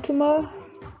 comes out tomorrow.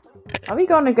 Are we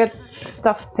gonna get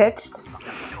stuff patched?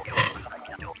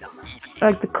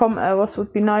 Like the com errors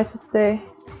would be nice if they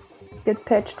get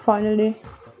patched finally.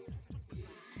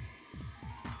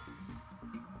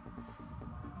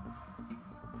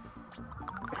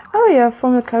 Oh yeah,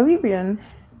 from the Caribbean.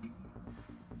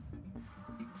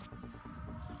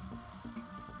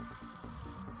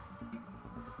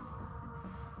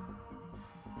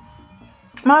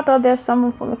 Martha, there's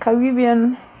someone from the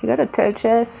Caribbean. You gotta tell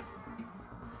Chess.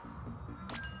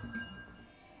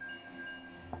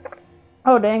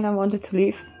 Oh dang, I wanted to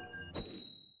leave.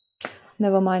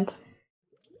 Never mind.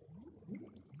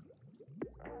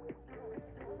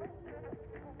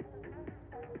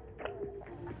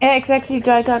 Yeah, exactly,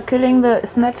 Jaika. Killing the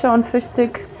Snatcher on fish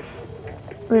stick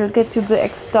will get you the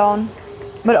X down.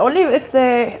 But only if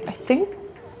they, I think,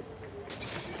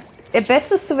 the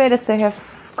best is to wait if they have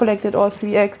collected all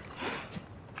 3 eggs.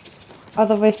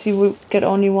 Otherwise you will get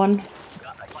only 1.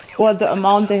 Or the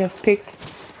amount they have picked.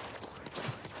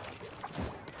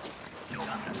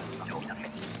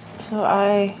 So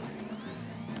I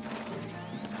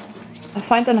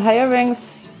find in higher ranks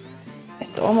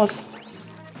it's almost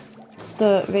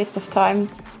the waste of time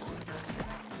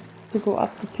to go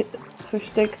up the fish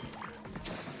stick.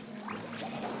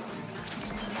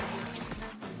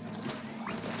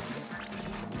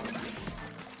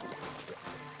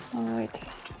 Alright.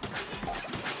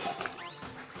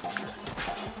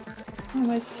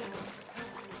 Anyways.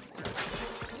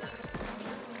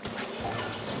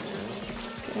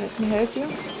 Okay, let me help you.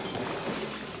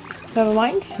 Never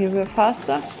mind, you were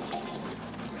faster.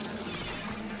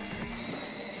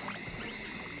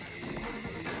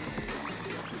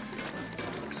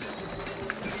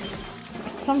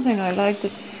 Something I like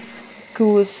that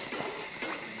Goo is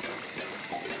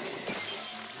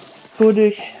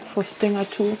goodish for Stinger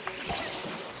too.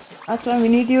 That's why we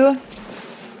need you.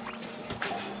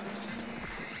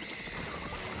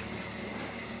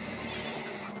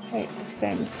 Wait,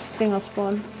 bam, Stinger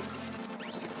spawn.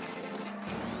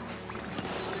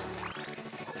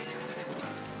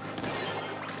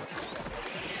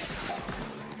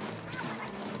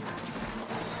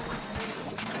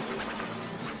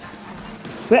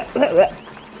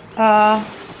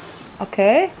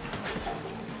 Okay.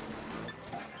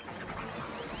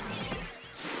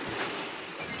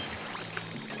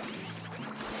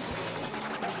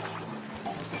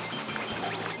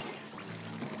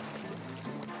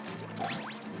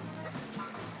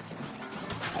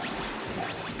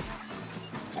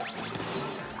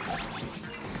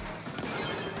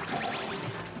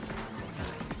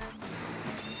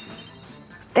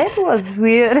 That was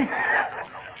weird.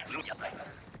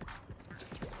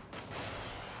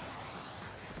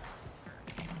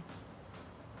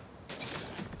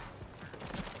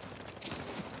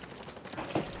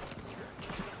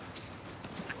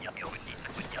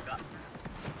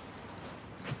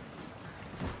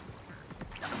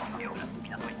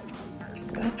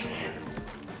 Oops.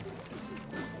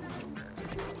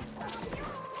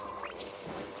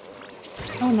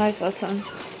 Oh, nice, awesome.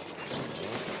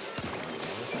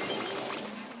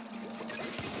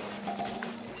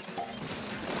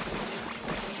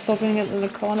 Stopping it in the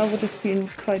corner would have been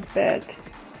quite bad.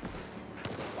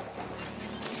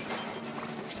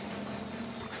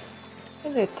 Are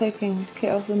they taking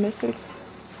care of the missiles?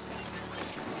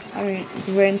 I mean,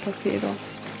 the rain torpedo.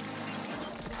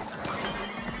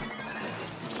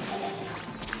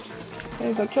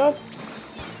 Okay, good job.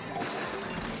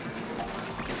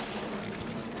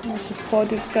 I'll support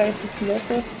you guys with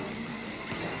lasers.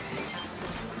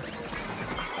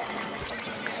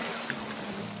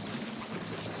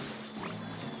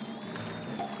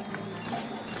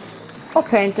 Or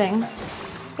painting. I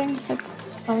think that's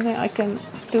something I can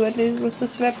do at least with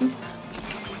this weapon.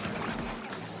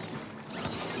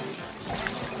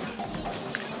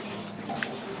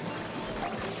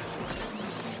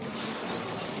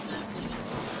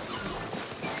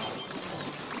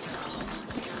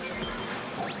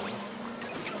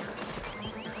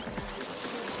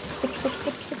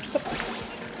 Stop.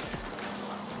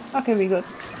 Okay, we good.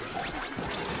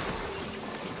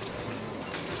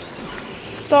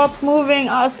 Stop moving,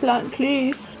 Arslan,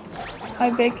 please. I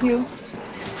beg you.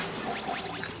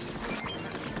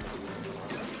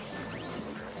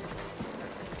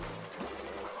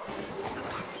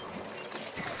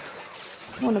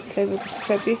 I wanna play with this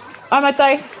Scrappy. I might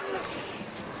die.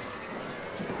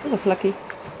 I was lucky.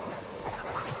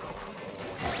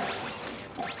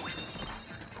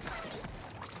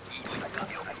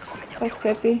 Bye,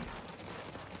 Scrappy.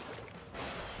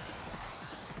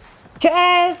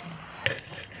 Yes!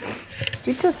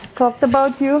 We just talked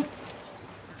about you.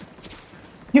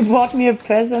 You bought me a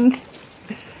present.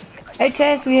 Hey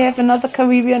Chaz, we have another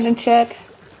Caribbean in chat.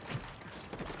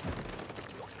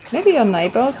 Maybe your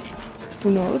neighbors?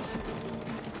 Who knows?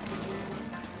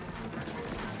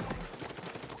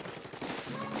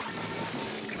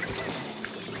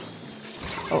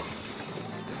 Oh.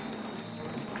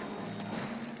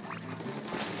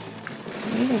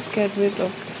 Let's get rid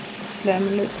of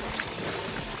Slamlet.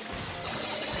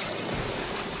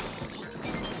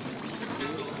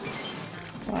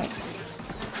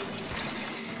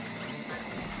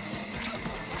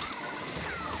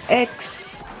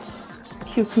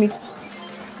 Excuse me.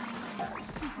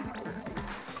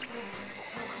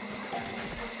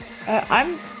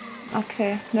 I'm...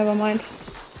 Okay, never mind.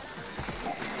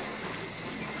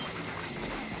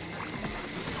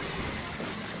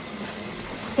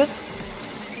 Just...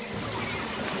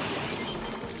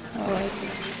 Alright.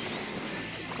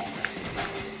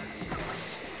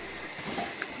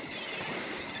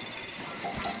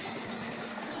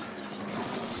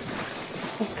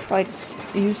 That's quite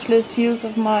useless use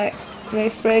of my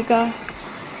Wave Breaker.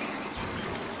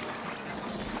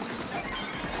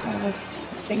 I was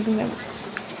thinking that was...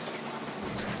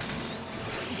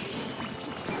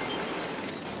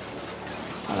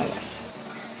 Oh my gosh.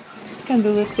 Can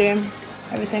do the same.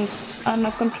 Everything's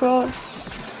under control.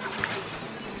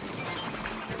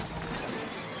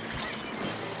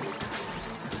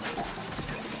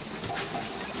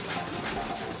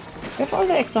 have all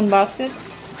the eggs on basket.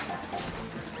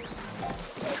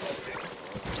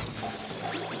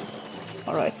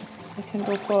 Alright, I can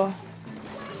go for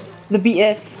the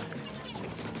BS.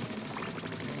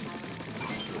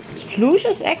 Sploosh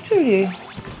is actually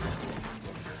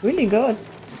really good.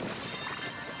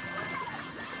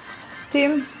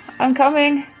 Team, I'm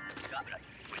coming.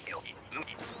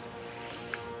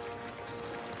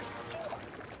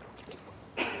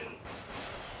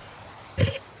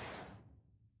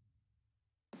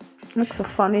 Looks so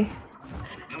funny.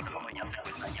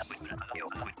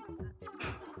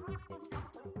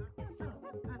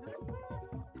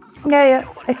 Yeah,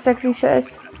 exactly, Chase.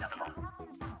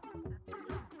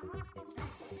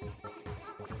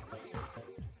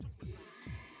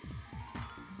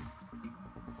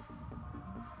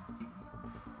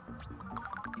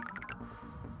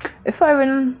 If I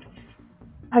win,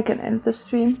 I can end the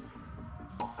stream.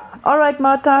 Alright,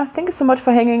 Martha, thank you so much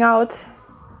for hanging out.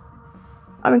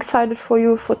 I'm excited for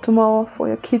you for tomorrow, for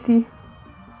your kitty.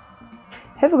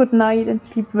 Have a good night and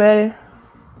sleep well.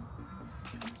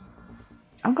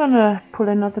 I'm gonna pull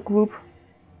another group.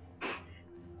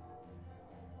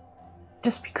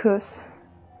 Just because.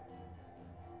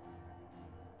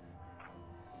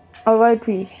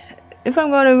 Alrighty, if I'm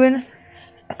gonna win,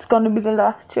 it's gonna be the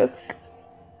last shift.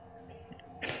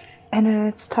 And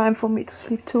it's time for me to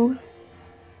sleep too.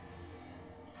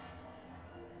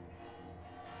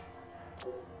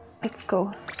 Let's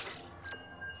go.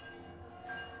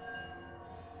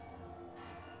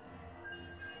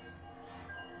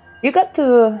 You got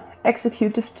the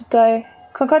executive today.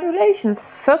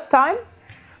 Congratulations! First time,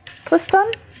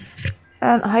 Tristan,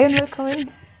 and hi and welcome.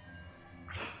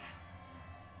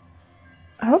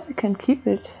 I hope you can keep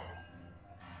it.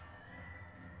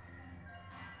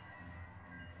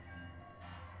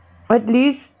 At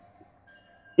least,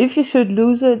 if you should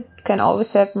lose it, can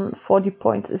always happen. 40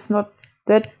 points is not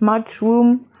that much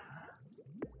room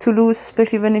to lose,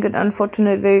 especially when you get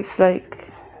unfortunate waves like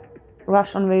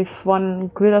Rush on wave 1,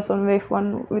 Grillers on wave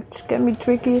 1, which can be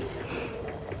tricky.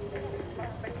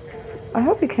 I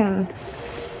hope you can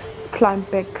climb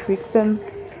back quick then.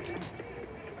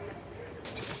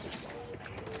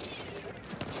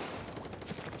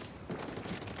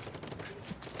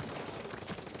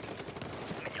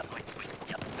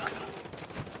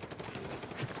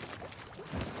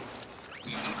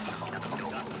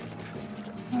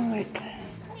 Alright.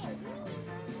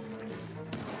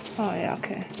 Oh yeah,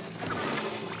 okay.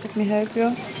 Let me help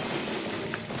you.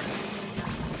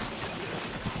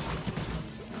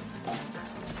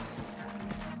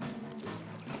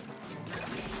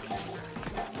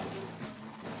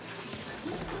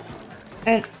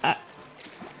 And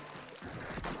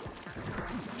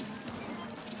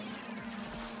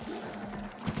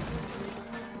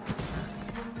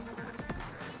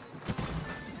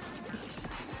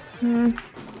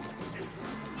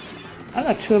I'm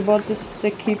not sure about this.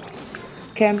 They keep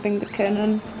camping the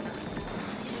cannon.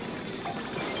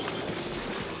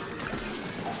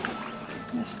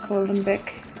 Let's call them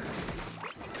back.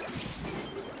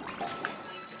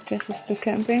 Jess is still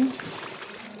camping.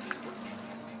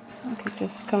 Okay,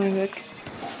 Jess is coming back.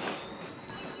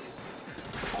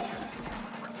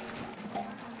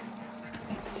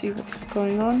 Let's see what's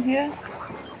going on here.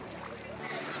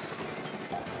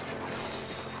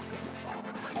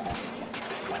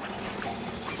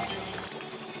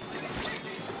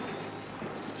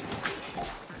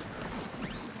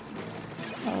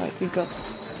 Alright, we got.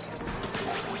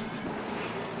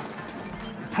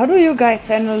 How do you guys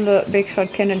handle the big shot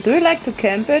cannon? Do you like to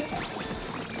camp it?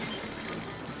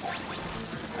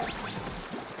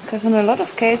 Because in a lot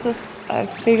of cases I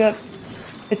figured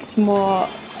it's more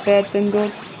bad than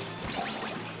good.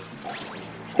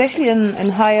 Especially in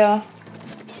higher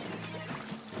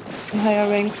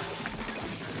ranks.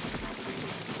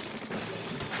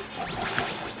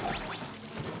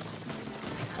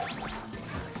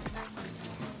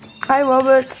 Hi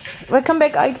Robert, welcome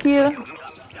back IQ.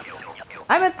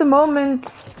 I'm at the moment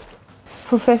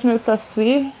professional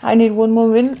 +3. I need one more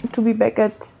win to be back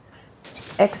at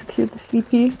Eggsecutive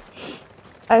VP.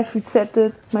 I've reset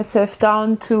myself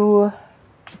down to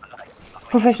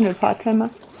Profreshional Part-Timer.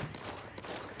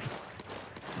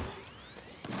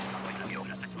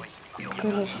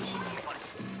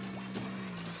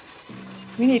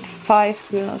 We need 5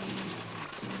 winners.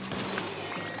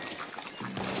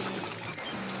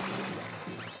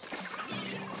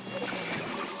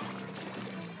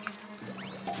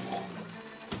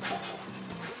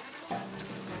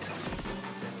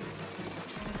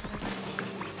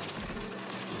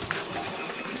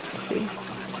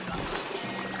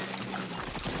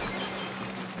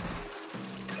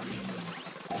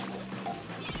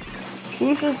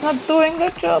 Sploosh is not doing a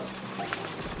good job.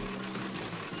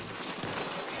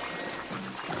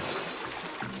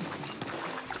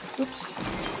 Oops.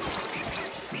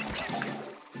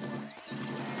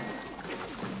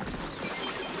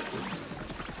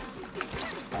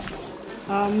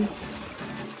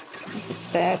 This is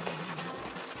bad.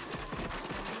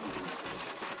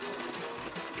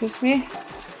 Excuse me.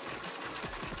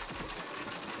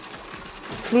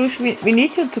 Sploosh, we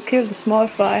need you to kill the small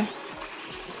fry.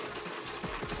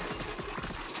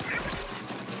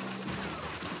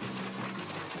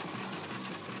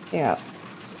 Yeah.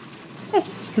 This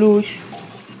is Sploosh.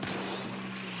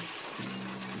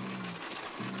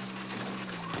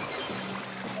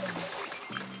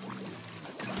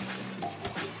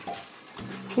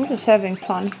 Sploosh is having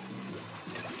fun.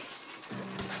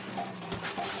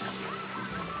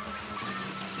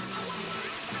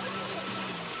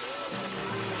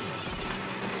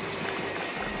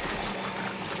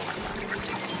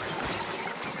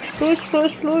 Sploosh,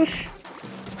 sploosh, sploosh.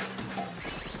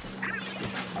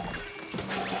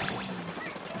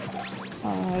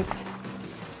 Alright.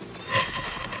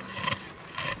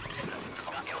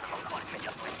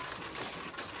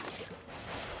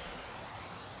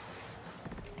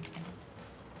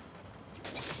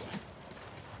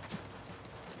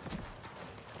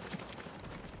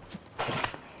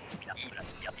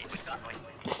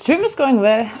 The stream is going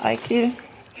well, I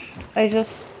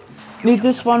just need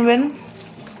this one win.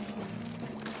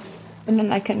 And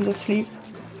then I can go sleep.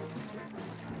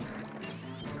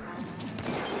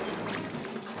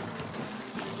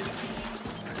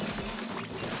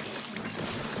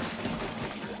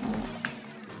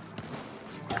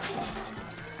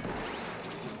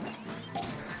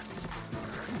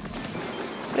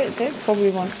 They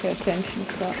probably won't pay attention,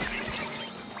 so.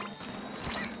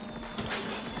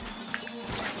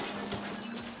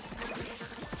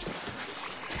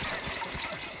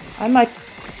 I might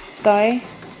die.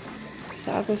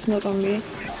 Sargo's not on me.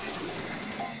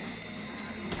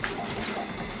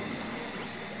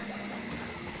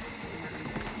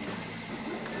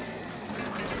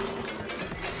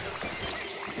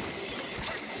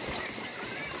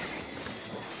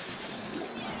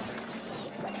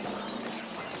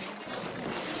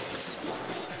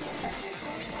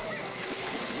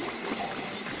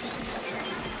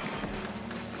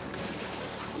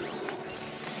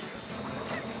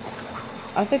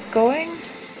 Are they going?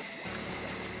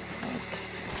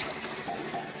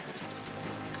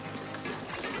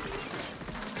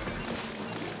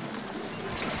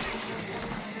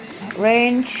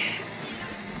 Range,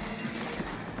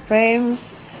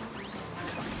 frames.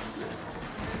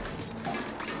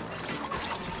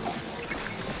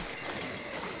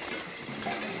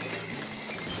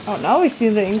 Oh, now we see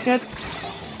the inkjet.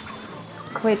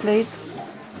 Quite late.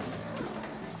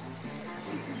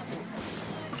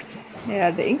 Yeah,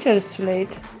 the inkjet is too late.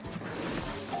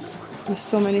 There's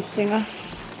so many stinger.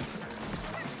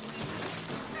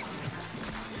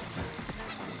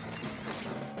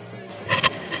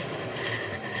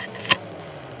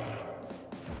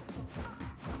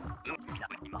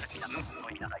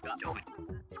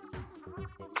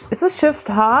 Is this shift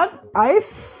hard? I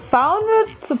found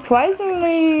it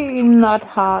surprisingly not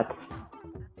hard.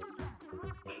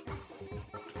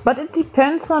 But it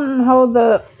depends on how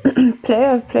the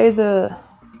player play the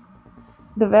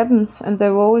weapons and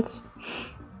their roles.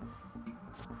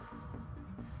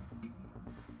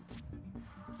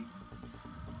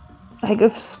 Like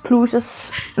if Sploosh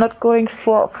is not going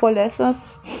for lessers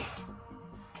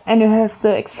and you have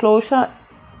the explosion,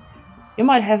 you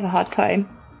might have a hard time.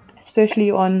 Especially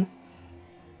on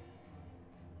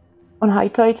high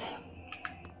tide.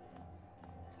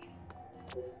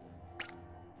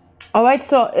 Alright,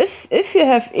 so if you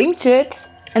have inkjet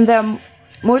and there are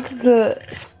multiple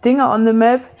stinger on the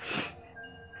map,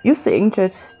 use the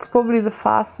inkjet. It's probably the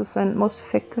fastest and most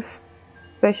effective,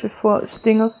 especially for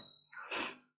stingers.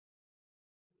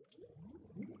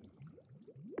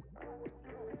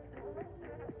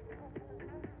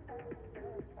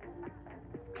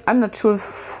 I'm not sure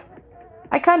if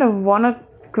I kind of wanna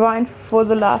grind for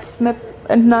the last map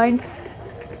and 9s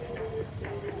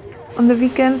on the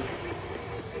weekend.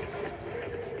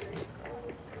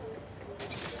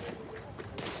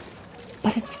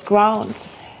 But it's ground.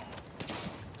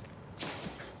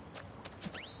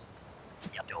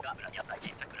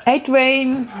 Hate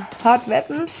rain, hard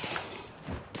weapons.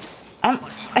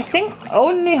 I think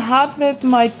only hard weapon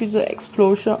might be the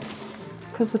explosion,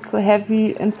 because it's a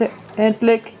heavy and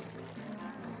leg.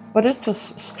 But it's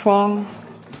just strong.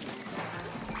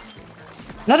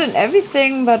 Not in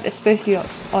everything, but especially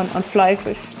on fly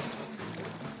fish.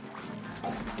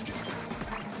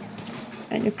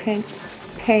 And you can't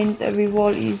paint every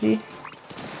wall easy.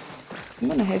 I'm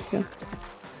gonna help you.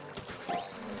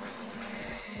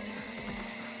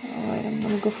 Alright, I'm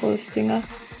gonna go for the stinger.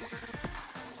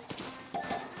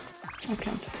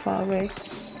 Okay, I'm too far away.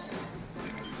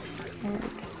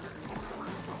 Alright.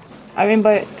 I mean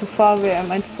by too far away, I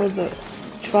meant for the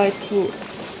try to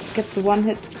get the one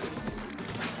hit.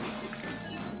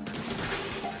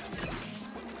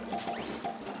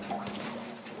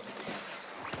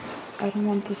 I don't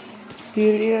want to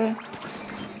steal here.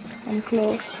 I'm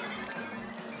close.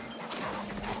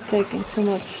 It's taking too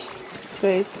much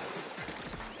space.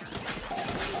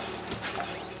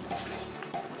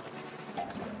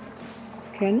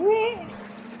 Can we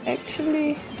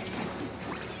actually?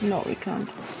 No, we can't.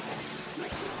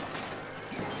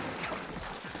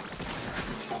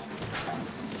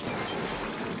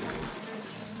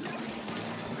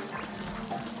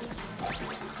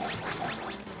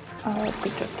 Oh,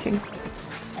 good job, team.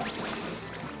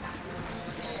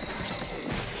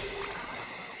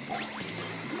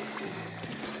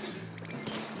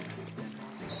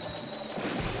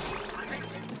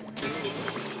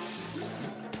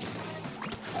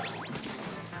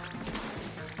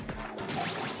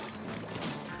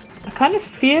 I kind of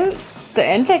feel the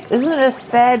end lag isn't as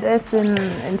bad as in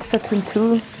Splatoon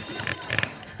 2.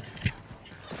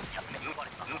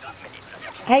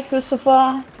 Hi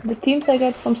Christopher, the teams I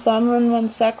get from Salmon Run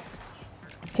sucks.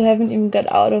 They haven't even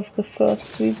got out of the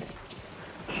first suites.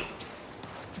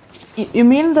 You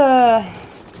mean the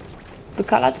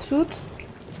colored suits?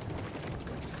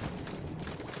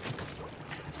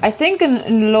 I think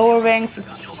in lower ranks it's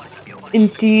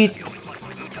indeed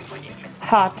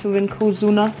hard to win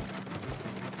Kozuna.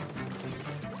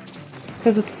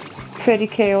 Because it's pretty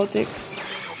chaotic.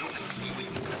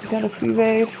 Got a free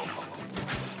wave.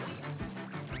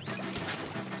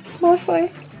 Small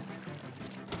fry.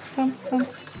 Come.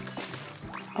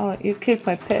 Oh, you killed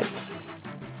my pet.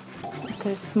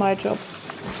 Okay, it's my job.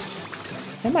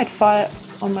 They might fire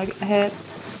on my head.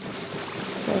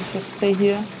 So I'll just stay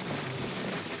here.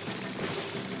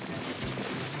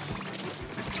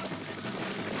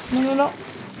 No.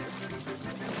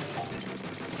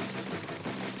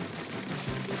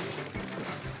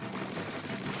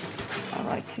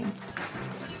 Alright, team.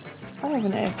 I have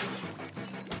an egg.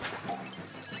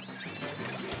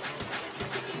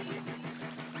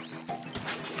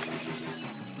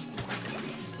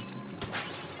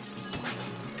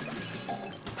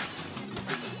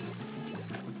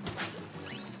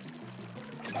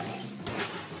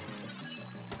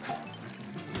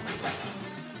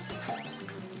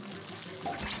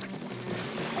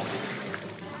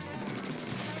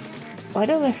 Why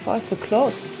do they fall so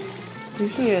close?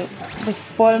 Usually they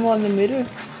fall more in the middle.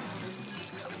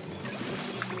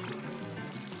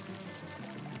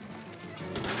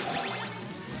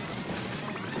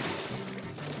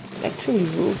 It's actually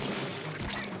rude.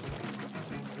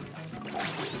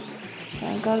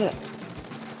 I got it.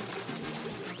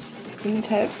 You need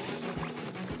help?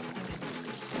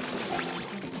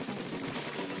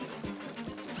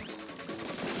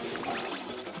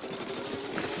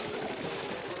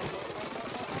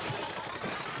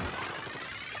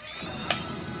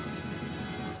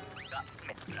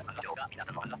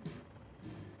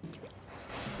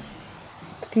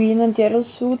 Green and yellow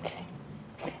suit.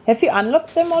 Have you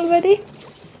unlocked them already?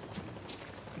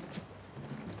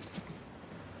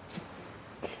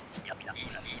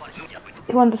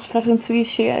 You want the Splatoon 3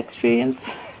 share experience?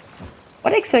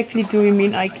 What exactly do you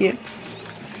mean, Ike?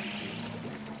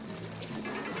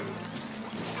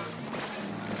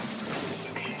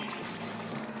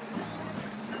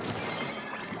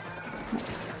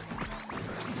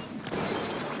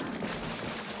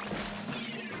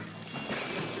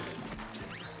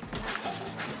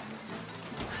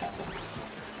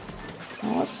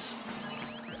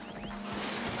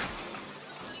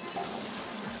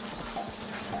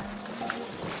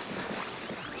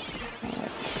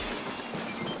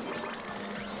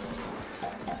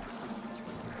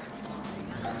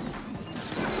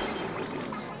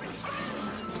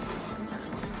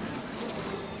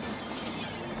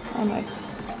 Oh, nice.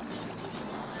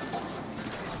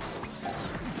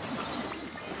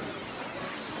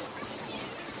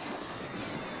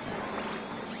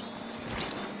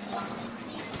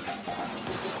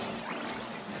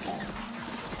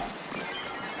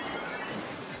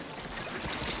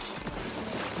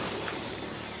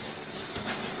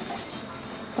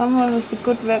 Someone with the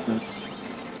good weapons,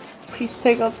 please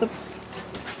take out the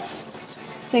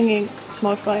singing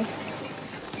small fry.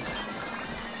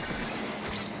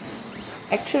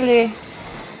 Actually,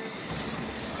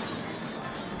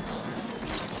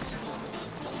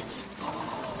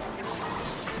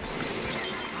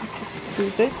 do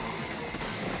this.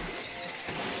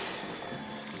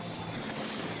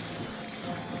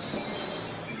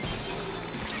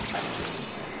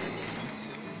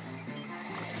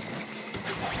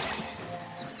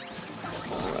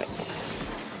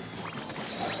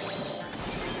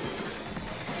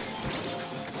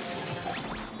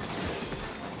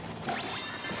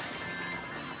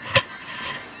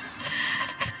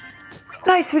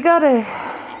 Nice, we got it!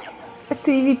 Back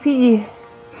to EVP.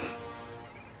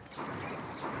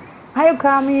 Hi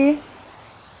Okami!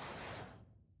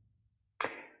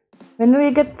 When do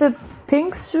we get the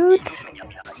pink suit?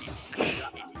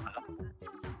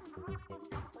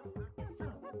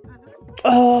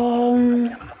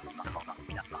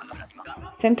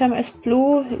 Same time as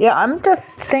blue? Yeah, I'm just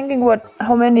thinking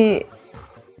how many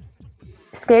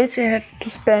scales we have to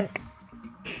spend.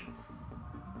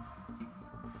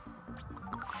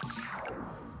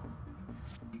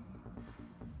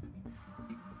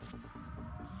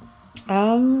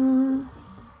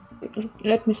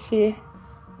 Let me see.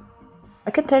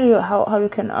 I can tell you how you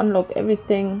can unlock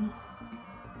everything.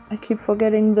 I keep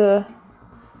forgetting the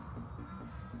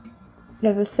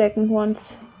level second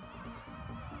ones.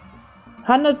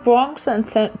 100 bronze and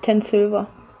 10 silver.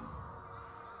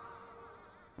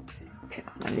 Okay,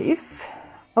 I'm gonna leave.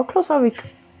 How close are we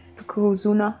to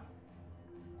Kozuna?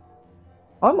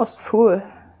 Almost full.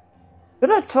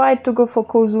 Should I try to go for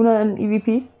Kozuna and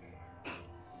EVP?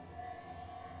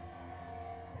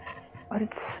 But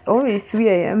it's only 3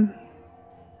 AM.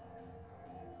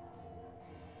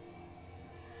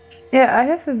 Yeah, I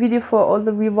have a video for all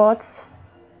the rewards.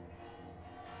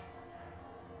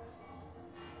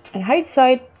 In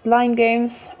hindsight, blind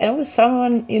games, I know with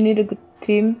someone you need a good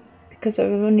team because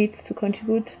everyone needs to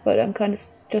contribute, but I'm kind of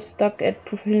just stuck at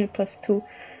Profreshional +2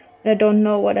 and I don't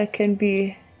know what I can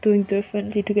be doing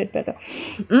differently to get better.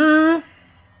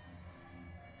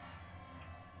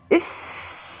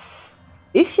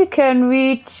 If you can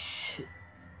reach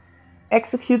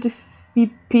Eggsecutive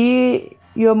VP,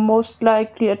 you're most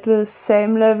likely at the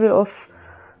same level of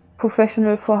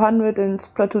Profreshional 400 in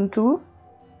Splatoon 2.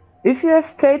 If you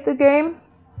have played the game,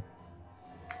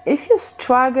 if you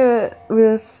struggle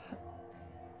with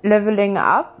leveling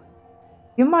up,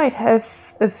 you might have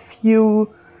a few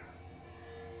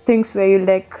things where you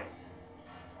lack.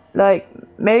 Like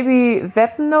maybe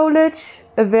weapon knowledge,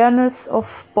 awareness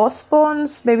of boss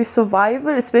spawns, maybe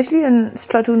survival, especially in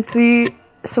Splatoon 3,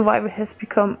 survival has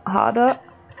become harder.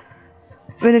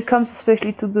 When it comes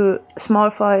especially to the small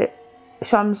fry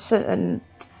chumps and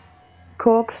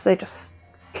corks, they just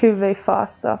kill way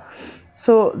faster.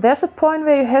 So there's a point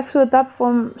where you have to adapt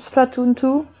from Splatoon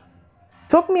 2.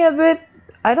 Took me a bit,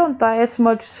 I don't die as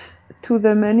much to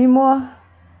them anymore,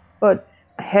 but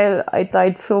hell, I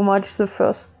died so much the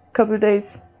first couple days.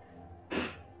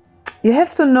 You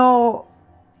have to know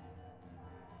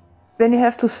when you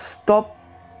have to stop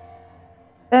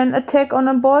an attack on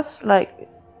a boss, like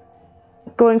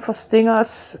going for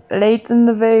stingers late in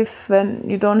the wave when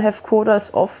you don't have quotas,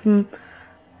 often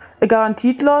a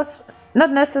guaranteed loss.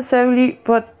 Not necessarily,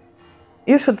 but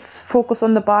you should focus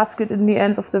on the basket in the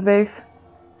end of the wave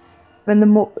when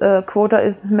the quota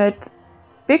isn't met.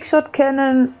 Big shot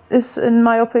cannon is, in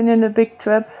my opinion, a big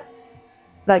trap.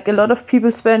 Like, a lot of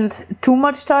people spend too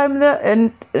much time there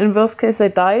and in worst case they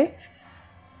die.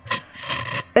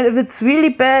 And if it's really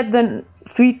bad, then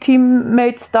 3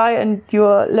 teammates die and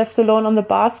you're left alone on the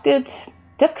basket.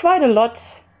 There's quite a lot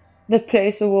that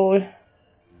plays a role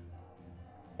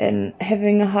in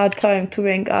having a hard time to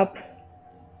rank up.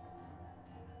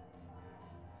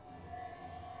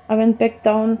 I went back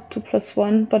down to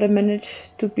 +1, but I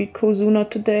managed to beat Kozuna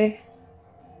today.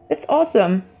 It's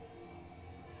awesome.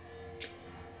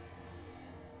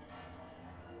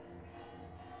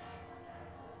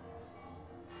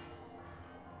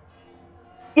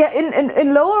 Yeah,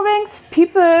 in lower ranks,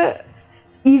 people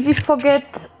easily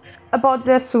forget about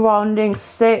their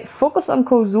surroundings. They focus on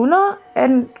Kozuna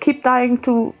and keep dying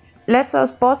to lesser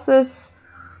bosses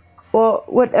or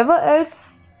whatever else.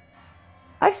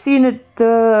 I've seen it.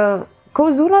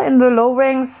 Kozuna in the low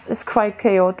ranks is quite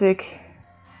chaotic.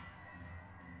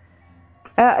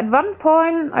 At one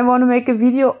point, I want to make a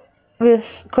video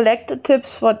with collector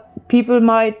tips what people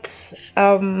might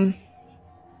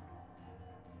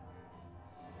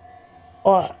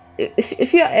or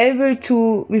if you're able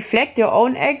to reflect your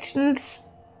own actions,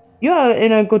 you are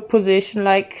in a good position.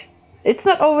 Like, it's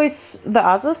not always the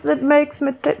others that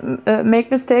make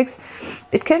mistakes.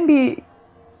 It can be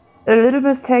a little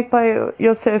mistake by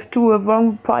yourself too, a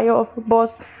wrong prior of a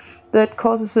boss that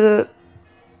causes a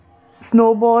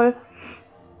snowball,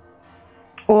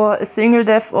 or a single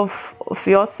death of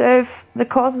yourself that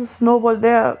causes a snowball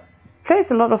there. plays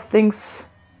a lot of things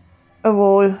a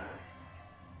role.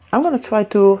 I'm gonna try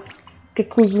to get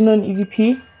Kozuna an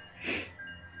EVP.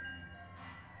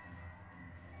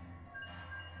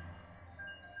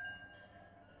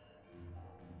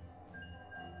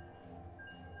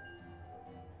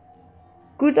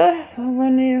 Good, my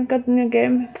name got in your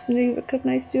game. It's really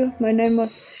recognized you. My name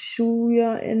was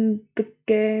Shuya in the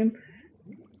game.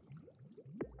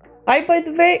 Hi, by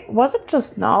the way, was it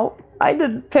just now? I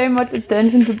didn't pay much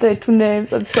attention to the two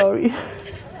names, I'm sorry.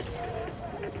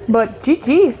 But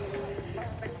GG's.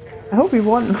 I hope we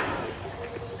won.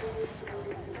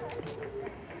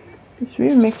 This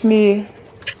really makes me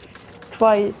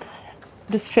quite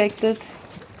distracted.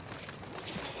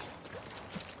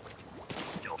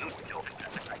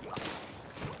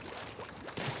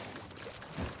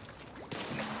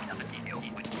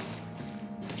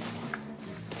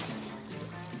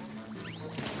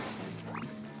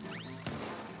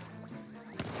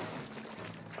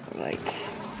 Right.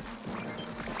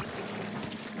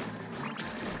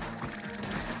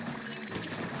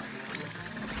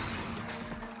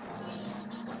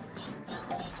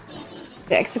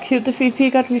 The Eggsecutive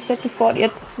VP got reset to 40.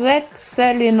 It's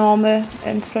exactly normal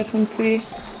in Splatoon 3.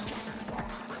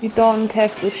 You don't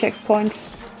have the checkpoints.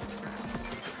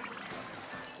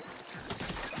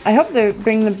 I hope they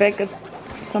bring them back at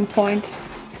some point.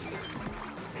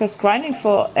 Because grinding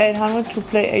for 800 to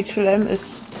play HLM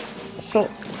is so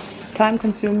time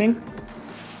consuming.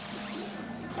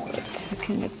 Wait,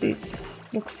 looking at these.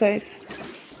 Look safe.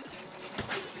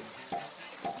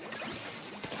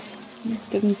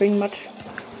 Didn't bring much.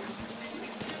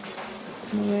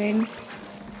 Rain.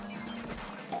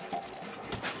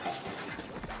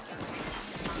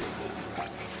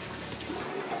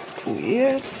 Two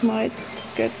years might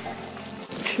get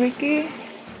tricky.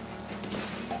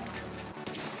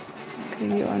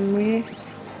 Okay, you on me.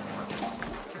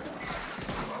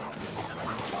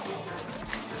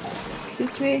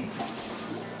 Excuse me.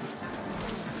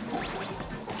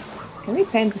 Can we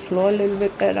paint the floor a little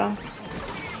bit better?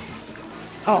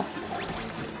 Oh.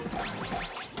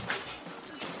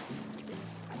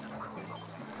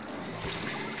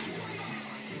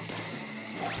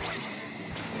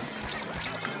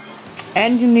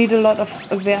 And you need a lot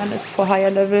of awareness for higher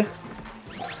level.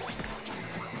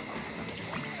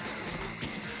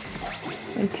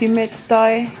 When teammates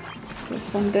die,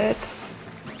 just one dead,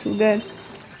 two dead.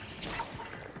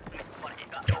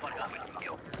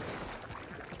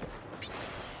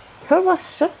 So it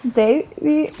was just today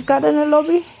we got in a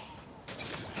lobby.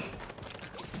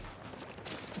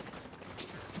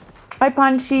 Hi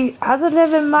Punchy, hazard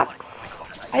level max.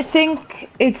 I think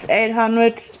it's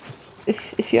 800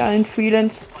 if you are in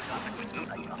freelance.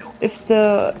 If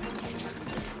the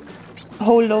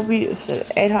whole lobby is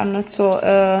 800, so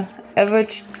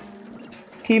average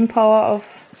team power of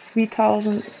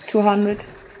 3200.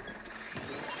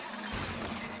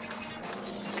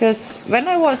 Because when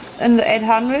I was in the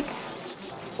 800s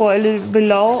or a little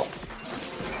below,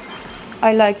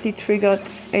 I likely triggered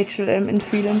HLM in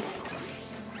freelance.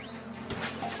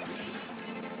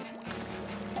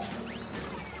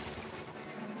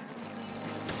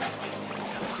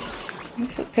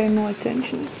 I should pay more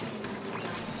attention.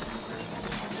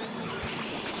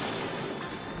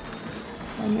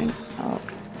 I mean, oh,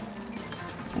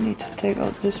 I need to take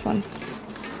out this one.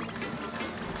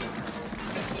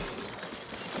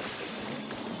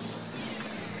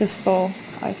 This bow,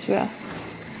 I swear.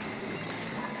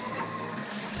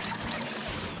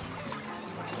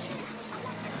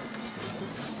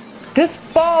 This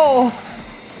bow!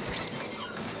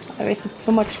 I wasted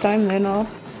so much time there now.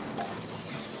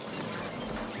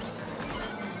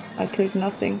 I killed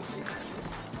nothing.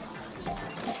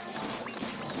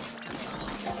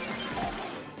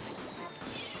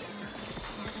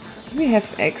 We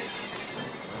have eggs.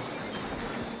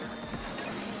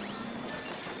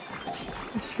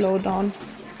 Slow down.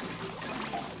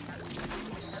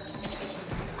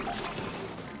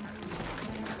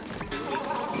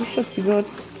 We should be good.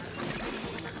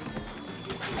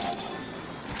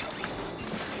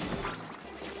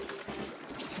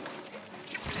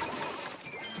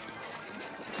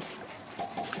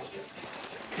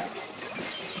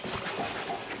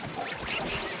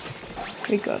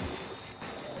 We good.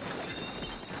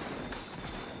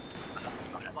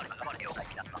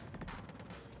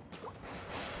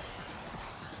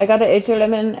 I got a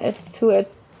HLM in S2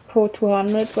 at Pro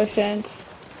 200 by chance.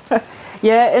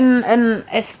 Yeah, in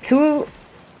S2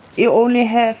 you only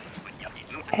had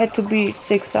to be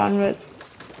 600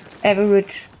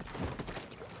 average.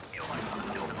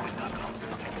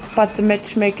 But the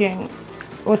matchmaking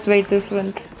was way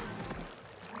different.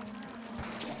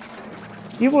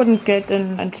 You wouldn't get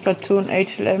in Splatoon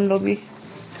HLM lobby.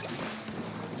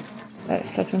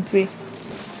 Splatoon 3.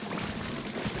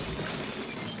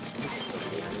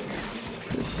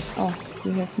 Oh,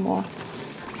 we have more.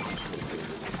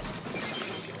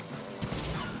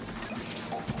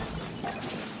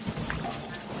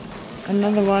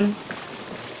 Another one.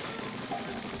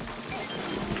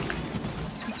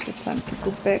 Okay, time to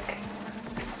go back.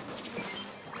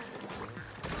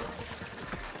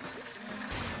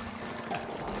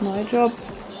 This is my job.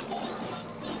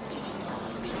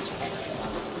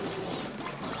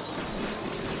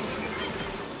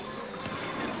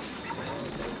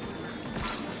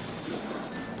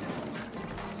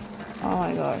 Oh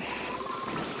my gosh.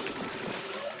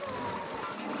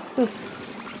 This is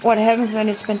what happens when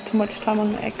you spend too much time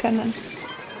on the egg cannon. I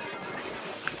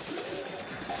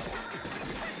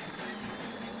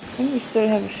think we still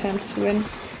have a chance to win.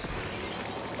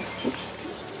 Oops.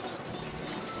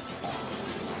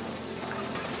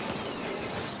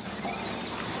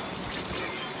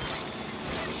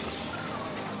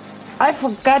 I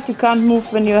forgot you can't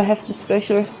move when you have the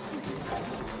special.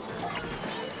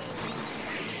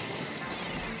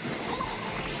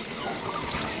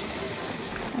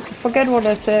 Forget what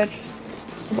I said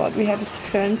about we have a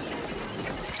chance.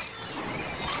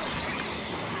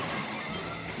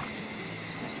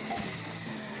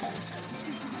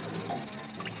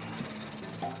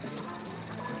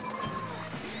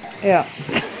 Yeah.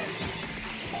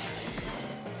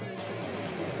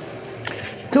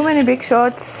 Too many big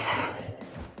shots.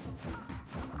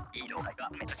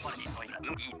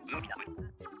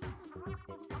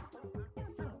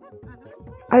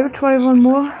 I will try one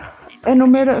more. And no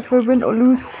matter if I win or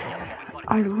lose,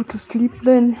 I'll go to sleep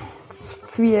then. It's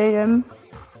 3 AM.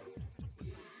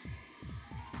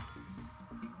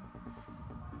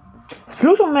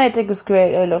 Sploosh-o-matic is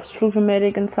great. I love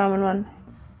Sploosh-o-matic and Salmon Run.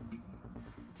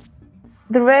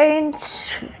 The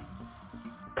range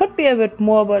could be a bit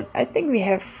more, but I think we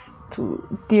have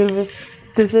to deal with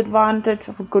disadvantage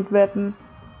of a good weapon.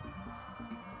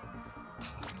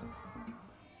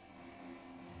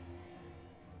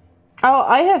 Oh,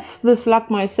 I have this luck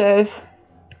myself.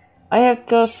 I have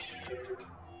just...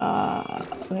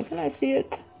 where can I see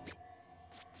it?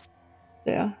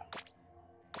 There.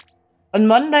 On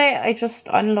Monday, I just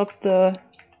unlocked the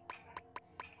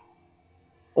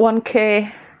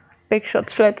 1k big shot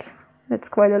threats. That's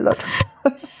quite a lot.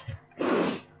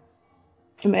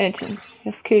 Imagine,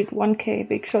 you've killed 1k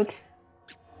big shots.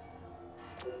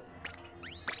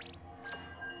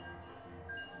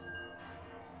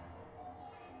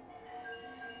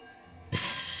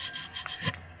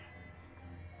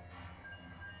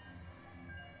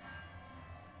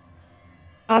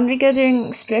 Aren't we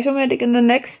getting Sploosh-o-matic in the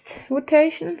next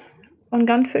rotation on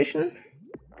gun fishing?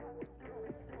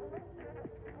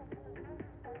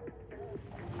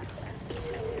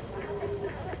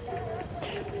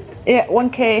 Yeah,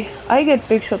 1k. I get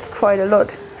big shots quite a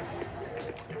lot.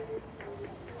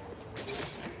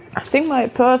 I think my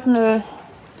personal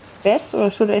best,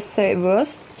 or should I say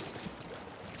worst,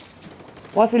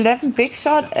 was 11 big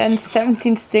shot and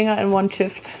 17 stinger in one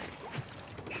shift.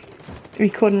 We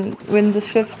couldn't win the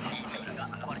shift.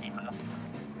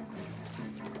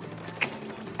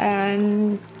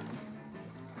 And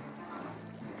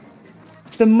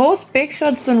the most big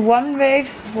shots in one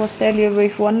wave was sadly a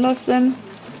wave 1 loss then.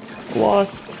 Was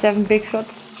 7 big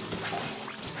shots.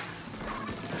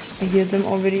 I hear them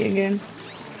already again.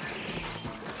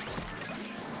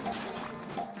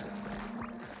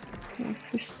 Okay,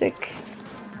 fish stick.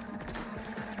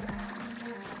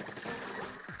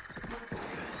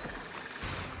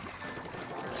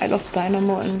 I love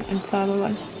Dynamo in Salmon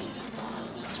Run.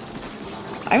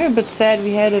 I'm a bit sad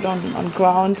we had it on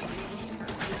ground.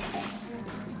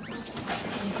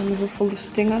 I'm gonna go for the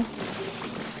stinger.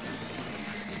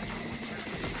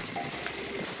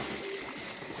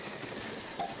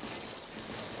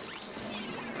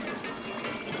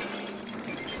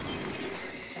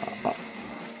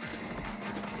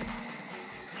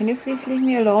 Can you please leave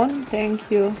me alone? Thank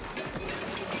you.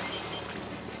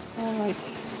 Alright.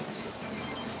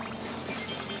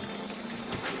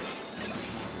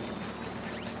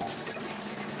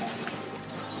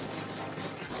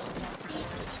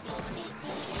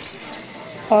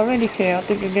 Already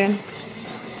chaotic again.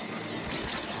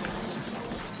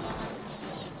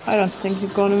 I don't think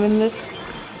we're gonna win this.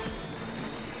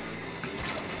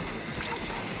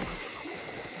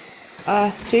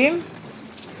 Team?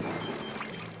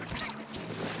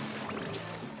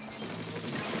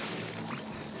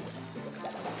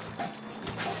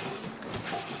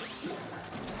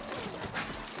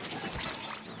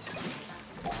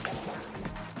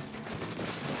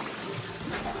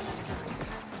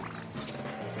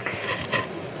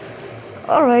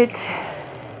 Alright.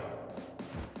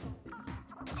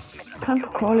 Time to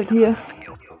call it here.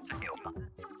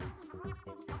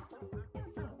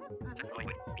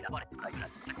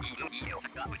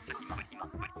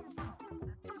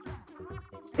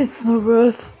 It's not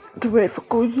worth to wait for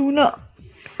Goo-Tuber.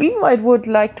 We might would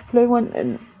like to play one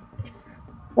in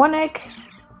 1 egg,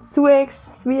 2 eggs,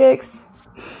 3 eggs.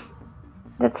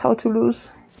 That's how to lose.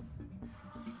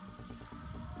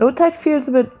 Low tide feels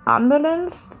a bit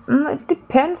unbalanced. It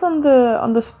depends on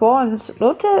the spawns.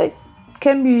 Low tide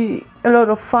can be a lot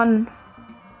of fun.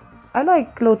 I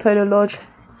like low tide a lot.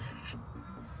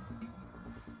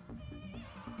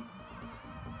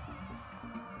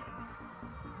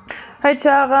 Hi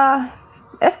Chara,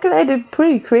 escalated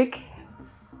pretty quick.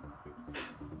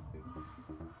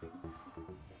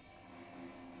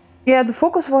 Yeah, the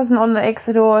focus wasn't on the eggs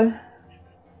at all.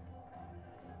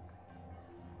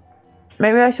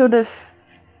 Maybe I should have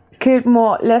killed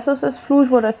more lessers as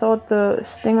Sploosh, but I thought the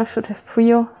stinger should have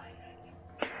prio.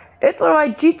 It's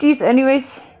alright, GG's anyways.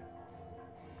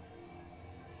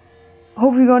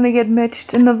 Hope we're gonna get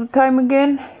matched another time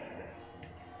again.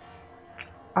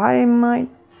 I'm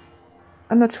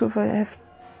not sure if I have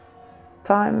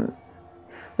time.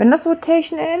 When does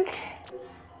rotation end?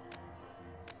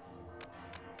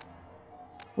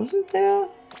 Wasn't there?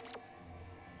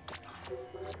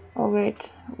 Oh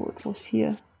wait, it was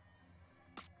here.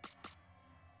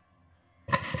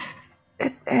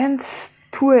 It ends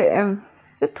 2 AM.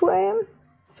 Is it 2 AM?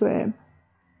 2 AM.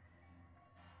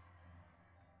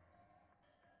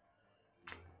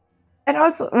 And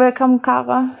also welcome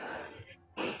Kara.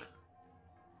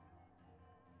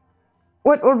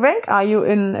 What rank are you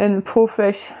in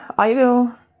Profresh?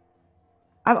 I'm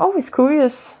always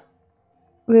curious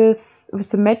with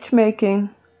the matchmaking.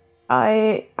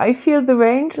 I feel the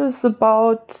range is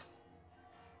about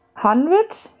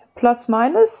 100 plus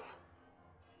minus,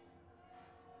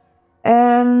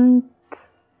 and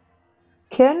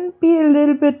can be a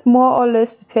little bit more or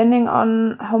less depending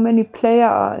on how many players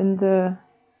are in the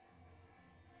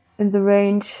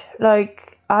range.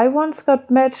 Like I once got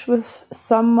matched with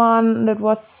someone that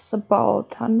was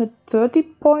about 130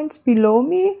 points below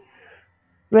me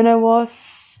when I was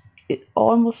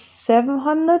almost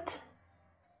 700.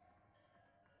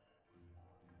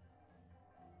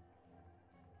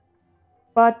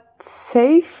 But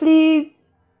safely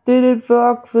did it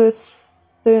work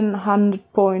within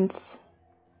 100 points.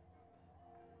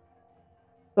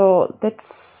 So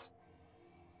that's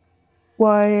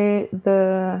why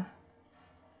the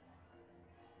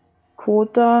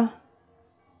quota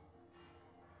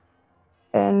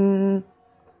and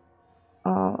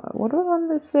what do I want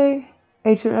to say?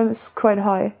 HLM is quite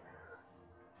high.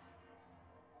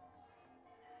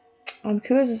 I'm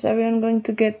curious, is everyone going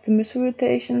to get the mystery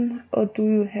rotation, or do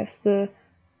you have the...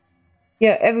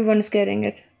 Yeah, everyone is getting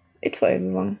it. It's for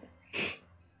everyone.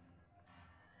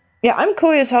 Yeah, I'm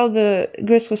curious how the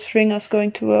Grisco Stringer is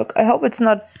going to work. I hope it's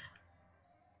not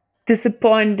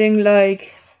disappointing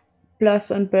like Plus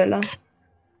and Bella.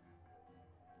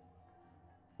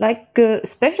 Like a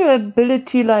special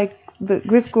ability like the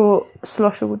Grisco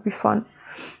Slosher would be fun.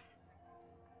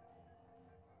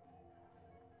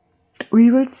 We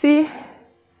will see.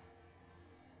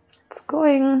 It's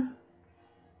going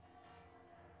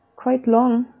quite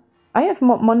long. I have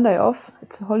Monday off.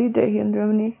 It's a holiday here in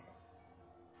Germany.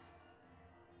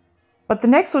 But the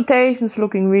next rotation is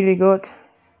looking really good.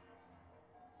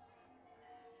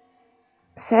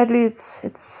 Sadly,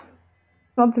 it's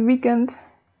not the weekend.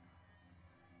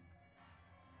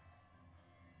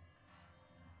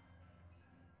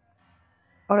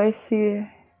 Or I see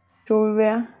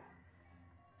Joel.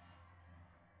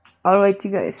 Alright, you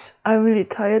guys, I'm really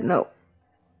tired now.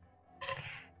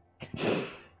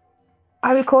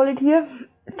 I will call it here.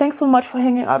 Thanks so much for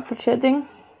hanging out, for chatting.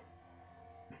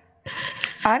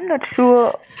 I'm not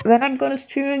sure when I'm gonna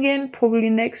stream again,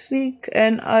 probably next week,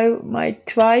 and I might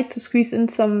try to squeeze in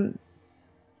some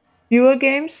viewer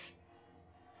games.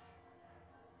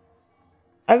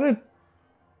 I will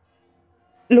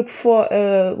look for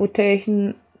a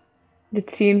rotation that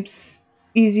seems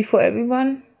easy for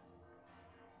everyone.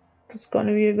 It's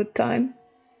gonna be a good time.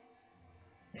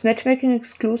 Is matchmaking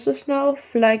exclusive now?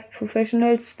 Like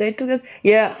professionals stay together?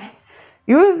 Yeah.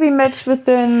 You will be matched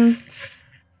within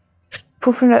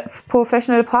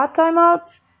professional part-timer,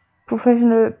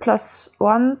 professional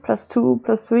 +1, +2,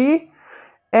 +3,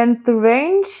 and the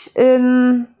range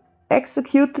in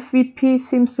Eggsecutive VP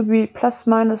seems to be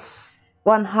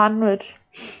 ±100.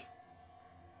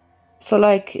 So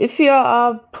like if you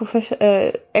are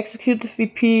Executive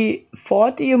VP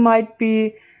 40, you might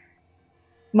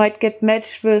get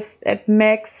matched with at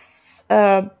max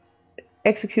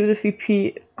Eggsecutive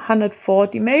VP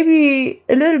 140, maybe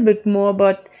a little bit more,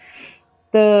 but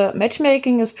the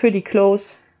matchmaking is pretty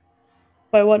close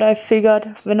by what I figured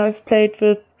when I've played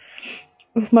with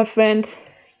my friend.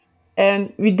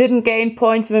 And we didn't gain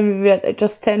points when we were at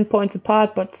just 10 points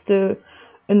apart, but still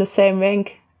in the same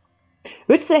rank.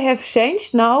 Which they have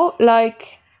changed now,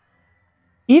 like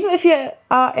even if you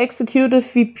are Eggsecutive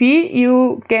VP,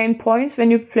 you gain points when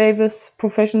you play with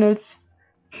professionals.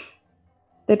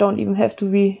 They don't even have to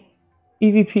be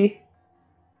EVP.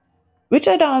 Which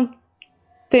I don't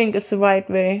think is the right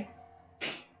way.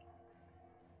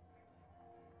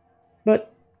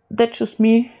 But that's just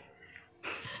me.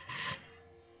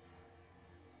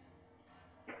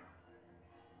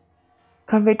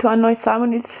 Can't wait to annoy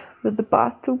Sammies with the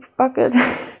bathtub bucket.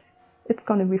 It's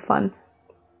gonna be fun.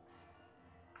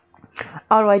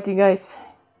 Alrighty guys.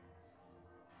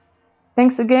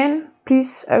 Thanks again.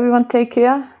 Please everyone take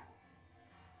care.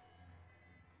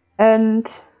 And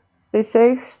stay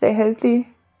safe, stay healthy.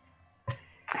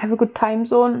 Have a good time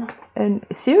zone and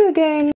see you again.